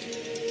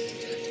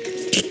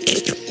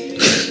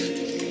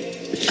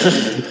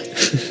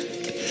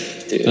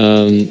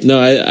 No,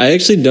 I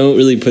actually don't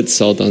really put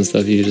salt on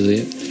stuff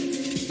usually.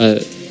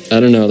 I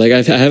don't know. Like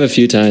I have a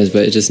few times,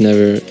 but it just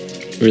never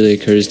really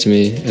occurs to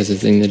me as a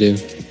thing to do.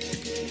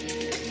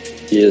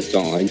 You just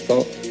don't like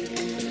salt?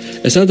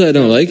 It's not that I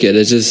don't like it.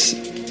 It just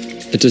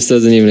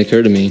doesn't even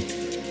occur to me.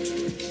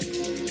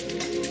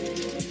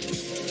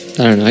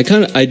 I don't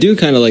know. I do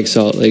kind of like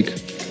salt. Like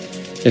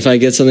if I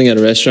get something at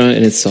a restaurant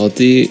and it's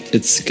salty,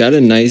 it's got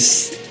a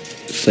nice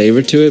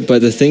flavor to it.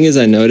 But the thing is,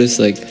 I notice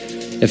like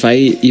if I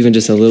eat even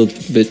just a little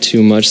bit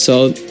too much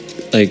salt,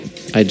 like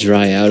I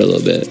dry out a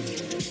little bit.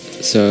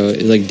 So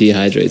it like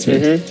dehydrates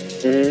me.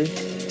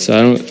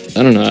 So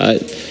I don't know.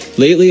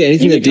 Lately,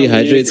 anything that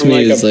dehydrates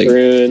me is like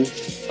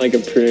a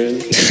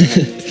prune.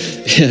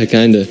 yeah,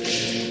 kind of.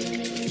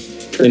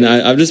 And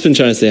I've just been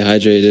trying to stay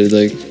hydrated.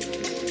 Like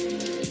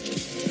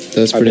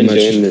that's I've pretty been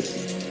much. doing this.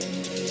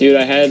 Dude,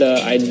 I had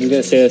I was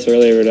gonna say this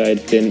earlier, but I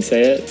didn't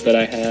say it. But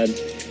I had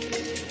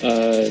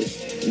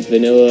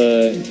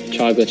vanilla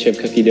chocolate chip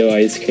cookie dough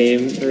ice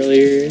cream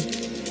earlier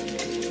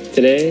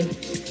today.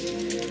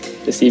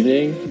 This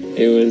evening,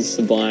 it was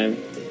sublime.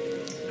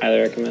 Highly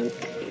recommend.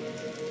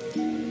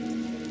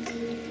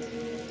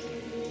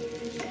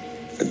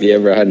 Have you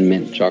ever had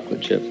mint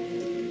chocolate chip?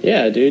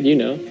 Yeah, dude, you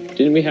know.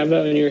 Didn't we have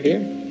that when you were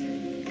here?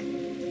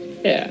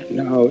 Yeah.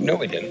 No,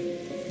 we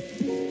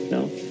didn't.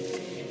 No.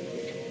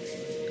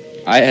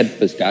 I had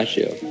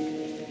pistachio.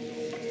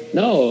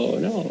 No.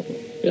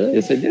 Really?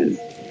 Yes, I did.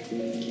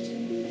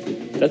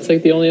 That's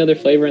like the only other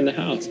flavor in the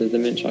house is the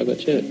mint chocolate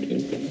chip,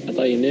 dude. I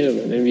thought you knew,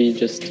 but maybe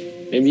you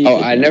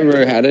Oh, I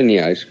never had any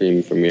ice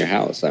cream from your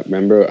house. I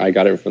remember I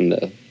got it from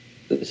the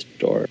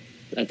store.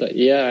 I thought,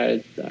 yeah,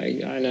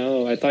 I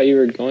know. I thought you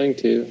were going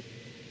to,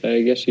 but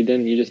I guess you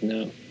didn't. You just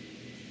know.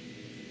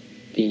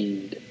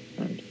 Fiend.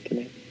 I'm just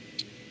kidding.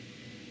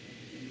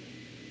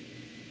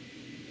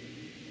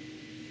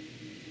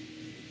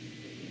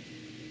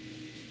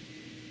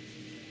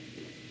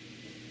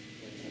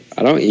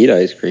 I don't eat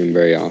ice cream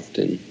very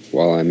often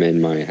while I'm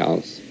in my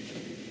house.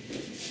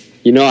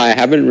 You know, I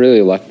haven't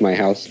really left my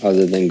house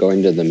other than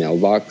going to the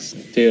mailbox.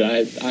 Dude,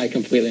 I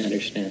completely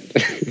understand.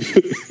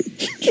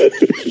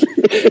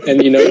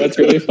 And you know what's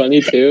really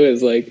funny too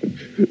is like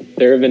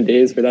there have been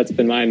days where that's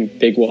been my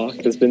big walk,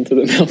 has been to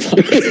the mailbox.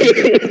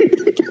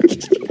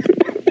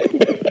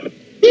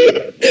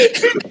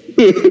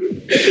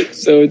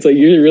 So it's like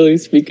you're really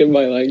speaking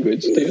my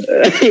language, dude.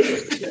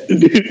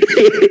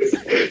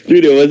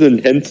 Dude, it was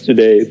intense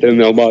today. The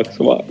mailbox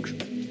walk.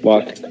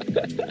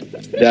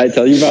 Did I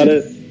tell you about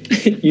it?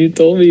 You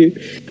told me.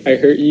 I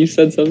heard you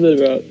said something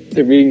about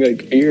there being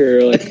like fear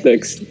or like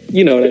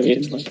you know what I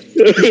mean.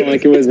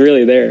 Like it was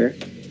really there,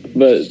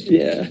 but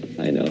yeah,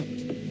 I know.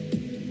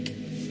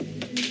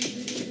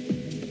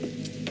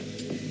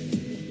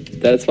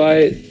 That's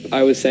why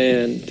I was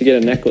saying to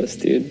get a necklace,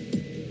 dude.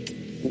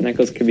 A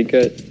necklace could be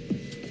good.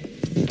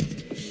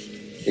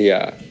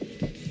 Yeah.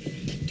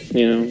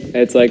 You know,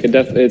 it's like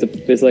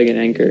it's like an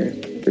anchor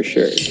for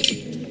sure.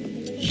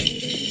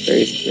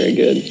 Very, very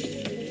good.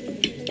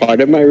 Part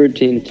of my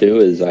routine too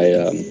is I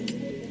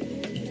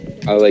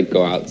like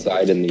go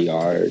outside in the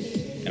yard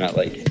and I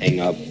like hang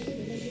up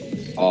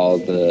all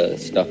the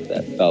stuff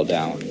that fell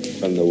down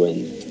from the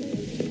wind,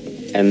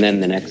 and then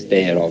the next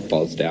day it all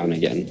falls down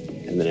again,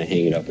 and then I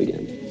hang it up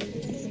again.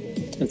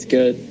 That's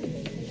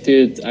good,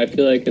 dude. I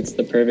feel like it's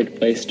the perfect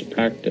place to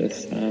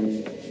practice.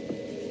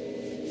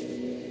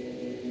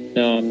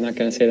 No, I'm not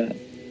gonna say that.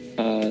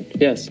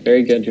 Yes,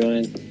 very good,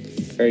 Julian.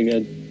 Very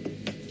good.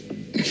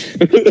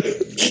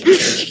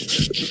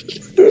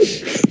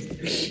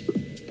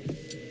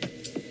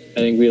 I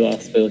think we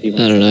lost Bill. I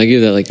don't know. I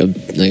give that like a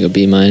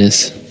B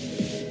minus.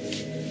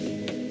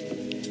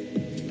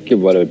 Give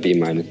what a B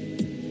minus.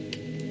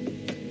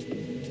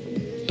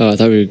 Oh, I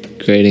thought we were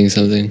grading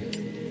something.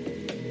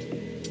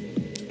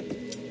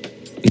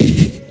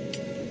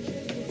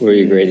 Were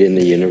you grading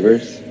the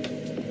universe?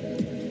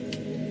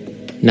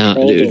 Nah,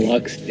 Troll dude.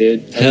 Deluxe,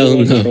 dude. Hell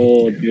no.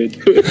 Troll, dude.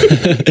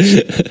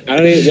 I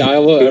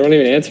don't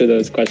even answer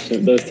those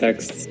questions, those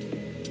texts.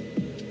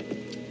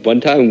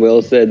 One time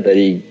Will said that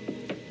he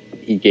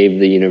gave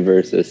the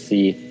universe a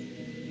C,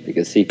 like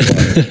a C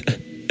plus.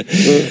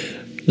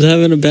 I was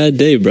having a bad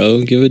day,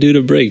 bro. Give a dude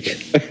a break.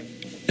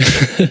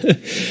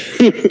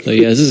 Like,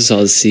 yeah, this is a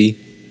solid C.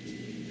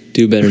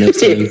 Do better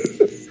next time.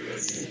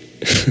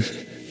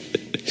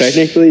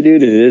 Technically,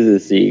 dude, it is a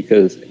C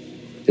because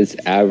it's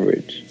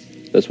average.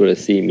 That's what a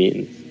C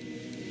means.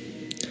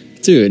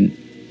 Dude,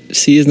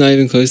 C is not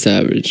even close to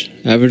average.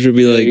 Average would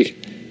be like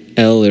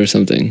L or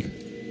something.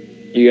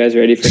 You guys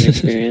ready for an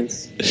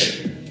experience?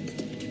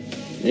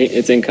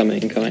 It's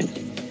incoming.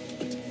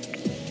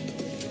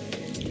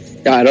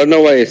 Yeah, I don't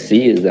know why a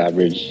C is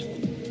average.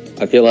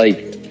 I feel like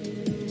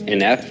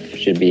an F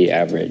should be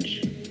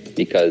average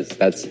because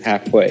that's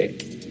halfway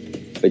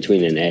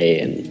between an A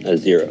and a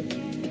 0.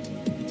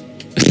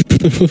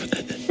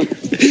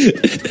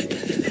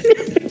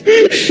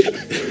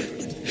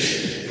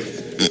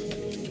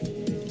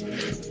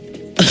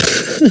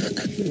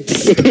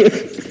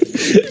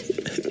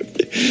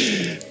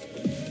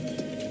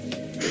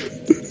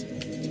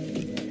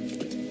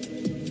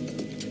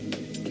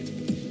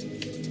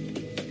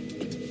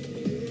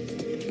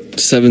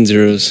 Seven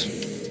zeros.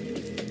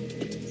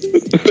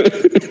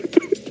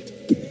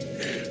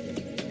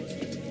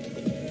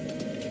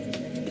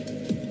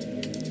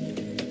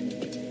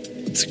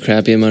 It's a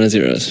crappy amount of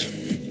zeros.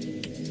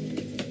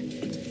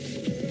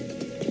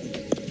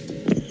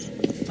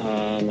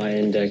 My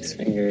index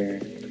finger.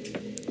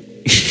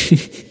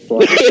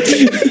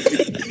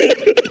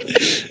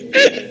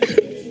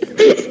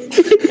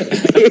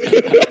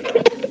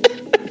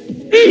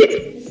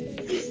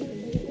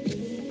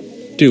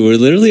 Dude, we're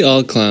literally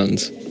all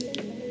clowns.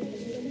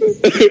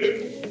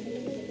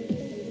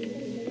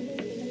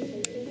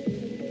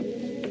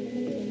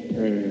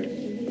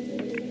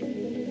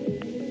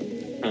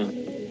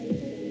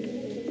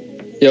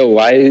 Yo,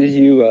 why did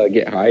you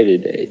get high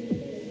today?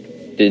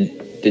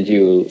 Did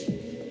you?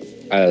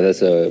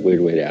 That's a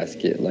weird way to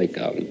ask it. Like,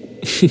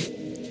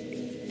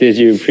 did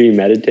you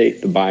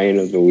premeditate the buying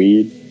of the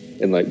weed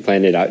and like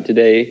plan it out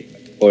today,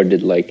 or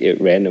did like it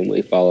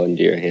randomly fall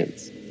into your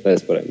hands?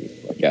 That's what I'm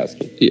like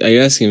asking. Are you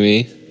asking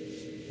me?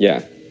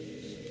 Yeah.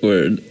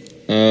 Word.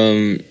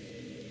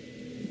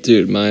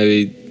 Dude,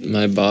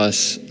 my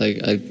boss,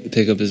 like, I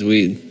pick up his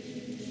weed.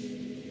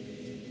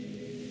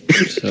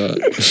 So,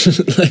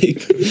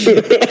 like,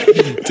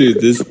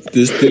 dude,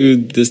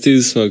 this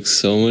dude smokes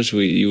so much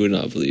weed you would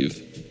not believe.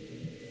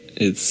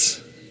 It's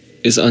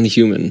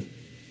unhuman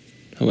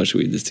how much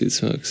weed this dude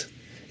smokes.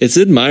 It's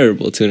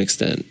admirable to an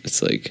extent.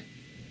 It's like,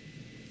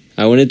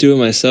 I wouldn't do it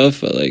myself,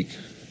 but like,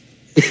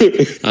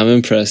 I'm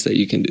impressed that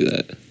you can do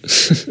that.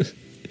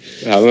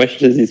 How much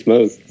does he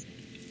smoke?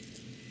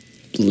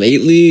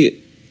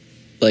 Lately,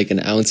 like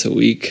an ounce a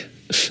week.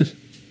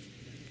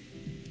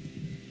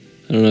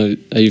 I don't know.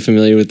 Are you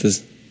familiar with the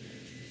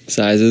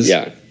sizes?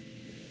 Yeah.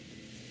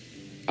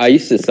 I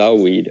used to sell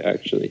weed,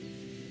 actually.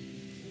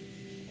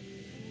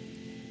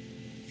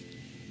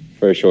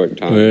 For a short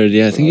time. Word,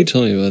 yeah, I think you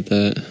told me about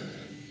that.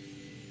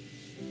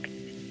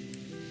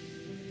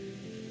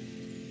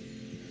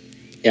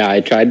 Yeah, I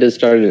tried to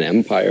start an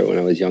empire when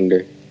I was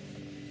younger.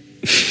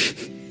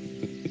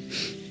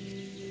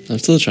 I'm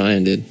still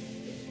trying, dude.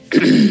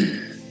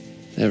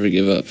 Never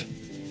give up.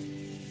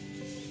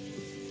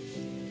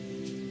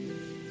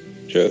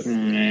 True.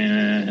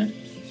 Nah.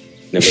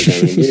 Never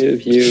gonna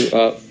give you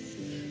up.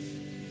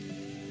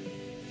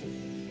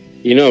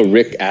 You know,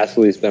 Rick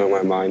Astley's been on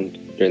my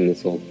mind during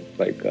this whole,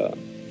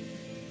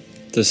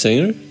 The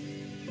singer?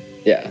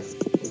 yeah.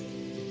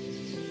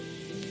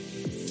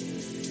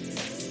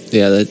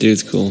 Yeah, that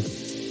dude's cool.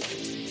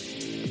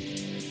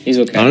 He's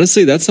okay.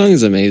 Honestly, that song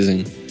is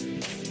amazing.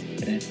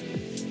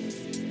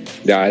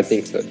 Yeah, I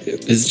think so too.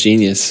 It's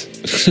genius.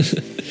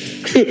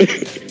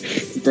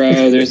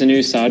 Bro, there's a new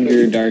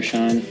Sadhguru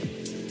Darshan.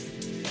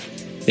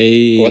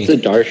 Hey. What's a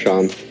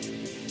darshan?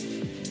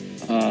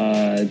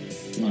 I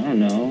don't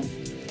know.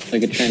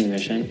 Like a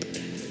transmission.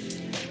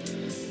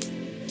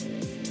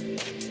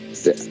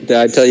 Did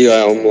I tell you I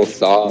almost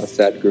saw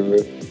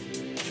Sadhguru?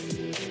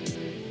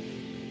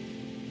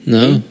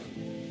 No.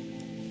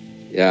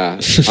 Yeah,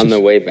 on the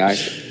way back,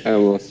 I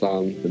almost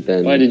saw him, but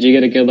then... Why, did you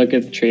get a good look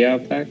at the tree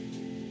out back?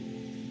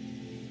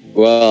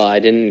 Well, I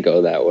didn't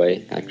go that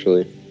way,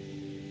 actually.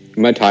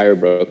 My tire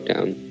broke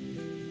down.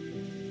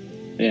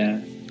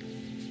 Yeah.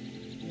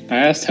 I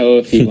asked Ho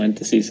if he went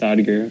to see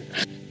Sadhguru.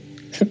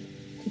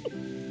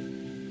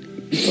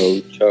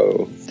 Oh,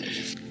 Cho.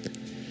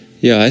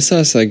 Yeah, I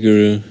saw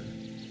Sadhguru.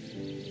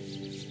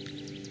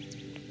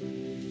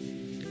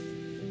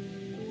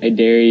 I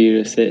dare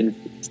you to sit and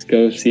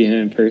go see him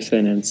in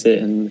person and sit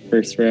in the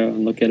first row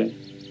and look at him.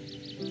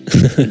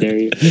 I dare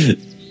you.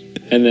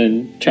 And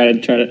then try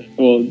to.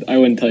 Well, I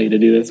wouldn't tell you to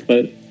do this,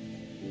 but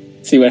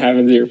see what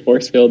happens to your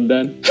force field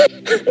then.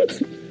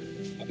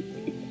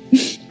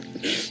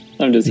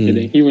 I'm just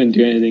kidding. He wouldn't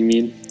do anything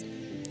mean.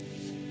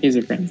 He's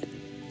a friend.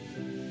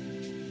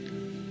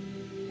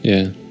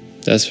 Yeah,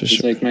 that's for He's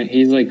sure.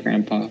 he's like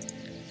grandpa.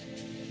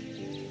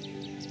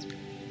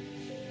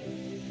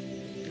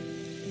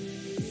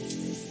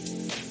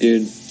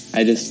 Dude,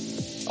 I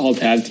just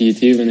alt-tabbed to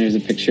YouTube and there's a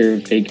picture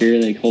of Faker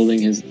like holding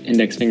his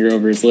index finger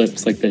over his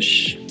lips like the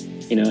shh,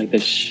 like the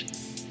shh.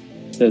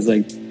 There's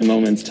like a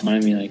moment's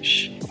time, you're like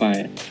shh,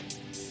 quiet.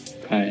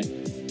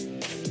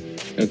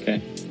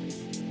 Okay,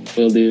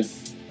 will do.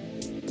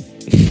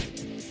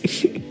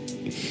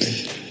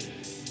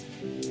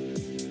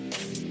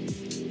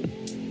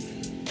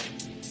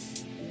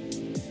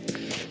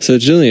 So,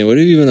 Julian, what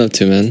have you been up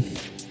to, man?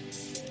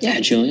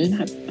 Yeah,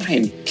 Julian, I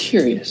am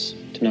curious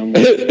to know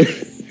more.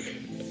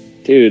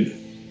 Dude,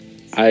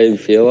 I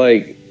feel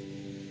like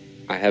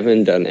I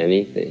haven't done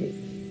anything.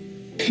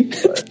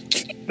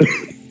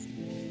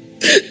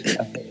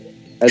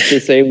 At the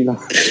same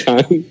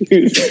time,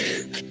 dude.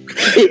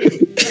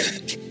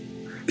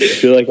 I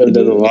feel like I've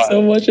done a lot.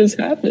 So much has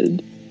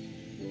happened.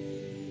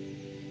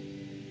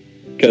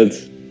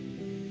 Because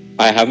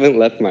I haven't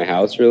left my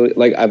house really.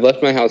 Like, I've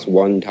left my house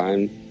one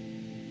time.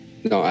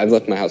 No, I've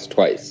left my house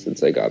twice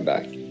since I got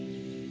back.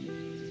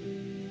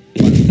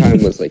 One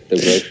time was like the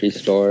grocery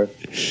store.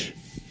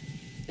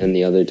 And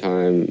the other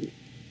time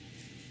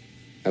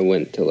I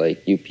went to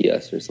like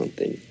UPS or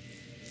something.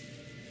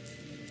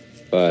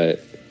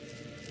 But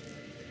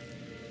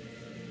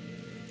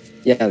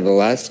yeah, the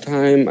last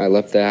time I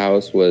left the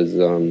house was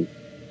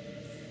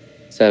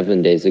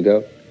 7 days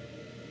ago.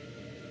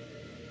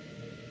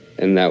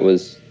 And that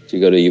was to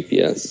go to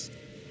UPS.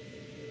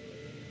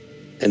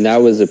 And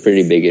that was a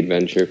pretty big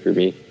adventure for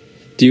me.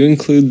 Do you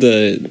include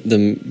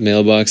the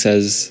mailbox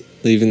as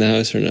leaving the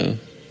house or no?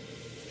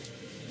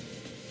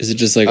 Is it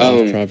just like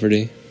off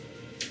property?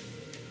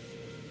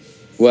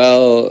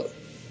 Well,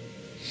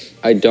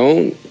 I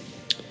don't.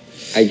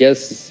 I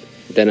guess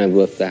then I've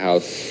left the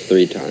house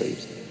 3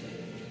 times.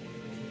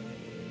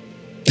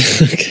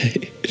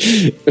 Okay.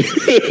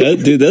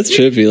 Dude, that's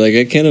trippy. Like,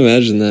 I can't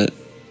imagine that.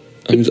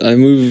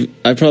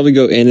 I probably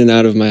go in and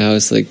out of my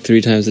house like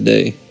 3 times a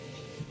day.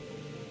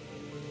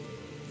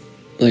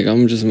 Like,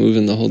 I'm just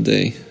moving the whole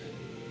day.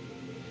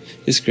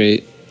 It's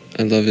great.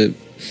 I love it.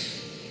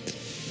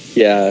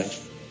 Yeah.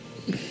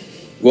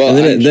 Well,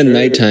 and then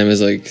nighttime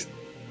is like,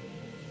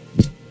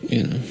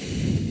 you know.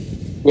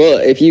 Well,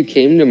 if you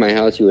came to my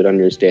house, you would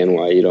understand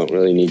why you don't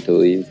really need to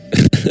leave.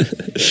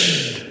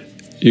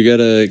 You got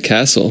a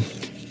castle.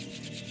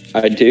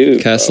 I do.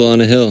 Castle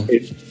on a hill.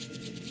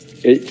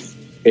 It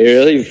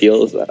really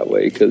feels that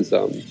way because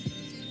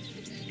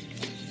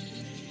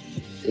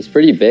it's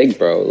pretty big,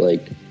 bro.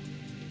 Like,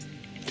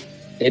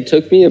 it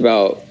took me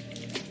about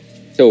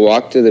to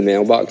walk to the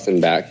mailbox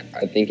and back.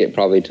 I think it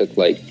probably took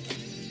like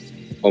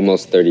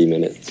almost 30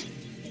 minutes.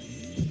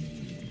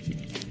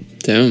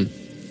 Damn.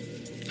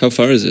 How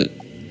far is it?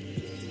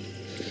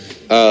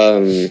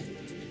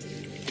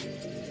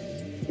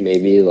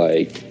 Maybe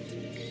like,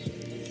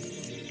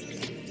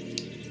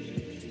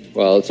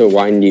 well, it's a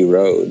windy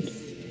road,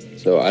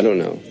 so I don't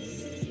know.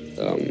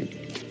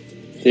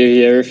 Do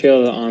you ever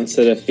feel the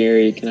onset of fear?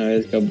 You can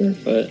always go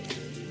barefoot.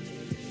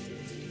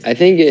 I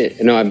think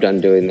no, I've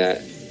done doing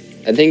that.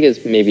 I think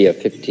it's maybe a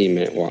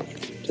 15-minute walk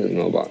to the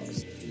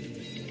mailbox.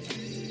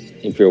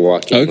 If you're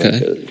walking Okay.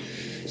 like a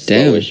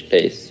slowish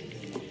pace.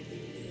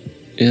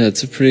 Yeah,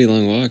 it's a pretty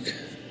long walk.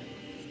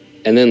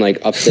 And then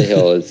like up the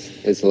hill is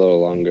a little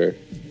longer.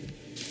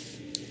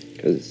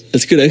 Because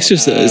That's good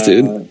exercise,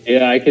 dude.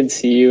 Yeah, I could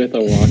see you with a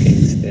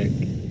walking stick.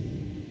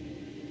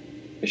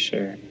 For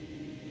sure.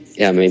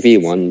 yeah, maybe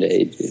one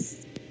day, dude.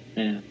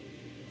 Yeah.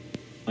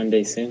 One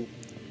day soon.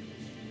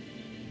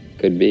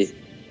 Could be.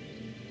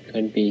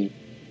 Could be.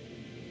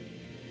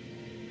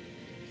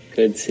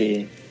 Could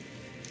see.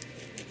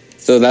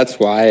 So that's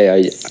why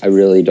I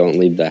really don't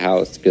leave the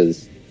house,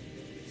 because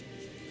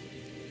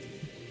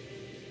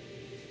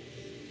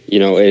you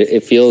know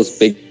it feels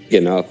big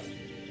enough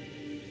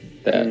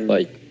that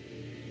like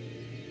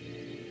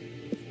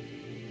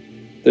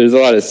there's a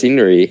lot of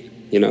scenery,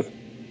 you know.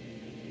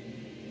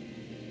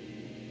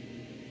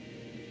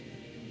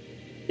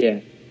 Yeah.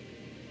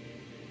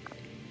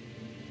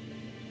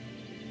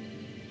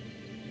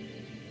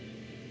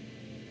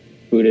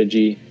 Buddha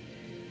G.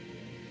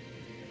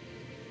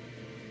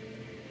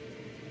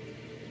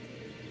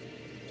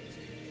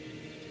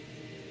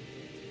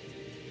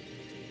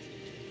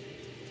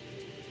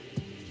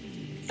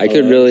 I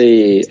could Hello?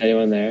 really Is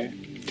anyone there?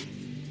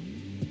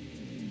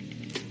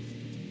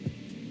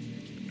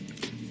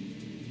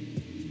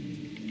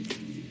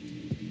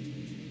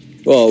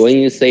 well when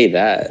you say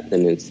that,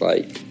 then it's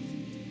like,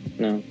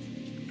 No.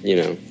 you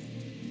know,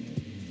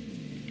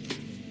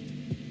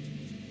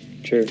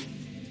 True.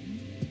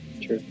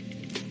 True.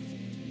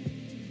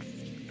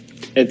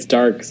 It's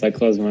dark because I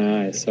closed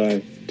my eyes, so I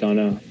don't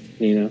know.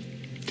 You know.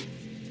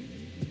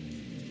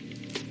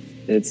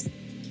 There's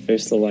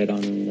still light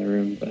on in the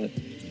room, but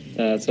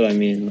that's what I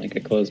mean. Like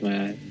I closed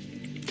my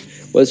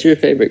eyes. what's your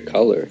favorite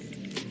color?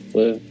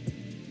 Blue.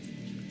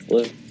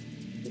 Blue.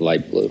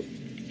 Light blue,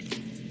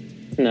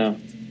 No.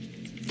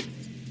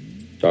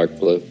 dark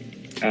blue.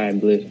 Sky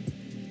blue.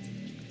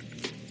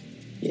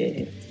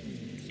 Yeah.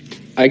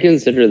 I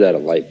consider that a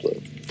light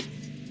blue.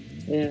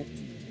 Yeah.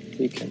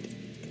 You can.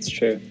 It's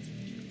true.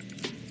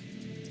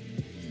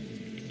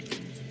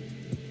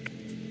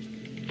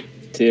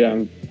 Dude,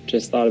 I'm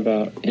just thought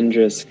about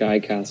Indra's Sky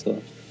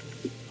Castle.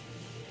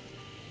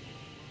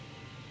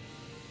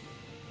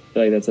 I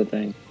feel like that's a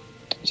thing.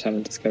 Just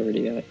haven't discovered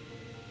it yet.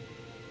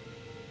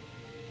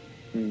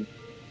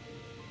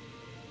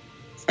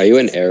 Are you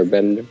an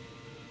airbender?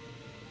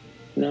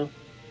 No.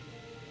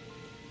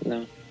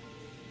 No.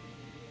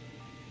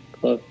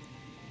 Close.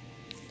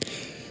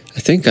 I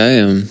think I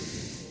am.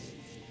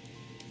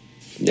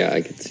 Yeah,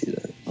 I could see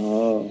that.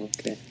 Oh,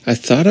 okay. I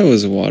thought I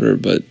was water,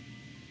 but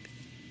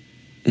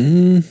I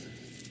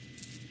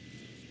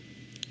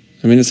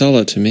mean, it's all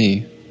up to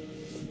me.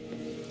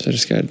 So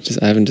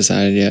I haven't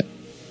decided yet.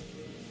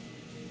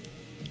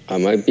 I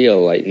might be a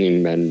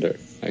lightning bender,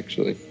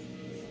 actually.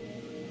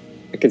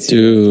 I could see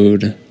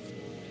Dude,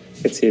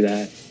 I could see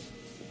that.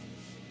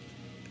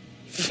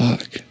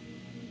 fuck.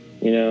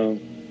 You know,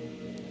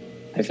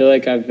 I feel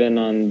like I've been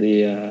on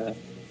the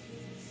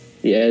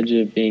edge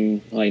of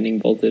being lightning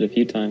bolted a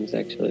few times,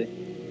 actually.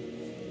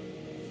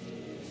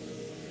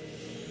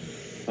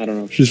 I don't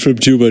know. Just from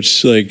too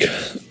much, like,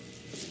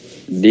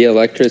 The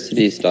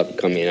electricity stopped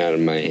coming out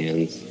of my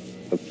hands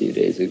a few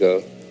days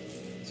ago.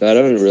 So I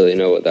don't really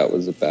know what that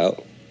was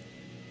about.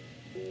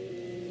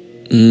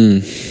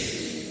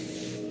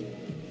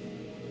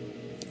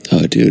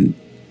 oh, dude.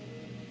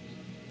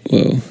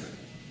 Whoa.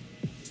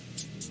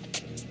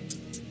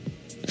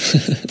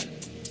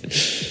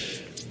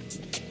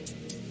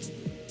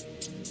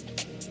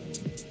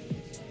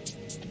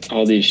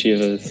 All these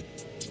Shivas.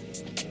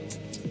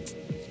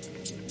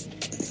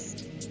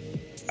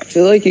 I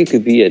feel like you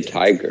could be a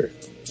tiger.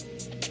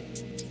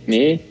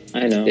 Me?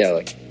 I know. Yeah,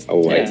 like a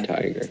white Yeah.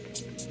 tiger.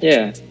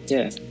 Yeah,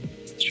 yeah.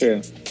 It's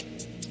true.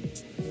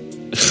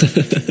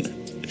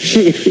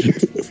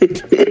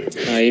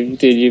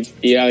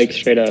 Yeah, like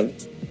straight up.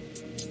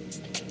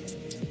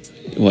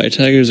 White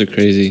tigers are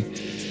crazy.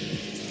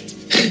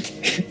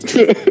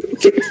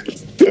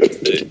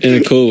 In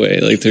a cool way.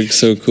 Like, they're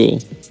so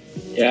cool.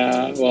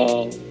 Yeah,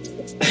 well.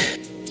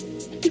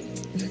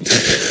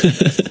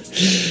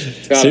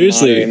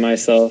 Seriously.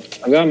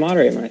 I've got to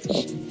moderate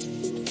myself.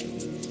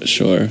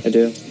 Sure. I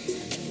do.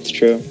 It's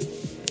true.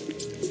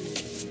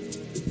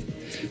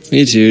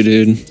 Me too,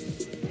 dude.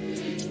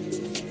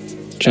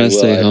 Try to Well,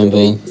 stay I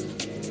humble.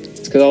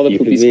 It's because all the You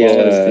poopy could be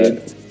swallows,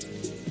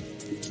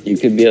 dude. You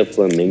could be a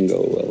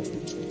flamingo, Will.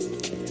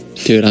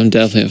 Dude, I'm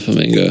definitely a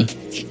flamingo.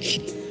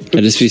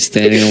 I just be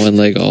standing on one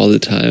leg all the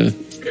time.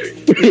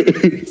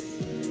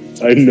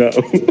 I know.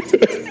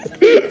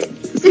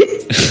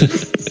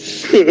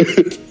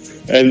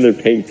 And they're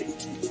pink.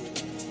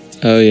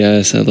 Oh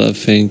yes, I love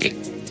pink.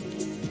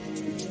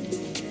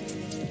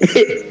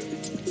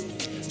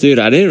 Dude,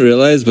 I didn't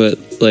realize, but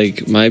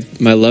like my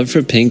love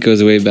for pink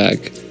goes way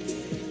back.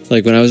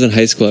 Like when I was in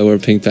high school, I wore a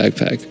pink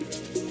backpack,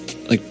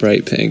 like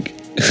bright pink.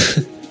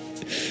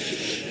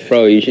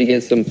 Bro, you should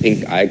get some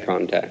pink eye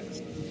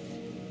contacts.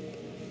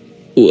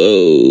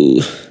 Whoa,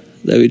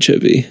 that'd be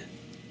trippy.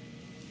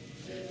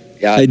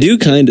 Yeah, I do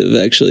kind of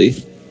actually.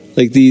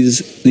 Like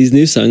these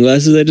new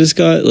sunglasses I just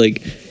got,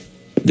 like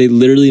they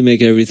literally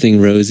make everything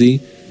rosy.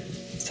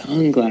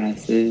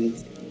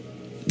 Sunglasses.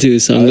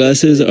 Dude,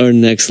 sunglasses are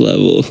next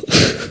level.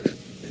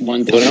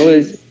 One time. When I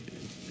was...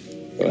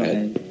 Go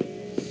ahead.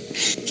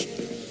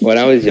 when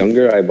I was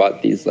younger, I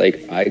bought these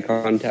like eye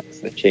contacts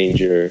that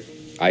change your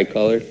eye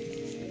color.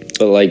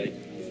 But like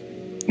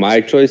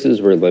my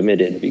choices were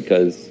limited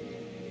because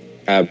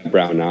I have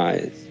brown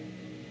eyes.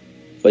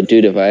 But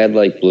dude, if I had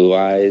like blue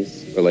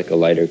eyes or like a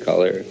lighter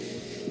color,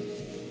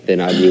 then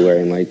I'd be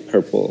wearing like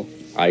purple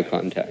eye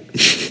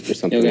contacts or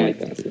something Okay. like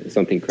that.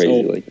 Something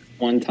crazy So, like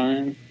one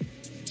time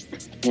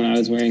when I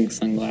was wearing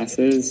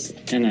sunglasses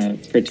and a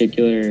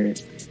particular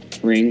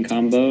ring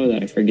combo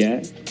that I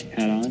forget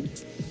had on,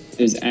 it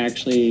was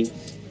actually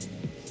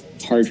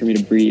hard for me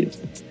to breathe.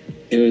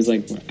 It was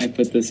like I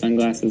put the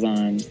sunglasses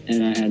on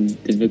and I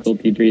had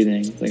difficulty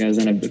breathing. It's like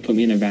it put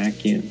me in a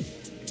vacuum.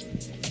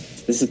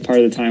 This is part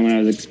of the time when I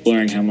was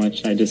exploring how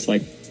much I just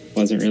like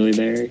wasn't really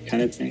there,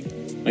 kind of thing.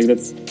 Like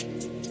that's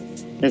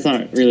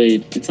not really.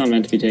 It's not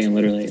meant to be taken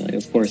literally. Like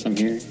of course I'm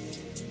here.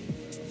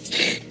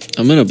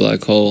 I'm in a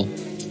black hole.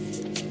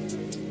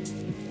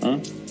 Huh?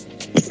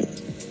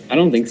 I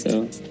don't think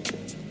so.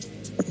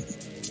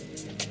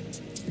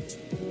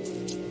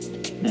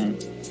 No.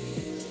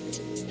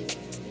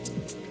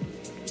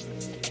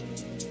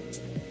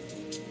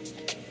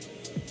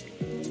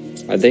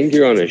 I think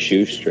you're on a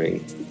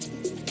shoestring.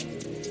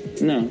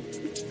 No.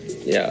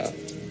 Yeah.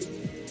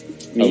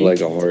 Me? Of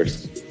like a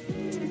horse.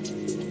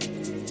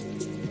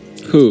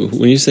 Who?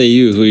 When you say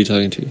you, who are you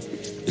talking to?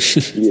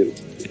 You.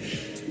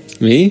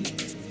 Me?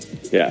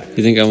 Yeah.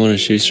 You think I'm on a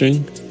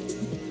shoestring?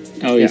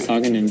 Oh, he's Yeah.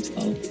 talking to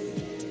himself.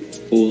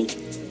 Fool.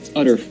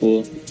 Utter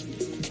fool.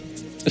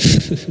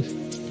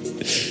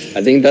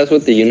 I think that's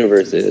what the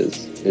universe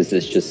is. Is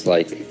it's just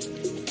like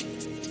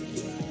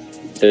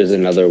there's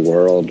another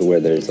world where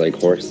there's like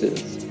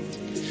horses.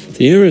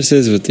 The universe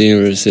is what the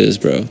universe is,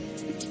 bro.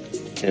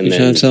 And You then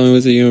trying to tell me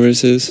what the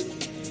universe is?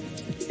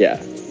 yeah.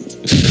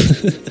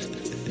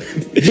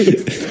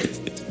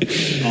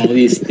 All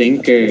these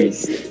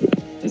thinkers.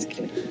 Just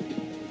kidding.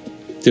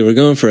 Dude, we're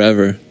going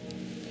forever.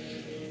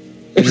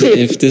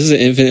 If this is an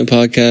infinite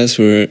podcast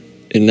where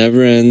it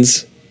never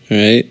ends, all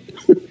right?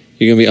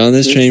 You're gonna be on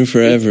this train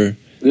forever.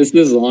 This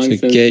is long So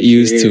since get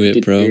used to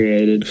it, bro.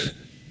 deteriorated.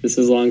 This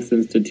is long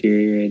since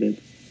deteriorated.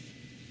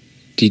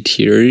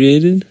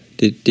 Deteriorated?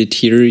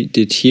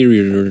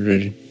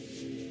 Deteriorated.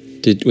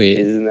 Wait,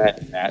 Isn't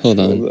that natural Hold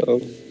on.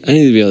 though? I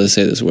need to be able to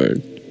say this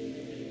word.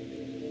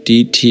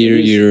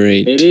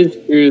 Deteriorate. It is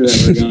true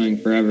that we're going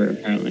forever.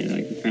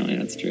 Apparently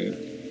that's true.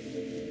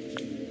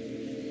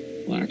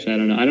 Well, actually, I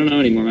don't know. I don't know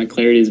anymore. My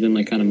clarity's been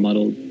like kind of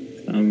muddled.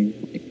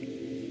 Like,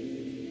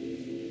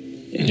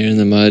 You're in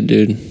the mud,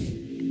 dude.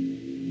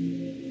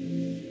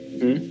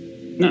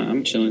 no,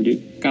 I'm chilling,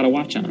 dude. Got a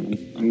watch on.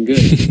 I'm good.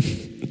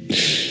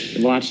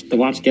 The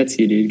watch gets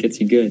you, dude. Gets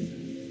you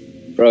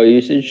good. Bro,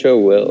 you should show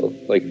Will.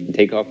 Like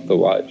take off the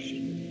watch.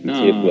 No,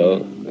 See if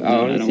Will. no, I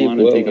want to don't see if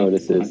wanna Will take off the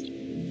notices. watch.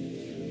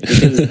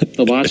 Because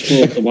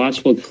the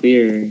watch will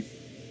clear.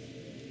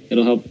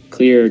 It'll help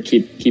clear,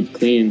 keep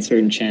clean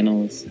certain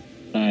channels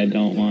that I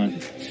don't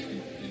want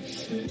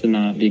to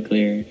not be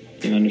clear.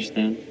 Do you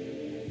understand?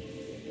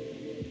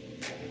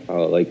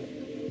 Oh, like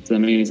Does that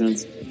make any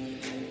sense?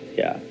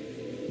 yeah.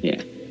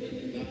 Yeah.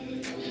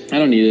 I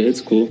don't need it.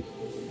 It's cool.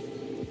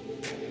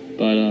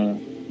 But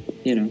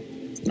you know,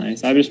 it's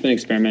nice. I've just been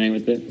experimenting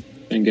with it.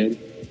 It's been good.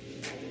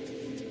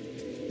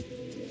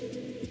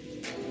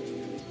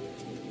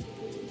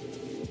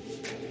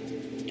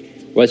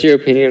 What's your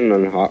opinion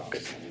on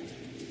hawks?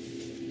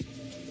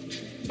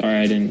 Sorry,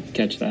 I didn't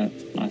catch that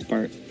last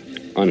part.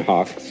 On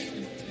hawks?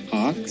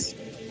 Hawks?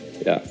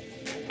 Yeah.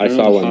 I I don't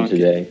saw know what one hawk is.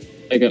 today.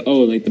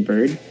 Like the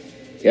bird?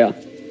 Yeah.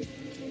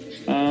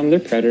 They're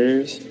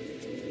predators.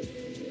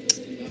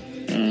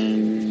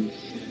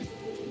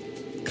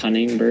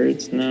 Cunning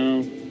birds?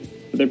 No.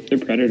 They're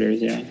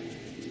predators, yeah.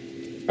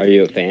 Are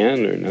you a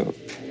fan or no?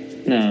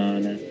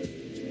 No.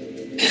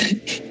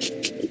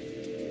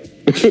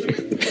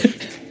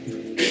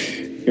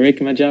 You're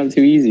making my job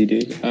too easy,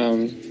 dude.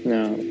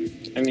 No.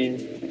 I mean,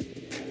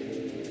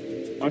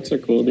 hawks are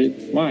cool,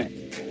 dude. Why?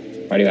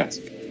 Why do you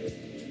ask?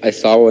 I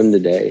saw one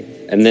today,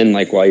 and then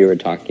like while you were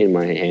talking,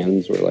 my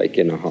hands were like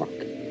in a hawk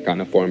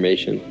kind of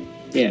formation,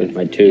 Yeah. with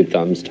my two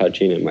thumbs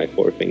touching and my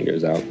four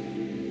fingers out.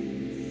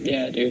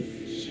 Yeah, dude.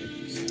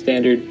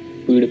 Standard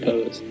Buddha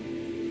pose.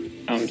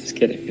 I'm just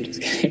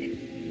kidding.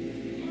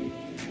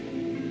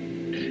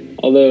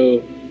 Although,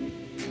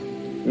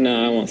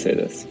 no, I won't say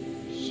this.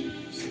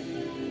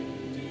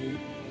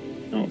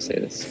 I won't say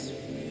this.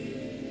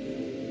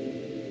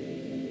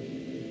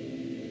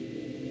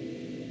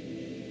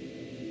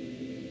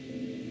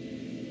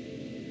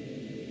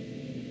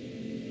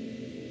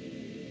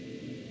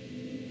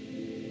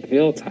 I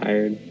feel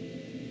tired.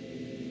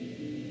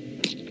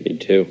 Me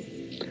too.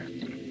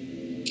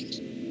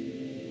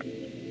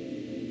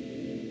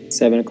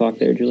 7 o'clock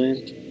there,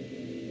 Julian.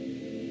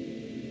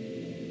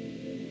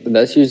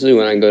 That's usually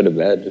when I go to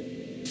bed.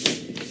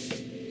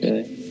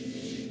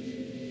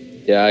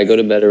 Really? Yeah, I go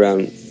to bed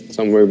around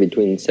somewhere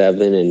between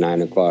 7 and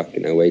 9 o'clock,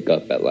 and I wake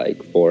up at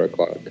like 4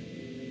 o'clock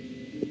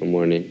in the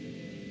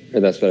morning. Or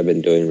that's what I've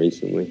been doing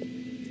recently.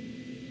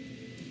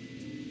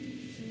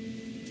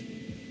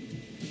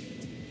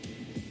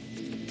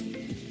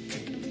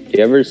 Do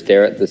you ever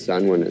stare at the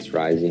sun when it's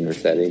rising or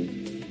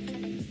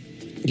setting?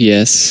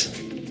 Yes.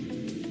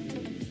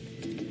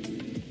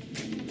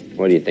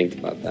 What do you think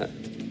about that?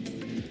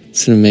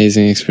 It's an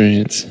amazing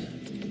experience.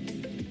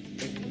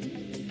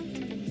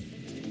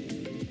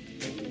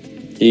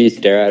 Do you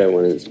stare at it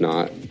when it's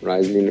not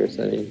rising or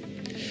setting?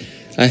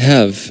 I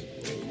have.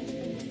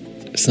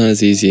 It's not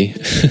as easy.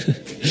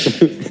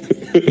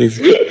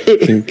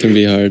 It can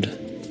be hard.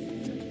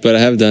 But I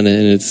have done it,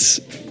 and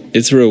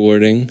it's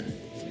rewarding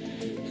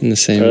in the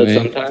same way.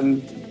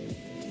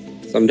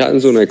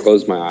 Sometimes when I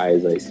close my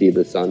eyes, I see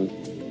the sun,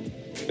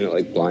 and it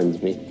like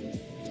blinds me.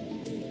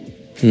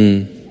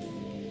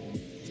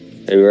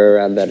 Have you ever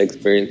had that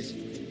experience?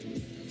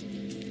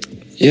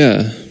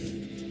 Yeah.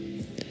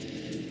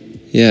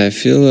 Yeah, I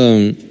feel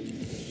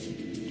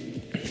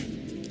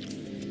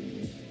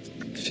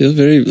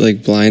very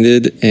like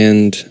blinded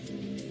and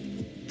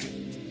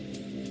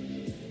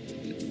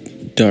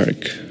dark.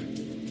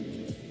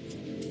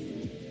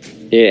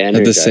 Yeah,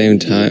 at the same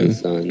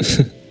energizes time. the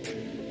sun.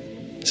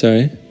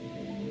 Sorry?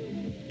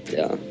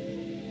 Yeah.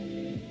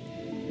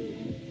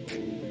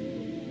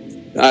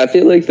 I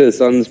feel like the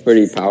sun's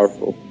pretty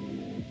powerful.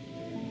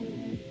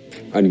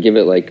 I'd give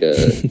it like a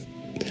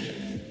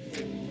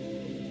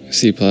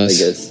C+. I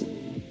guess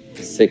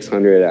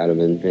 600 out of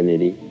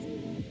infinity.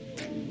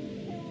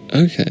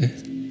 Okay.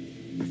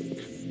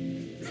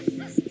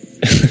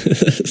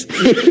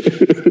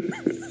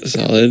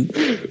 Solid.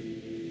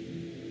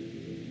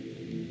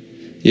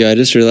 Yeah, I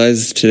just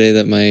realized today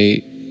that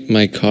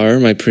my car,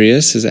 my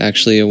Prius, is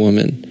actually a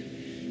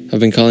woman. I've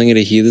been calling it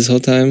a he this whole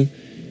time,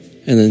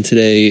 and then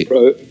today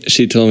Bro,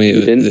 she told me you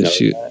didn't that know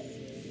she. that.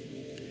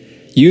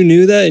 You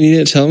knew that and you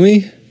didn't tell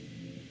me?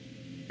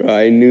 Bro,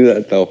 I knew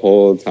that the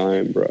whole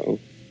time, bro.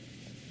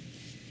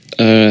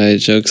 Alright,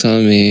 joke's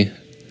on me.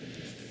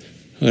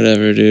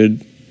 Whatever,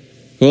 dude.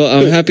 Well,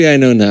 I'm happy I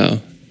know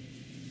now.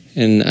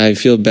 And I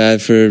feel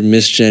bad for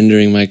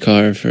misgendering my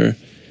car for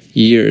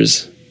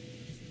years.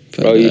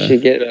 But, Bro, you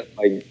should get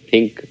like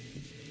pink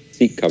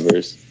seat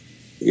covers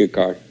for your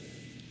car.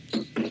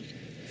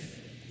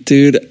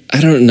 Dude, I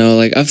don't know.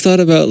 Like, I've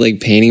thought about like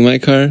painting my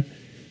car,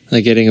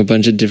 like getting a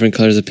bunch of different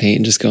colors of paint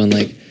and just going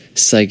like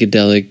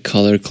psychedelic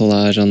color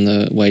collage on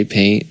the white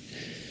paint,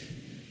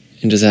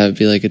 and just have it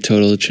be like a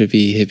total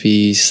trippy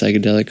hippie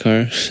psychedelic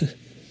car.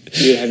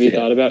 Dude, have you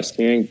thought about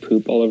smearing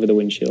poop all over the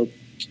windshield?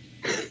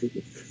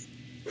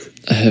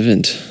 I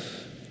haven't.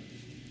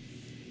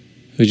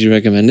 Would you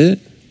recommend it?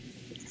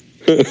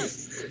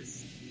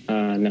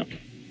 No.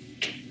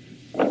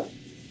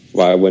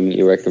 Why wouldn't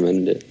you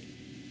recommend it?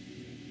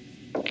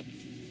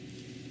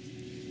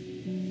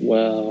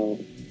 Well,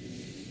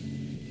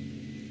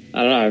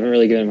 I don't know. I haven't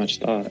really given it much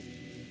thought.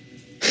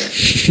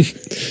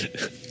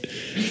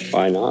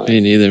 Why not? Me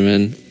neither,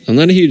 man. I'm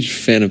not a huge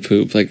fan of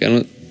poop. Like, I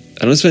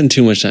don't spend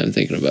too much time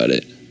thinking about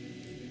it.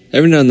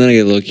 Every now and then I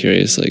get a little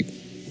curious, like,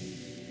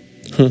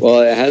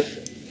 Well, it has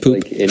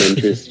Poop. like an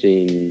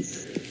interesting.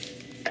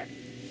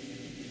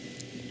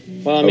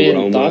 Well, I mean,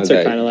 Aroma thoughts are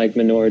that- kind of like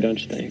manure, don't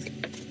you think?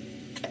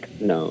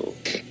 No.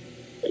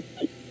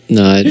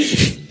 no,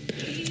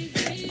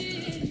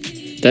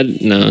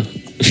 no.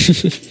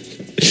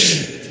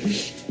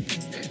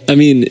 I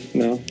mean,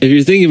 No. if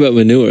you're thinking about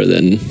manure,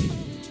 then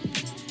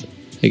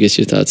I guess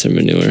your thoughts are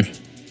manure.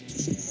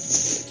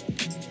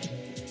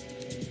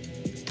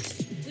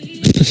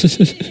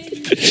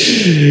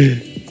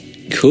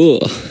 Cool.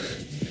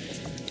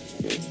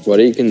 What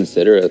do you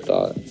consider a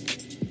thought?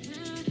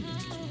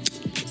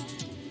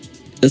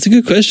 That's a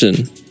good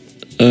question.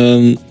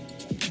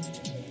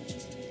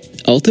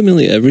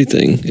 Ultimately,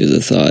 everything is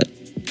a thought,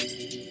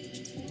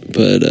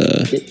 but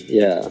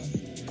Yeah.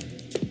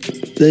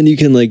 then you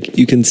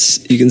can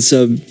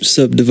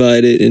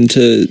subdivide it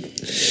into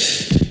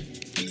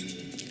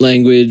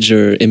language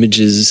or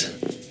images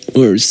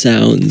or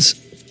sounds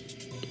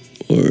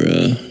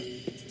or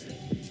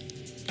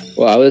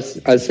Well, I was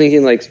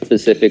thinking like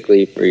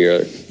specifically for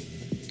your.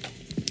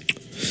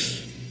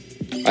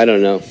 I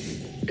don't know,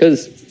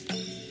 because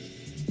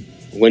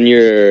when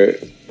you're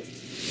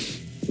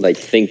like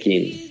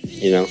thinking,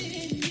 you know,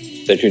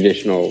 the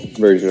traditional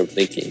version of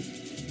thinking,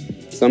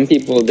 some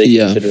people they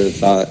Yeah. consider the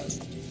thought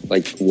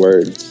like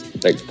words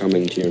that come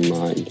into your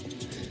mind,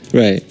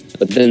 right.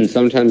 but then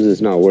sometimes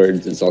it's not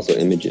words; it's also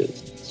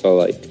images. So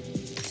like,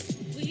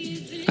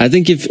 I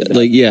think if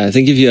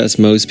you ask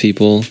most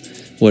people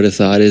what a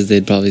thought is,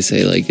 they'd probably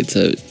say like it's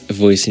a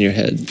voice in your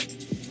head,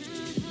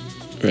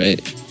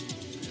 right?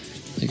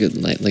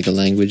 Like a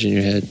language in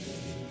your head.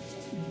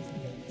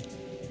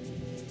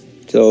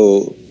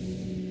 so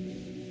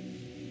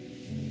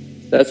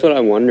that's what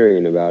I'm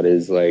wondering about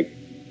is like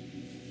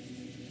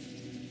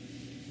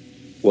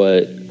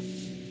what.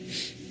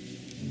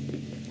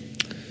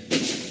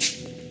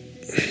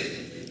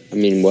 I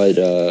mean, why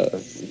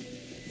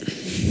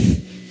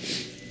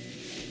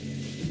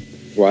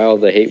all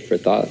the hate for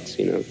thoughts,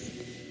 you know?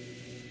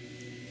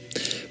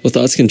 Well,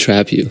 thoughts can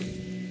trap you.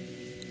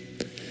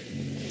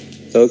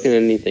 So can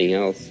anything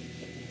else.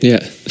 Yeah.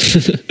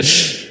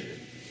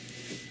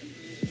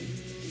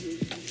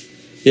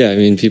 Yeah, I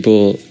mean,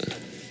 people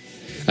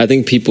I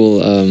think people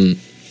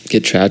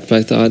get trapped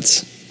by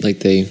thoughts. Like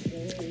they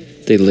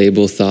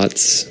label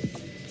thoughts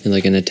in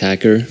like an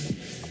attacker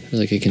or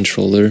like a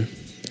controller.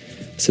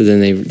 So then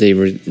they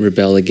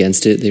rebel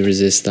against it. They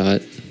resist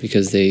thought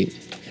because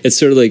it's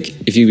sort of like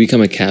if you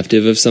become a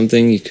captive of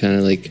something, you kind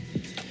of like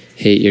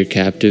hate your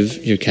captor,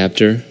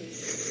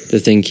 the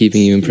thing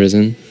keeping you in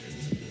prison.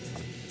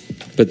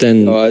 But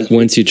then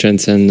once you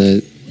transcend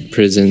the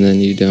prison, then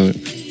you don't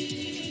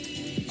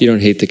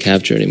hate the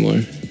capture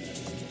anymore.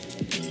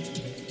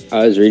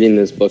 I was reading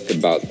this book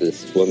about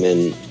this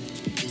woman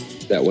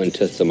that went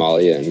to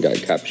Somalia and got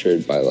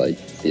captured by like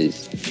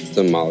these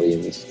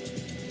Somalians.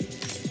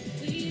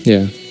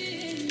 Yeah.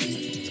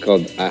 It's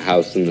called A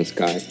House in the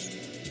Sky.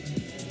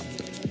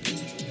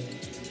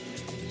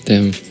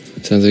 Damn.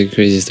 Sounds like a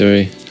crazy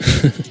story.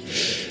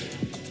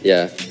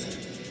 Yeah.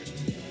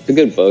 It's a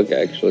good book,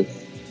 actually.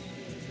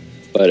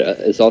 But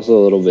it's also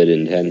a little bit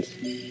intense.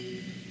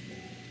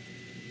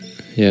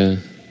 Yeah.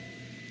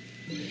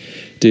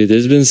 Dude,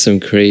 there's been some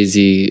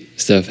crazy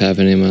stuff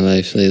happening in my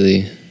life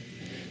lately.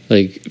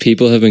 Like,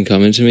 people have been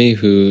coming to me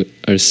who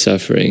are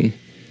suffering.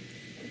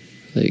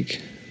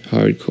 Like,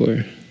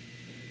 hardcore.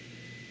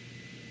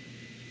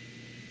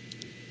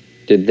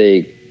 Did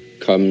they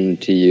come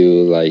to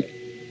you like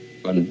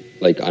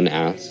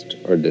unasked,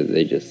 or did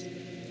they just,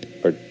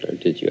 or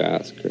did you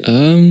ask? Or?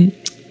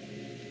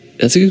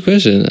 That's a good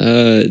question.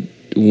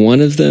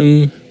 One of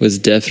them was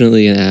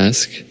definitely an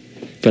ask,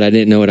 but I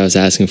didn't know what I was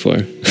asking for.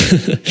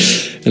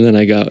 And then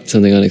I got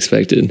something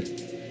unexpected.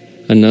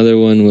 Another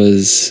one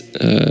was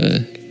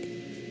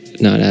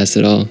not asked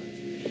at all.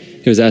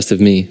 It was asked of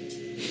me.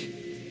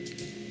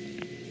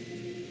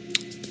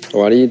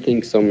 Why do you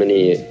think so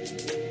many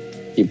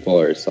people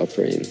are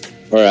suffering?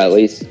 Or at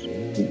least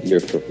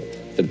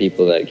the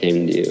people that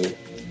came to you.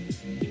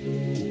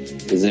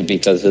 Is it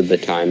because of the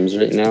times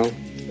right now?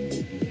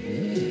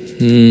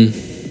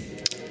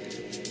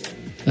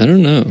 I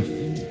don't know.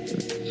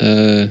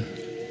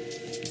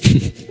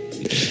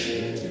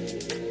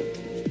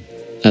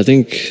 I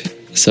think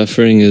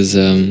suffering is,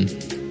 in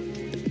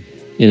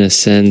a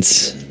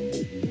sense,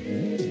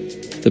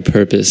 the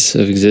purpose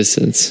of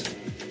existence.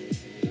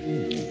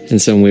 In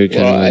some weird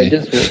kind of way.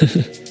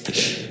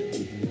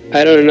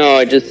 I don't know.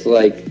 I just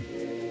like,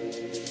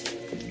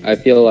 I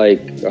feel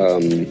like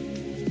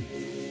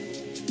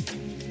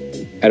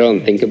I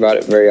don't think about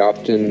it very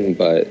often,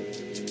 but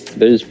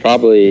there's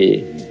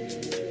probably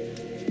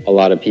a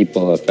lot of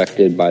people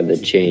affected by the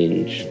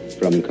change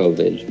from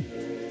COVID.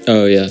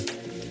 Oh, yeah.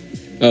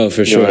 Oh,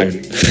 for sure. I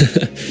mean?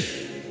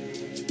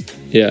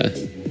 Yeah.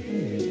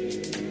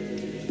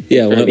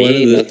 Yeah, For one of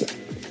me, the...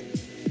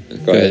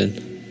 Go ahead.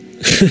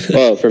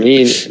 Well, for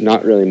me,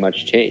 not really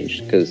much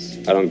changed because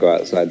I don't go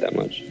outside that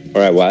much.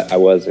 Or I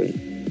wasn't.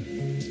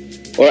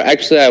 Or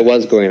actually, I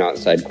was going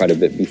outside quite a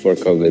bit before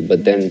COVID,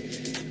 but then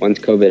once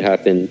COVID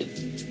happened,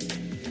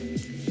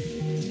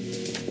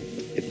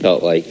 it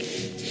felt like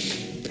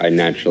I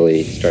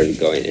naturally started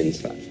going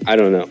inside. I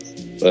don't know,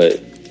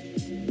 but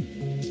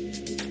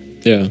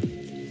Yeah.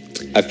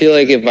 I feel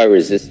like if I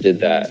resisted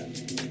that,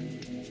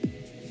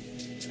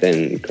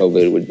 then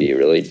COVID would be a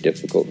really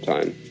difficult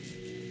time.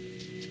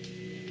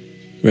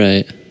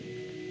 Right.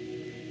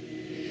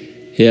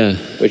 Yeah.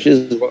 Which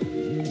is what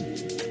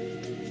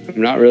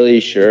I'm not really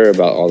sure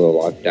about all the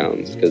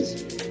lockdowns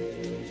because,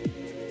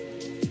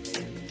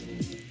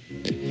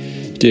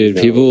 Dude,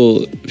 No.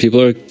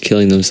 people are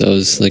killing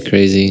themselves like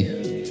crazy.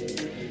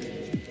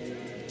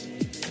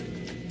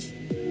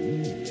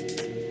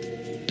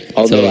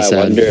 although So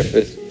sad.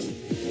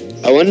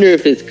 I wonder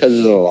if it's because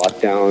of the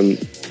lockdown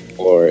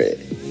or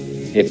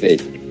if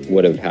it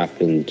would have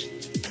happened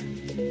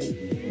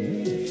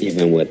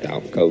even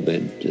without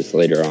COVID, just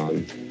later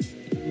on.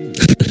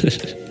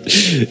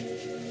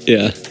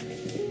 Yeah.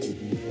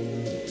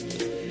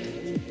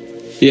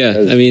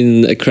 Yeah, I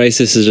mean, a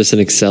crisis is just an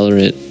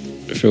accelerant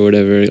for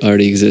whatever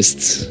already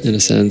exists, in a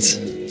sense.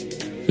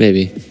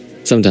 Maybe.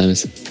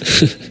 Sometimes.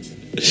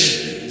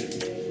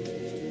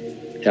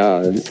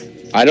 Yeah,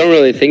 I don't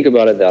really think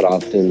about it that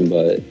often,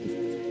 but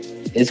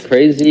it's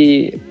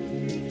crazy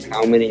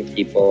how many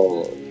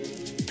people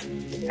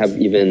have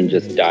even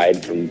just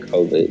died from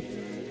COVID.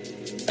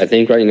 I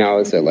think right now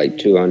it's at like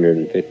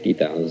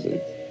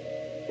 250,000,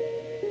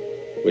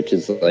 which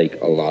is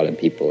like a lot of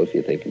people if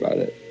you think about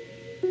it.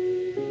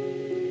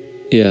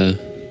 Yeah.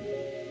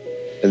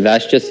 And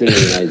that's just in the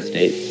United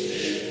States.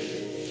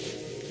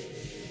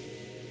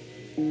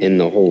 In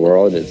the whole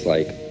world, it's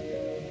like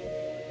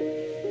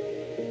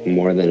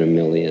more than 1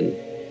 million.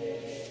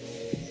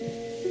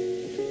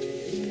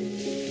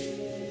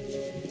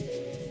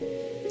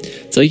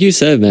 It's like you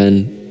said,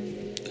 man.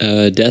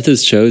 Death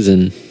is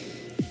chosen.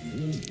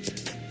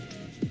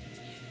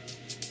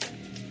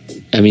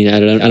 I mean, I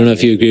don't know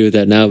if you agree with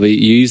that now, but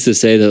you used to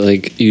say that,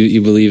 like,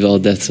 you believe all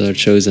deaths are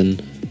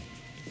chosen.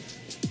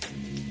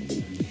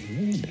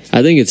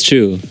 I think it's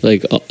true.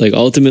 Like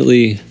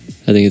ultimately,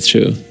 I think it's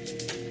true.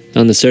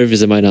 On the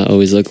surface, it might not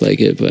always look like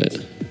it, but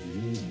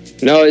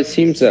No, it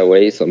seems that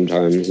way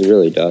sometimes. It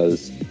really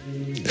does.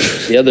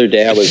 The other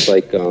day, I was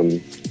like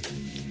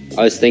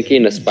I was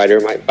thinking a spider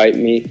might bite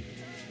me,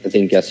 I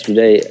think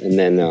yesterday, and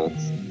then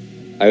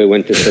I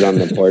went to sit on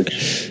the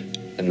porch,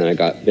 and then I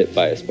got bit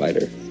by a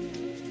spider.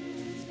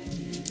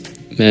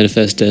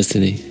 Manifest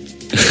destiny.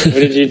 What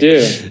did you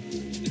do?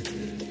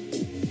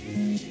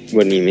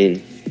 What do you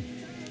mean?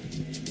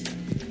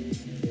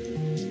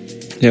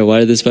 Yeah, why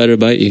did the spider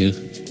bite you?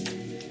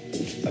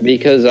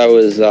 Because I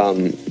was,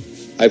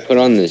 I put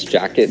on this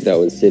jacket that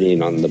was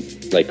sitting on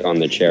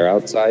the chair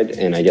outside,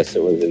 and I guess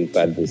it was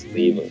inside the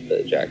sleeve of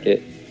the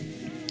jacket.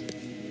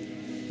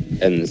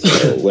 And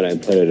so when I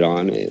put it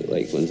on, it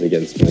like was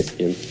against my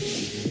skin.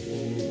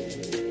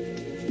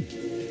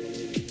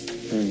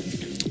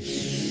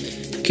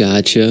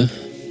 Gotcha.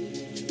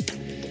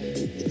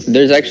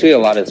 There's actually a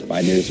lot of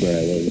spiders where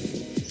I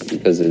live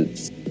because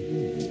it's,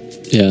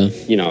 Yeah.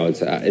 you know,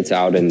 it's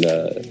out in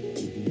the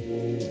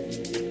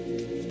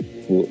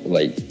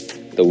like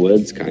the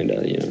woods, kind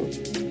of, you know.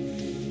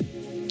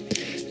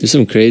 There's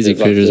some crazy There's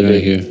lots critters of around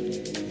big-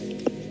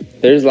 here.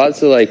 There's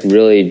lots of like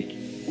really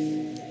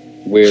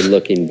weird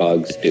looking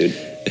bugs, dude.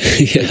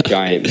 Yeah.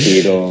 Giant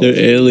beetle. They're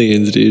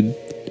aliens, dude.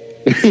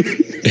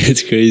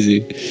 It's crazy.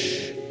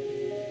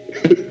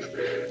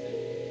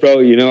 Bro,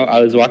 you know,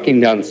 I was walking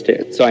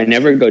downstairs, so I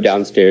never go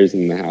downstairs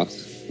in the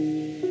house.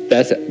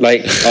 That's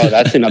like,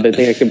 that's another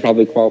thing I could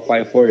probably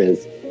qualify for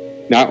is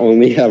not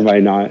only have I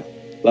not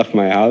left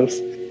my house,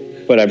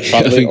 but I've I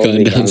probably haven't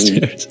only gone gone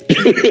downstairs.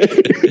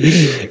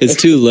 It's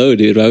too low,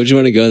 dude. Why would you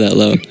want to go that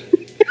low?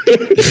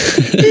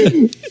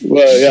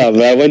 Well, yeah,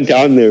 but I went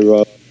down there,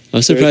 bro.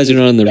 I'm surprised you're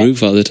not on the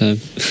roof all the time.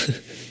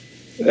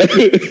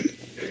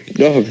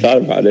 No, I've thought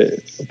about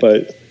it,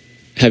 but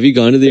Have you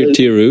gone to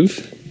your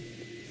roof?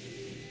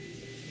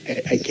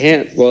 I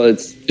can't. Well,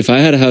 it's If I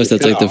had a house,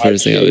 that's like the kinda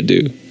first thing I would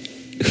do.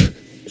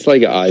 it's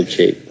like an odd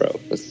shape, bro.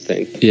 That's the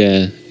thing.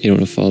 Yeah, you don't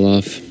want to fall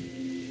off.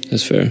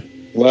 That's fair.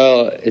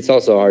 Well, it's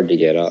also hard to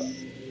get up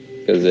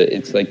because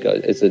it's like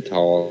it's a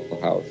tall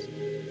house.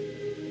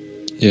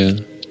 Yeah.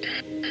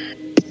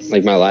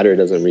 Like my ladder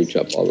doesn't reach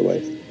up all the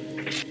way.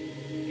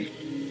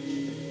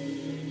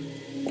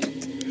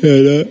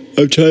 Yeah,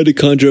 I'm trying to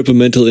conjure up a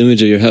mental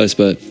image of your house,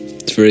 but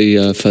it's very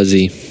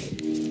fuzzy.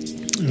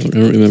 I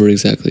don't remember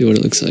exactly what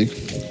it looks like.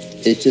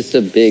 It's just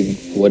a big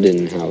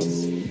wooden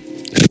house.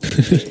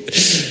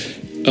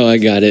 Oh, I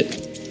got it.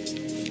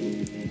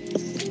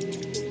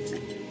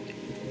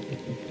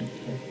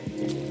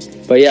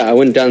 But yeah, I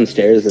went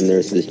downstairs and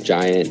there's this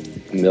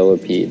giant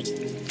millipede.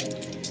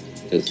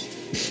 Just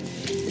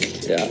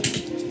yeah.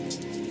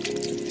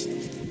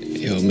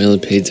 Yo,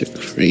 millipedes are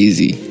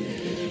crazy.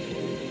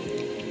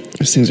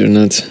 Those things are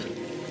nuts.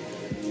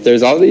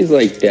 There's all these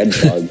like dead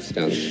bugs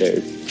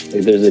downstairs.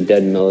 Like there's a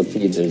dead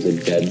millipede, there's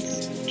a dead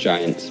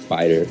giant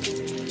spider,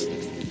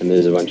 and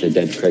there's a bunch of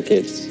dead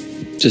crickets.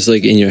 Just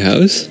like in your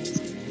house?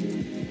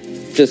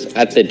 Just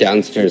at the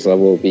downstairs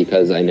level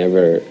because I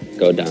never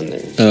go down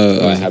there. Oh,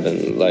 So I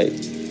haven't like.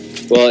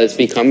 Well, it's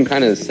become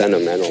kind of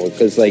sentimental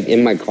because like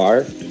in my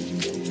car,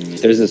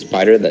 there's a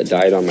spider that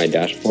died on my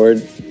dashboard,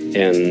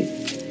 and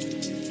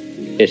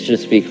it's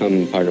just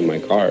become part of my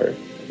car.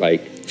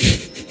 Like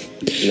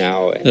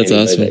now, That's anybody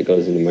awesome. that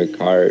goes into my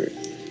car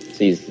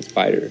sees the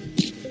spider.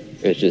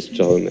 It's just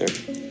chilling there.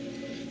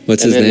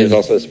 What's And his then name? there's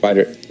also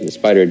a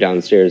spider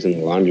downstairs in the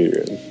laundry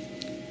room,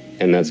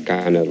 and that's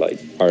kind of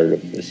like part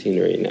of the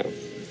scenery now.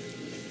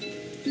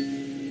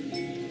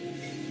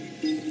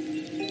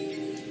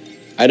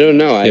 I don't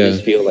know. I Yeah.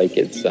 just feel like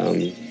it's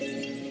kind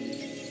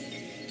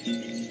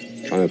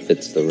of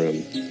fits the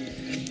room.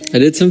 I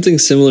did something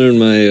similar in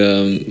my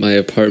my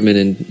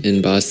apartment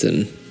in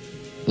Boston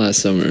last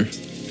summer.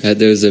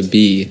 There was a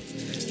bee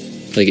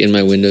like in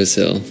my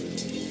windowsill, and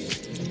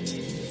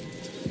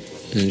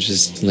it was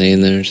just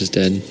laying there, just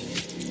dead.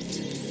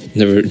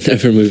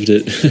 Never moved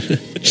it.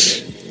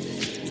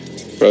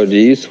 Bro, do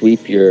you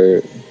sweep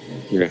your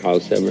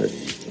house ever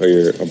or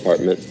your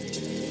apartment?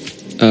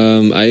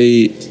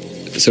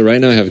 So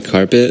right now I have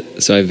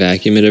carpet, so I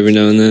vacuum it every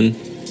now and then.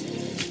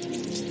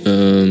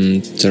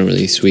 So I don't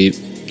really sweep,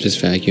 just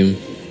vacuum.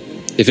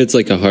 If it's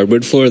like a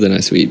hardwood floor, then I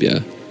sweep, yeah.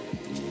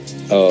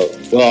 Oh,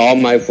 well, all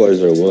my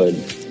floors are wood,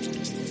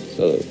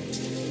 so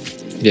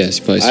Yes,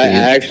 you probably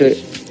I sweep.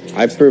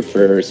 I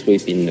prefer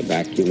sweeping to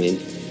vacuuming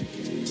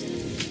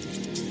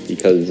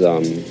because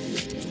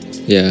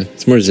Yeah,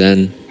 it's more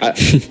zen. well,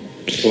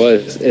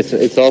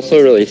 it's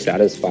also really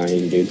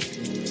satisfying, dude.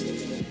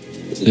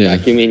 Yeah.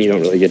 Vacuuming, you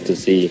don't really get to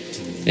see.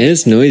 And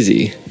it's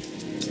noisy.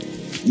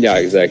 Yeah,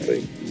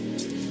 exactly.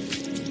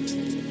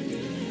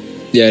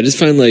 Yeah, I just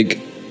find like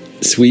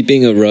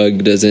sweeping a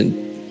rug isn't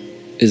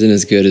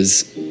as good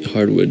as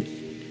hardwood.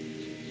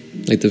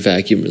 Like the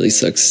vacuum really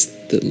sucks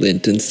the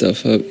lint and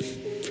stuff up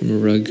from a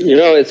rug. You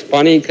know, it's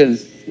funny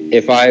because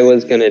if I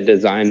was going to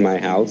design my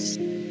house,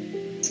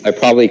 I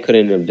probably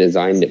couldn't have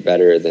designed it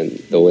better than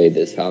the way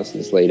this house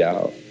is laid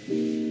out.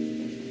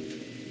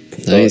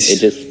 So Nice.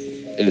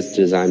 it was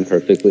designed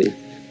perfectly.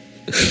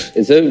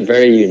 It's a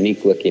very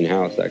unique looking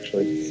house,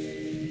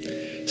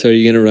 actually. So are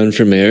you gonna run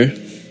for mayor?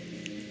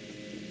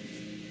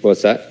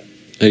 What's that?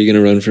 Are you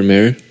gonna run for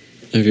mayor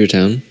of your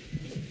town?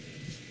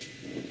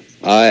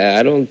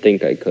 I don't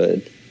think I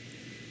could.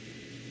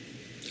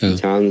 Oh. It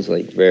sounds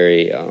like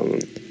very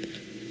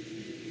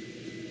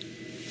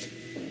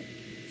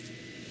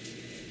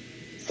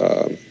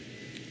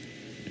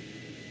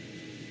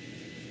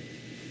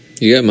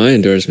You got my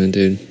endorsement,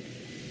 dude.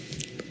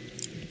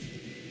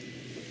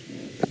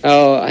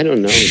 oh, I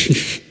don't know.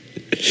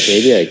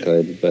 Maybe I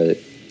could, but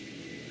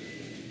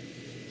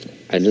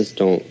I just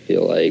don't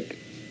feel like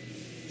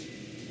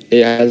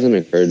it hasn't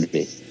occurred to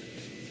me.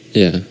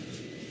 Yeah.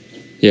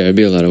 Yeah, it'd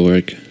be a lot of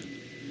work.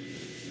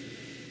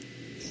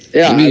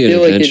 Yeah, It'd be I an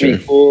feel like it'd adventure.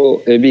 be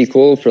cool. It'd be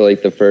cool for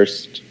like the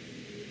first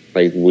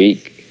like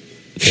week,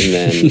 and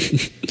then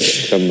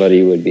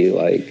somebody would be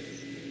like,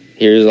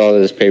 "Here's all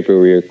this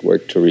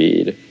paperwork to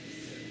read."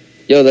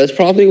 Yo, that's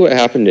probably what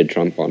happened to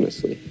Trump.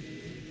 Honestly,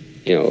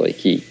 you know, like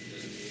he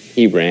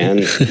ran.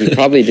 He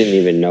probably didn't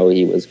even know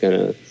he was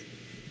gonna.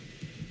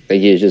 Like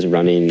he was just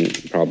running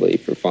probably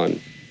for fun.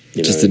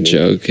 You know Just what a I mean?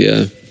 joke,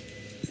 yeah.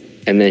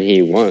 And then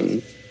he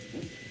won,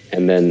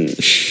 and then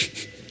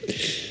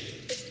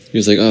He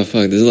was like, oh,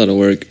 fuck, there's a lot of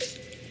work.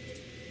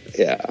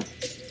 yeah,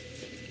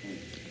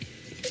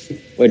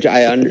 which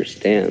I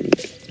understand,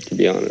 to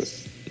be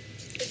honest.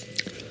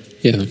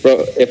 Yeah.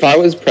 Bro, if I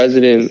was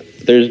president,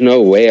 there's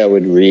no way I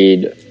would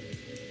read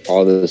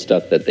all the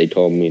stuff that they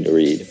told me to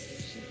read.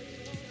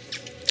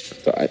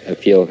 So I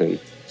feel him.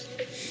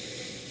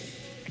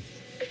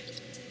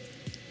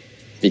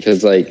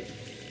 Because, like,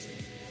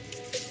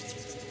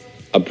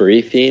 a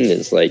briefing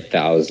is, like,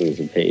 thousands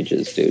of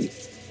pages, dude.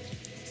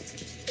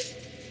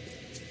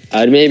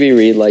 I'd maybe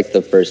read, like,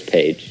 the first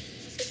page.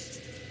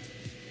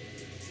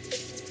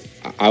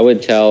 I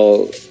would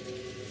tell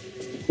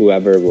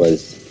whoever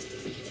was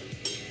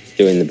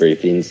doing the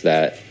briefings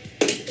that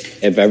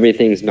if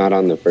everything's not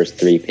on the first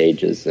 3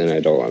 pages, then I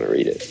don't want to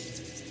read it.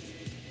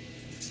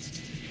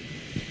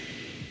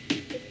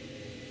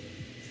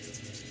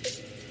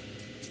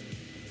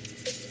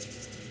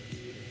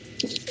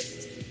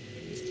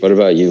 What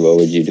about you? What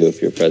would you do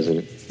if you're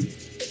president?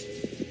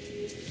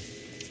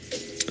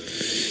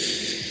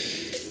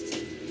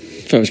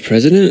 If I was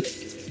president,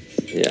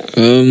 Yeah.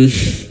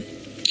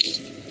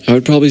 I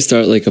would probably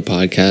start like a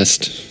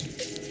podcast.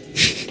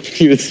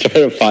 You would start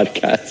a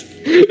podcast.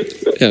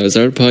 Yeah, I would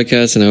start a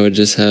podcast and I would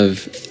just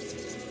have,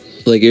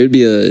 like, it would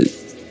be a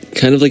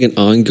kind of like an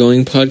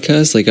ongoing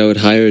podcast. Like, I would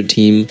hire a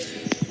team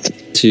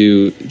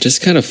to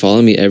just kind of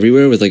follow me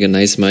everywhere with like a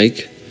nice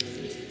mic.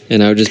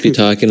 And I would just be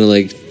talking to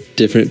like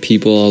different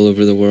people all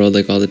over the world,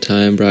 like all the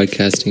time,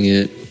 broadcasting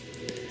it.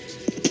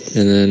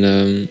 And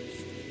then,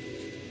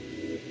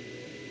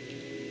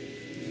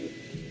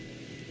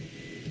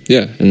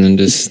 yeah, and then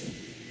just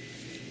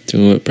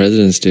doing what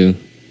presidents do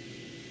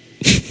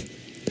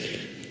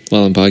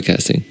while I'm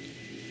podcasting.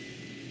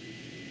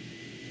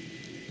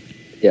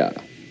 Yeah.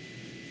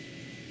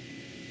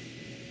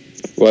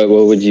 What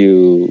would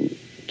you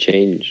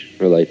change,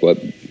 or like what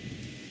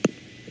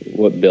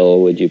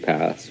bill would you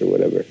pass, or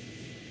whatever?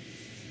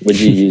 Would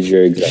you use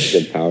your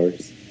executive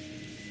powers?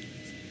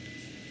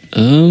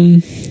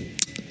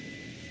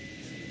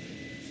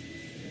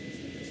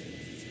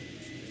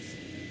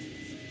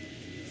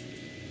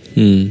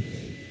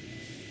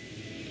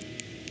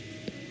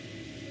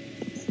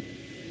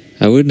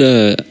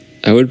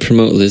 I would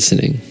promote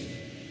listening.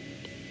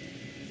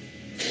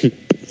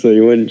 So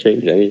you wouldn't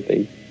change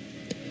anything.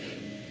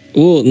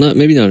 Well,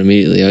 maybe not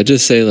immediately. I'd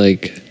just say,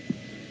 like,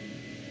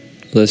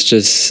 let's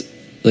just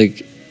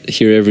like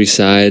hear every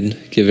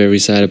side, give every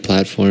side a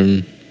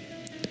platform.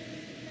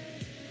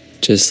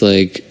 Just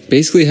like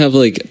basically have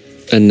like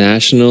a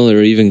national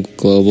or even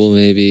global,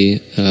 maybe,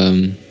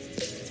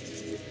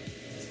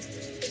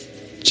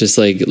 just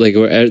like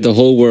where the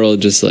whole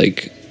world just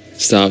like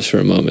stops for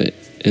a moment.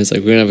 And it's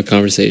like, we're gonna have a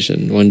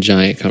conversation, one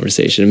giant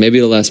conversation. Maybe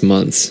it'll last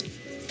months.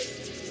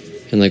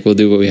 And like, we'll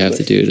do what we have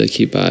to do to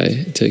keep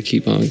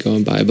on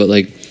going by. But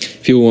like,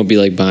 people won't be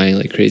like buying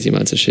like crazy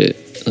amounts of shit,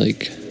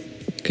 like,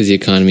 because the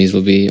economies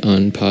will be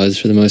on pause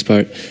for the most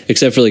part,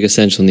 except for like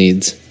essential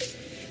needs.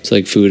 So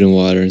like food and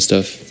water and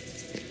stuff.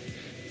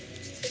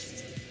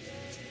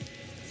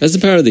 That's the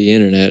power of the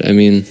internet. I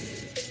mean,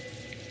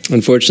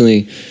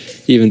 unfortunately,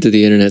 even through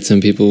the internet, some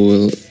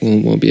people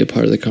won't be a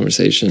part of the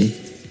conversation.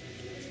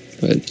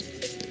 But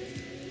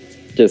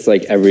Just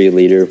like every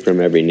leader from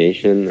every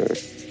nation, or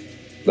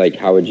like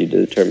how would you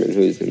determine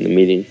who's in the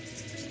meeting?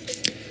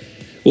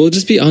 well, it'll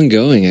just be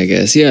ongoing, I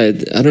guess. Yeah,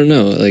 I don't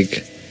know.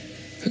 Like,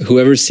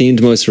 whoever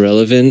seemed most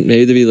relevant,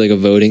 maybe there'd be like a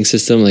voting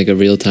system, like a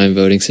real-time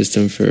voting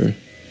system for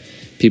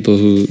people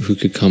who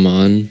could come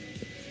on.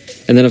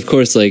 And then, of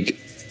course, like,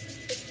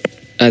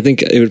 I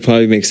think it would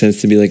probably make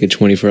sense to be like a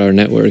 24-hour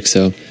network,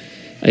 so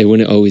it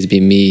wouldn't always be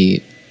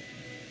me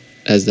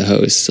as the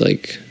host,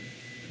 like,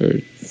 or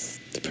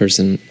the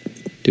person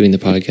doing the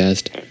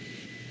podcast.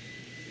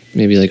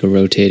 Maybe like a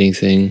rotating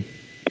thing.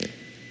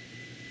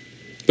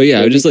 But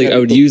yeah, I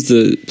would use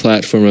the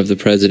platform of the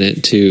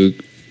president to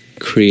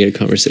create a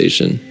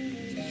conversation.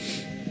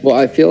 Well,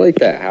 I feel like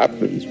that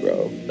happens,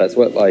 bro. That's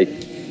what like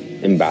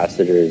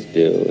ambassadors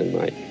do, and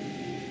like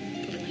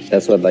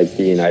that's what like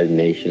the United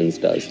Nations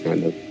does,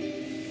 kind of.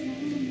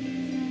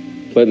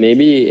 But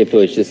maybe if it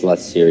was just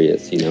less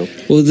serious, you know?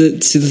 Well, the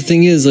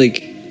thing is,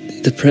 like,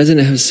 the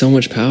president has so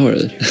much power.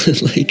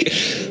 Like,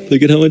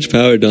 look at how much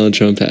power Donald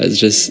Trump has.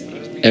 Just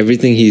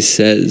everything he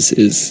says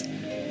is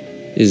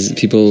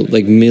people,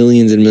 like,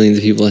 millions and millions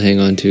of people hang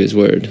on to his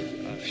word,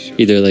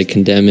 either like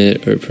condemn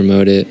it or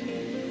promote it.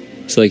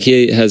 So like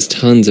he has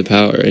tons of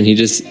power, and he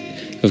just,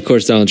 of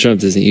course, Donald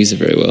Trump doesn't use it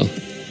very well.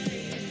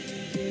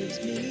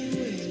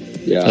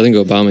 Yeah. I think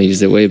Obama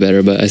used it way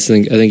better, but I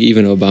think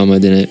even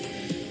Obama didn't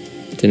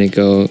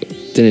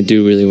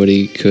do really what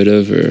he could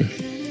have or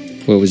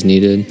what was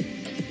needed.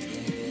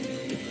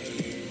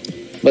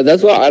 But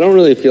that's why I don't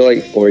really feel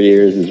like 4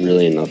 years is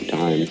really enough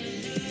time.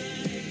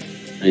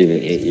 Or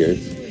even 8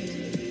 years.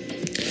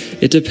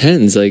 It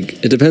depends.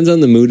 Like, it depends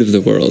on the mood of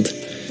the world.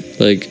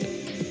 Like,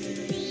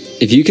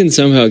 if you can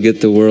somehow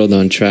get the world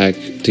on track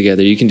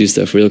together, you can do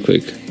stuff real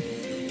quick.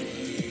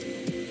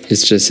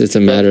 It's a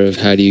matter of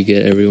how do you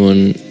get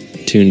everyone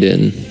tuned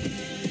in.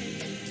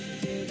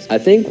 I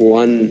think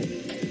one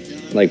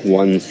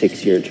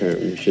 6-year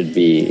term should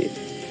be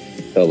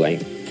the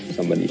length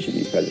somebody should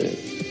be president.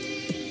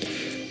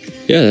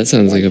 Yeah, that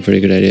sounds like a pretty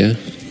good idea.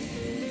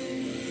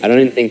 I don't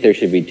even think there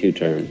should be 2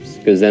 terms,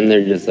 because then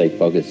they're just like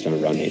focused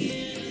on running.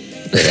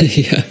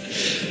 Yeah.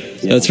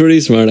 That's pretty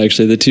smart,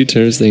 actually. The 2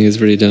 terms thing is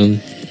pretty dumb.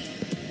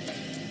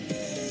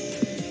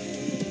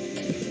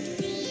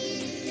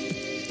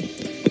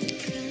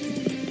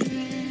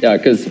 Yeah,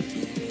 because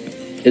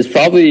it's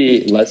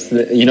probably less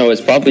than,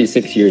 it's probably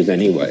 6 years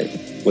anyway,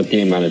 with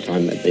the amount of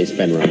time that they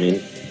spend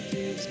running.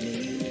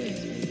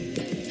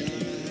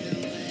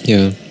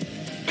 Yeah.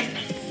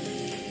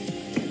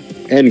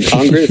 And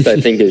Congress, I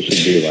think it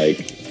should be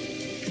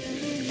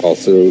like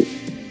also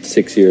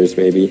 6 years,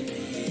 maybe.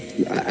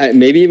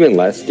 Maybe even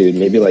less, dude.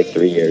 Maybe like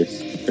 3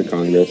 years for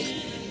Congress.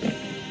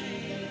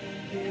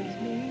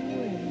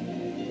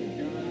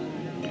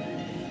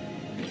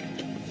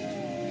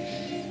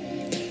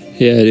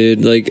 Yeah,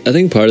 dude. Like, I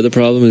think part of the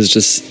problem is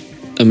just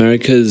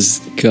America's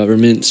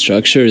government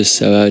structure is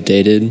so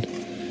outdated.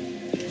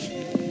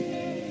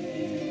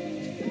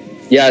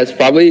 Yeah, it's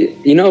probably,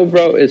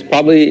 bro, it's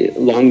probably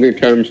longer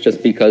terms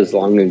just because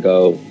long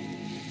ago,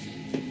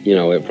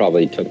 it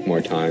probably took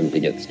more time to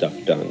get stuff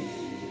done.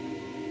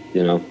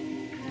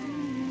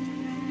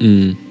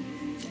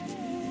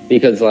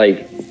 Because,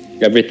 like,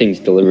 everything's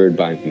delivered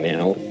by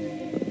mail.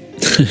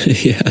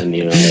 Yeah. And,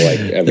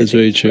 everything's That's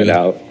very true. spread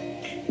out.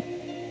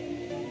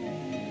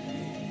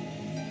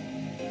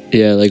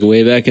 Yeah, like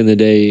way back in the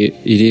day,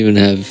 you didn't even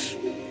have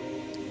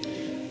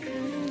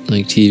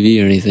like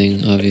TV or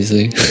anything,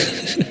 obviously.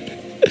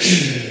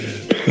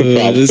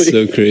 This is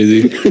so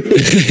crazy.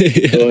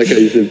 I like how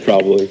you said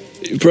probably.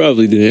 You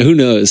probably didn't. Who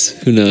knows?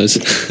 Who knows?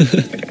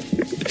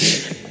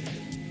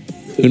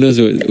 Who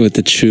knows what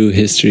the true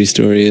history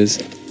story is?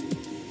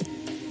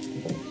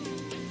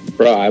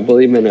 Bro, I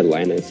believe in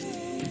Atlantis.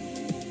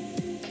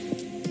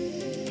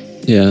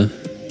 Yeah.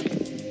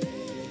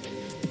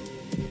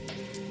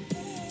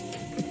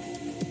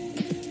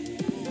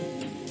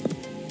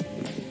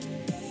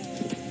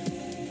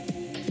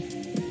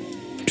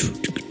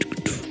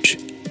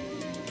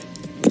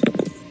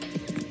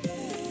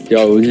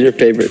 Yo, who's your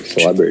favorite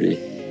celebrity?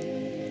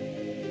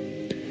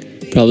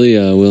 Probably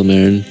Will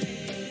Marin.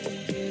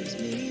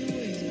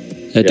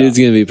 That dude's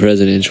gonna be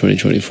president in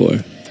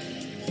 2024.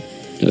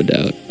 No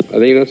doubt. I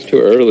think that's too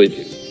early,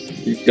 dude.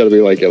 You gotta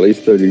be like at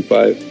least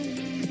 35.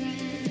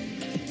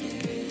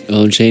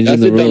 Oh, I'm changing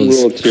That's the a dumb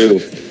rules. rule too.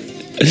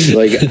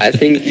 Like, I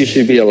think you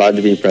should be allowed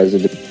to be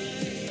president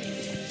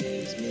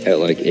at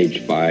like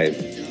age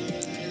 5.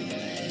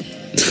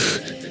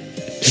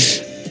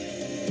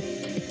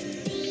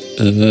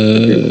 If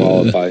you're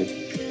qualified.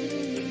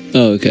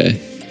 Oh, okay.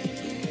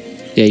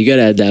 Yeah, you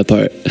gotta add that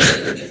part.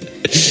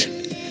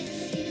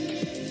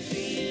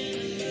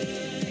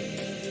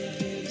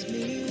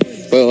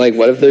 But like,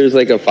 what if there's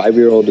like a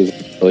 5-year-old who's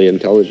really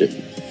intelligent?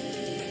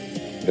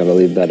 Gotta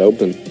leave that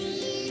open.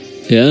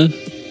 Yeah,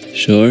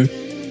 sure.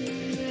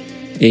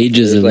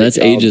 Ageism. Like That's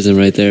ageism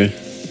right there.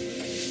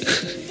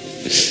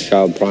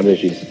 Child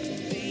prodigies.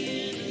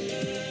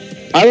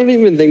 I don't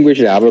even think we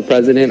should have a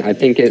president. I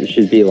think it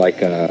should be like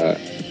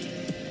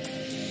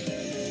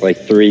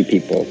 3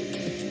 people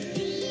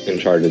in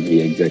charge of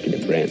the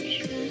executive branch.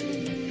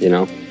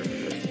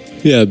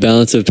 Yeah,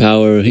 balance of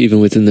power even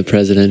within the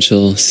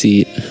presidential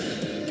seat.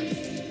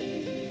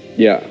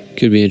 Yeah.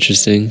 Could be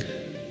interesting.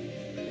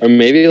 Or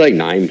maybe like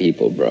 9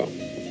 people, bro.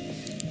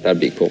 That'd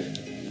be cool.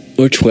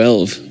 Or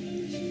 12.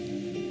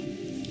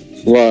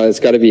 Well, it's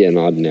got to be an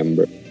odd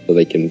number so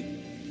they can.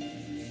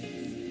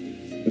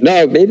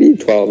 No, maybe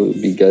 12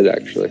 would be good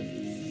actually.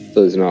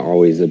 So it's not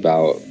always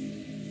about.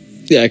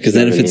 Yeah, because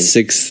then if what I it's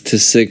 6 to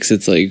 6,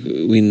 it's like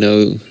we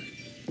know.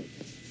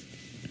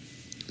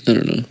 I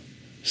don't know,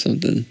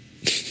 something.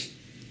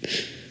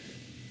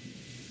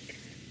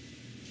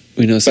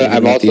 We know But something.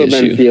 I've about also the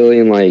been issue.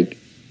 feeling like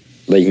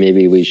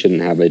maybe we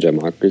shouldn't have a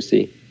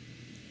democracy.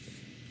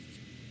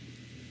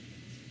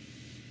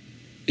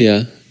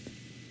 Yeah.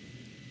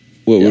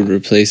 What would Yeah.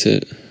 replace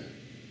it?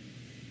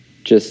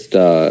 just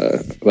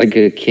like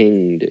a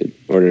king, dude,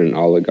 or an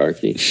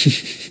oligarchy.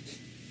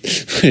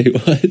 Wait,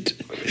 what?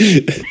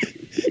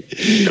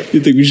 You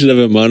think we should have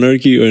a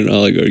monarchy or an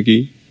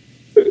oligarchy?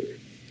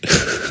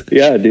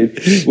 Yeah, dude.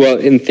 Well,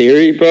 in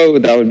theory, bro,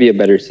 that would be a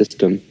better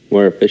system,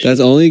 more efficient. That's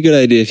only a good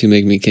idea if you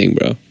make me king,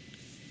 bro.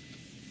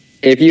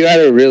 If you had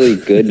a really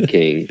good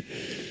king,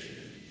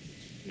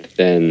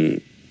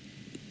 then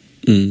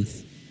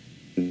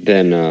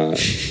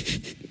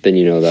then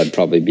you know that'd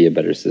probably be a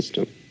better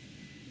system.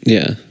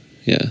 Yeah.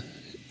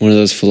 One of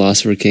those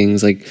philosopher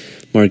kings like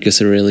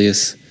Marcus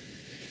Aurelius.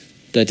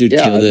 That dude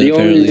Yeah, killed it, the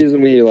apparently. only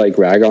reason we like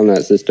rag on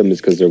that system is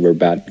because there were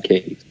bad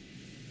kings.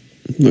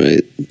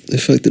 Right. They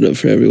fucked it up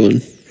for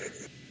everyone.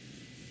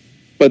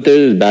 But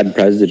there's bad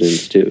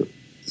presidents too.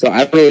 So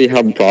I don't really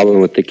have a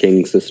problem with the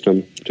king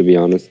system, to be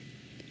honest.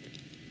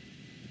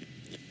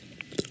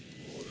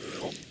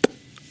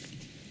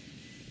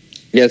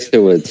 Yes, it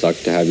would suck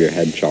to have your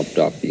head chopped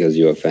off because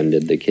you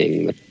offended the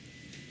king.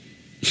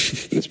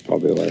 That's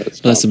probably why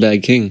that's. That's a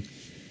bad king.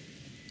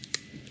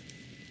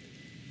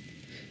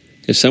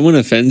 If someone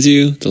offends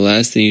you, the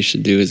last thing you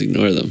should do is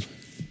ignore them.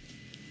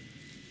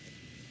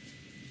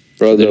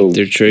 Bro,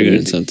 they're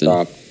triggering something.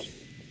 Stopped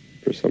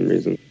for some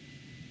reason.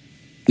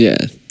 Yeah.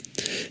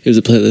 Here's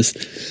a playlist.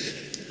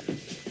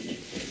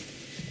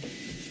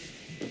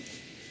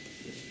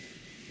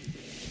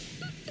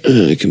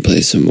 I can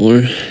play some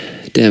more.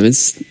 Damn,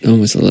 it's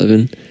almost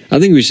 11. I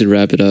think we should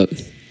wrap it up.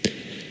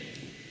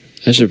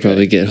 I should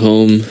probably get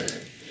home.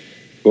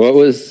 What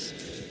was?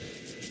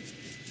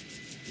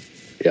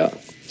 Yeah.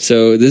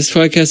 So this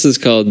podcast is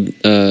called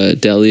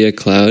Delia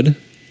Cloud,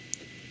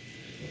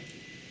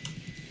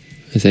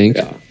 I think.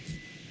 Yeah.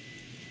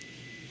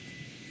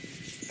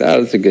 That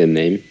was a good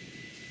name.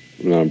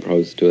 I'm not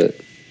opposed to it.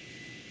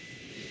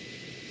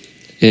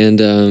 And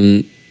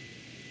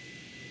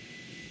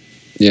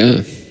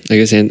yeah, I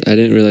guess I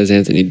didn't realize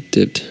Anthony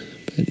dipped.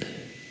 But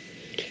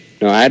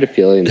No, I had a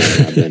feeling that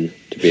happened,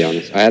 to be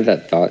honest. I had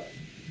that thought.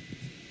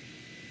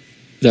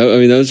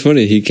 that was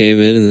funny. He came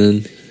in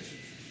and then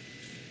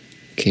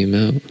came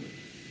out.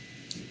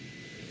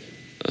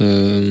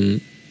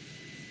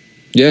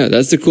 Yeah,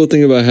 that's the cool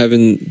thing about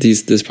having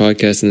this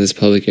podcast in this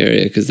public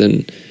area, because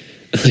then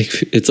like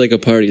it's like a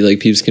party.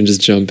 Like peeps can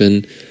just jump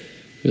in,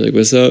 be like,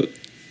 "What's up?"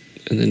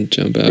 and then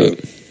jump out.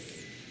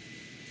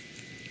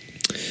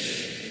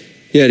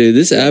 Yeah, dude,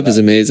 this app is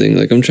amazing.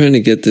 Like I'm trying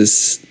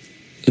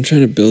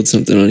to build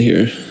something on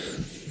here,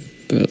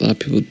 but a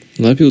lot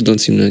of people don't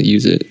seem to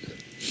use it.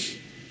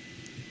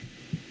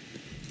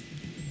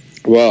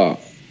 Well,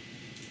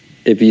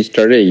 if you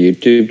start a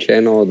YouTube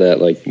channel that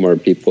like more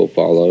people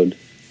followed,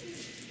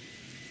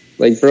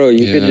 like bro,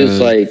 you could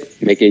just like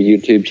make a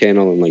YouTube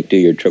channel and like do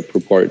your trip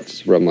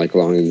reports from like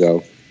long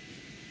ago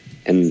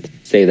and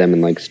say them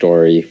in like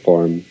story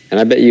form. And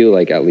I bet you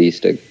like at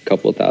least a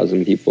couple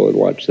thousand people would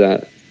watch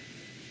that.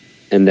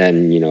 And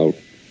then, you know,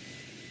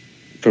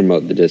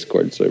 promote the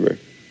Discord server.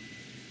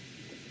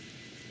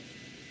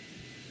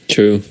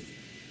 True.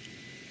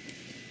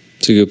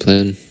 It's a good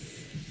plan.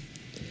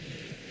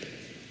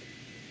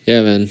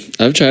 Yeah, man.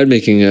 I've tried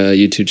making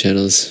YouTube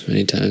channels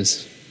many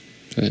times,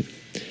 but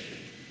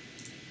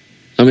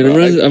I mean,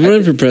 I'm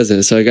running for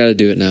president, so I got to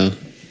do it now.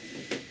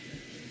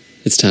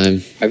 It's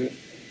time.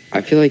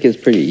 I feel like it's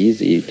pretty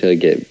easy to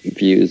get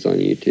views on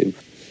YouTube.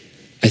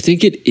 I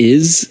think it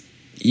is.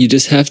 You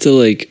just have to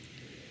like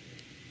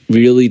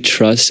really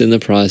trust in the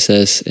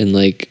process, and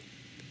like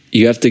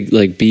you have to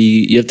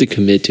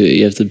commit to it.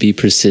 You have to be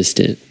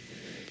persistent.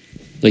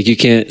 Like you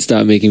can't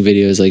stop making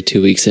videos like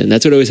 2 weeks in.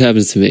 That's what always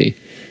happens to me.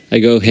 I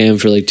go ham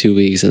for like 2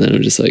 weeks and then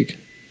I'm just like,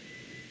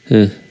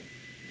 But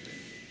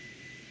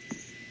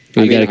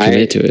you got to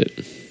commit to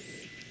it.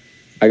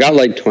 I got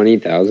like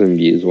 20,000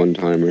 views one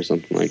time or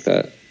something like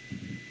that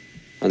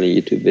on a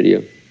YouTube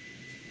video.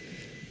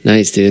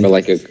 Nice, dude. Or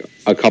like a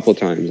couple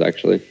times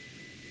actually.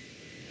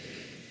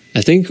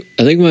 I think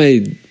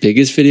my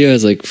biggest video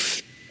has like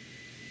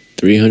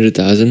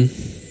 300,000.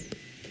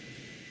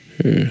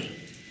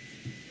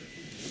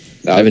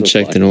 I haven't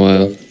checked in a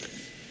while.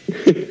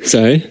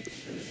 Sorry?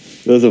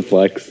 That was a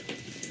flex.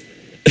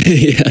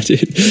 Yeah,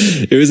 dude.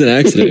 It was an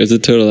accident. It was a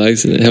total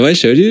accident. Have I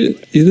showed you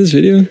this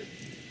video?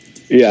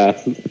 Yeah.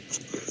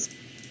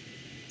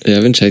 I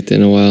haven't checked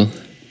in a while.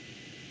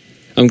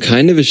 I'm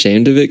kind of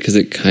ashamed of it because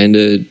it kind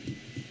of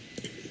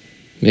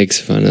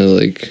makes fun of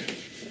like.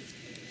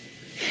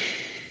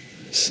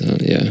 So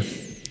yeah.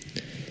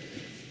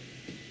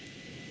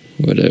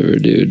 Whatever,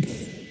 dude.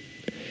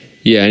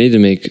 Yeah, I need to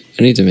make a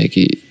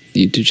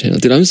YouTube channel.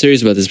 Dude, I'm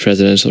serious about this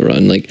presidential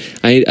run. Like,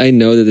 I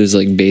know that there's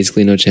like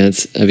basically no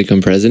chance I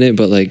become president,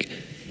 but like,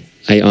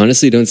 I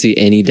honestly don't see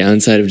any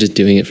downside of just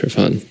doing it for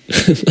fun.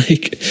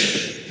 Like,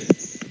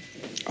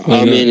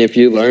 I mean, if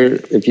you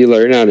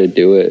learn how to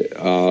do it,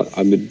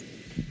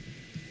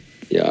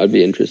 I'd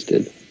be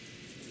interested.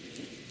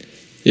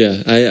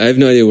 Yeah, I have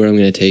no idea where I'm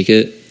going to take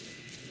it,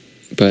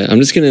 but I'm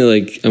just going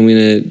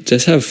to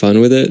just have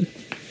fun with it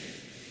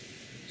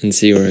and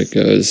see where it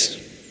goes.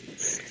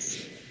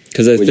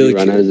 Because I Would feel you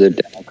like run as a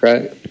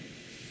Democrat?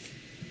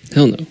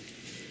 hell no.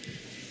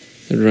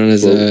 I'd run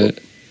as a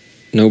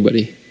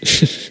nobody.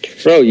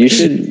 Bro, you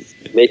should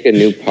make a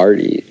new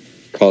party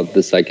called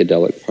the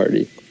Psychedelic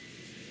Party.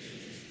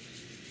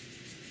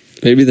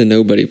 Maybe the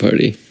Nobody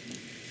Party.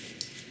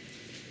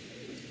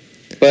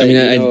 But I mean,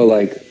 you know,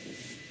 like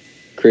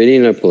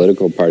creating a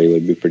political party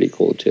would be pretty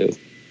cool too.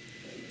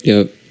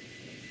 Yep.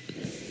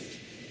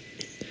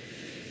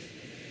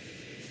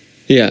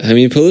 Yeah, I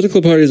mean,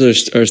 political parties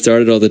are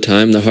started all the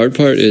time. The hard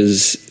part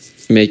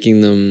is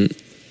making them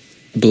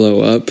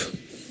blow up.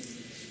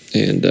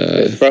 And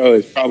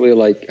It's probably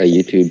like a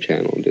YouTube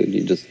channel, dude.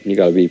 You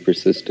gotta be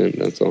persistent.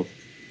 That's all.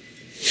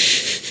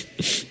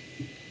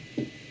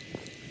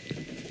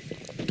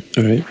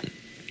 All right.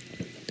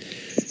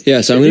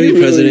 Yeah, so I'm going to be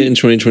president in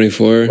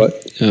 2024.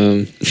 What?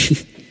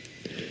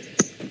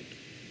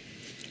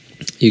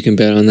 You can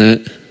bet on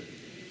that.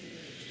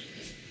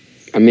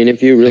 I mean,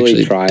 if you really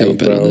Actually, tried, don't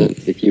bet on bro,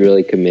 that. if you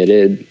really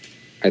committed,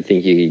 I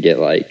think you could get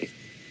like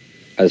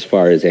as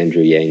far as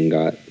Andrew Yang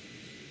got.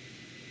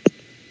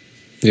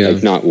 Yeah.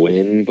 Like not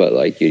win, but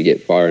like you'd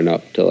get far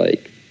enough to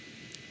like,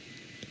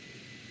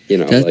 you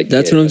know, That's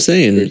get what I'm a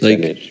saying.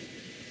 percentage.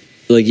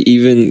 Like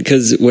even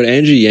because what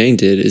Andrew Yang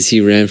did is he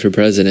ran for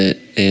president,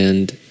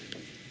 and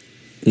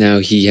now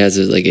he has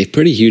a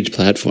pretty huge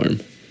platform.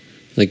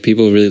 Like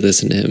people really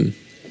listen to him.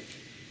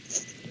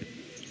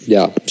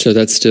 Yeah. So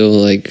that's still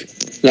like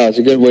No, it's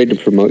a good way to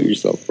promote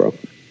yourself, bro.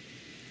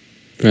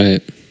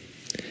 right.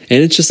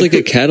 And it's just like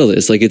a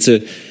catalyst. Like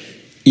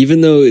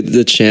even though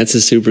the chance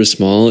is super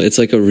small, it's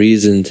like a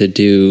reason to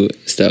do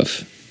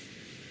stuff.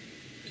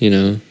 You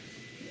know?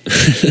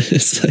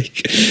 It's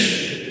like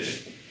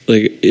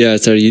yeah,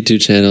 it's our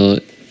YouTube channel,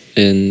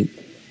 and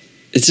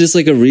it's just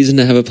like a reason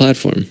to have a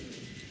platform.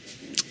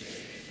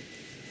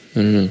 I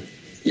don't know.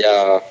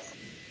 Yeah.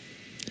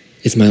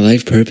 It's my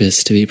life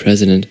purpose to be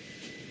president.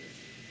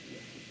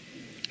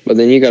 But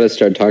then you got to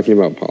start talking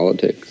about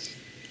politics.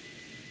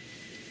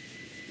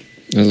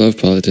 I love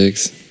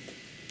politics.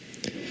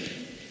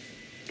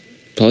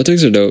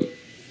 Politics are dope.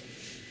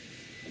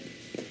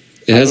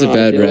 It has a I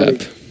bad feel rap.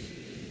 like-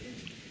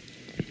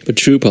 But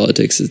true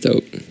politics is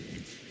dope.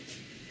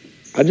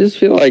 I just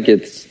feel like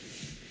it's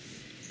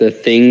the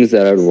things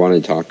that I would want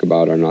to talk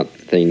about are not the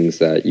things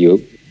that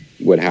you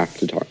would have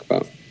to talk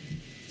about.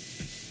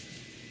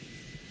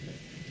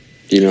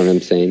 Do you know what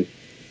I'm saying?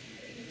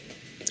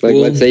 Like,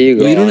 Well, let's say you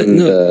go you don't- on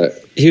no.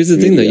 the... Here's the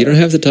thing, though. media. You don't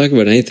have to talk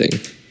about anything.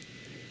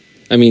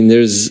 I mean,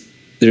 there's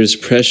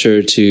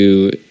pressure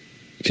to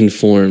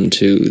conform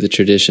to the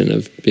tradition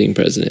of being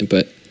president,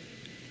 but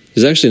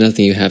there's actually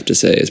nothing you have to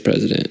say as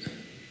president.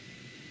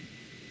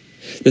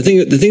 The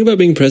thing about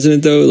being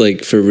president, though,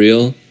 like for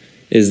real,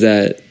 is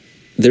that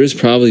there's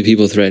probably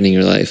people threatening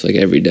your life like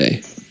every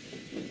day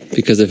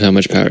because of how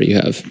much power you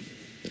have.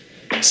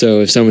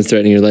 So if someone's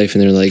threatening your life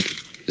and they're like,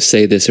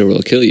 "Say this or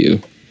we'll kill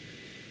you,"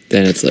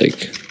 then it's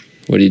like,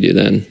 what do you do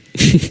then?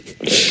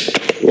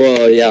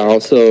 Well, yeah,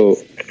 also,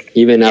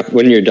 even after,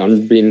 when you're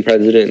done being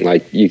president,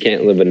 like, you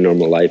can't live a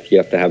normal life. You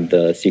have to have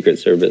the Secret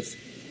Service.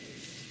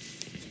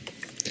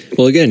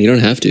 Well, again, you don't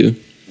have to,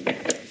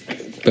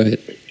 but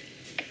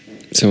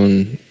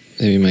someone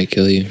maybe might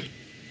kill you.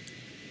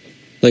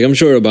 Like, I'm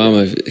sure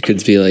Obama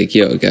could be like,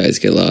 "Yo, guys,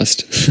 get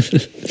lost."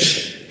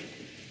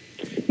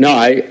 No,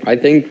 I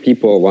think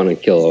people want to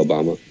kill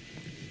Obama,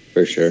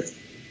 for sure.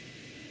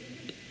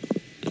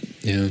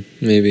 Yeah,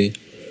 maybe.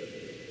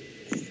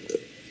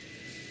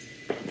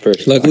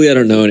 First, Luckily, I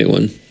don't know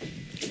anyone.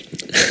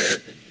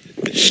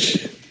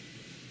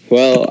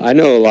 well, I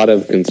know a lot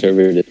of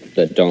conservatives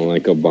that don't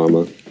like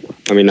Obama.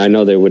 I mean, I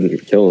know they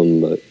wouldn't kill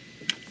him, but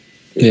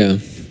Yeah,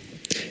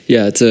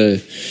 that's a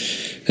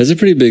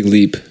pretty big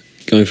leap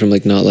going from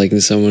like not liking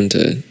someone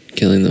to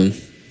killing them.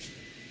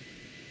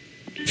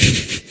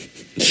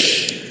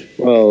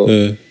 well,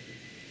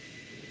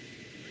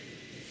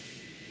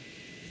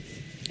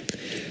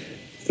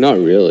 not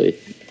really.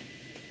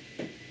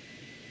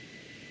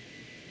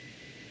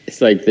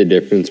 It's like the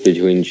difference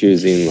between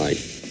choosing like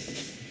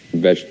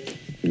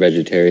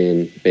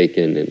vegetarian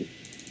bacon and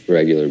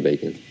regular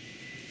bacon.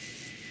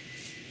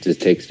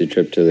 Just takes a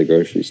trip to the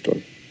grocery store.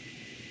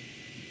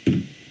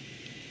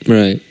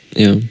 Right.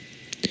 Yeah.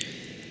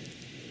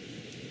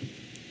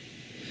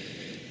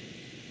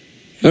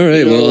 All right.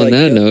 You know, Well, on like,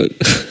 that note,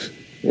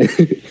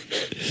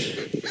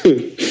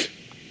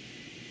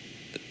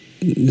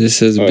 this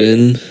has All right.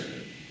 been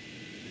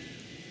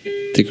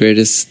the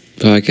greatest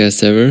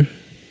podcast ever.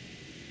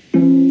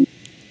 And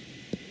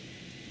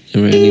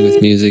we're ending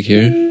with music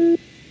here.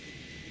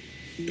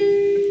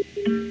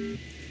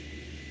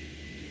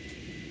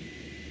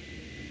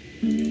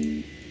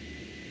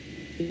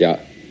 Yeah.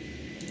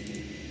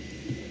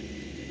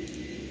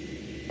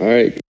 All right.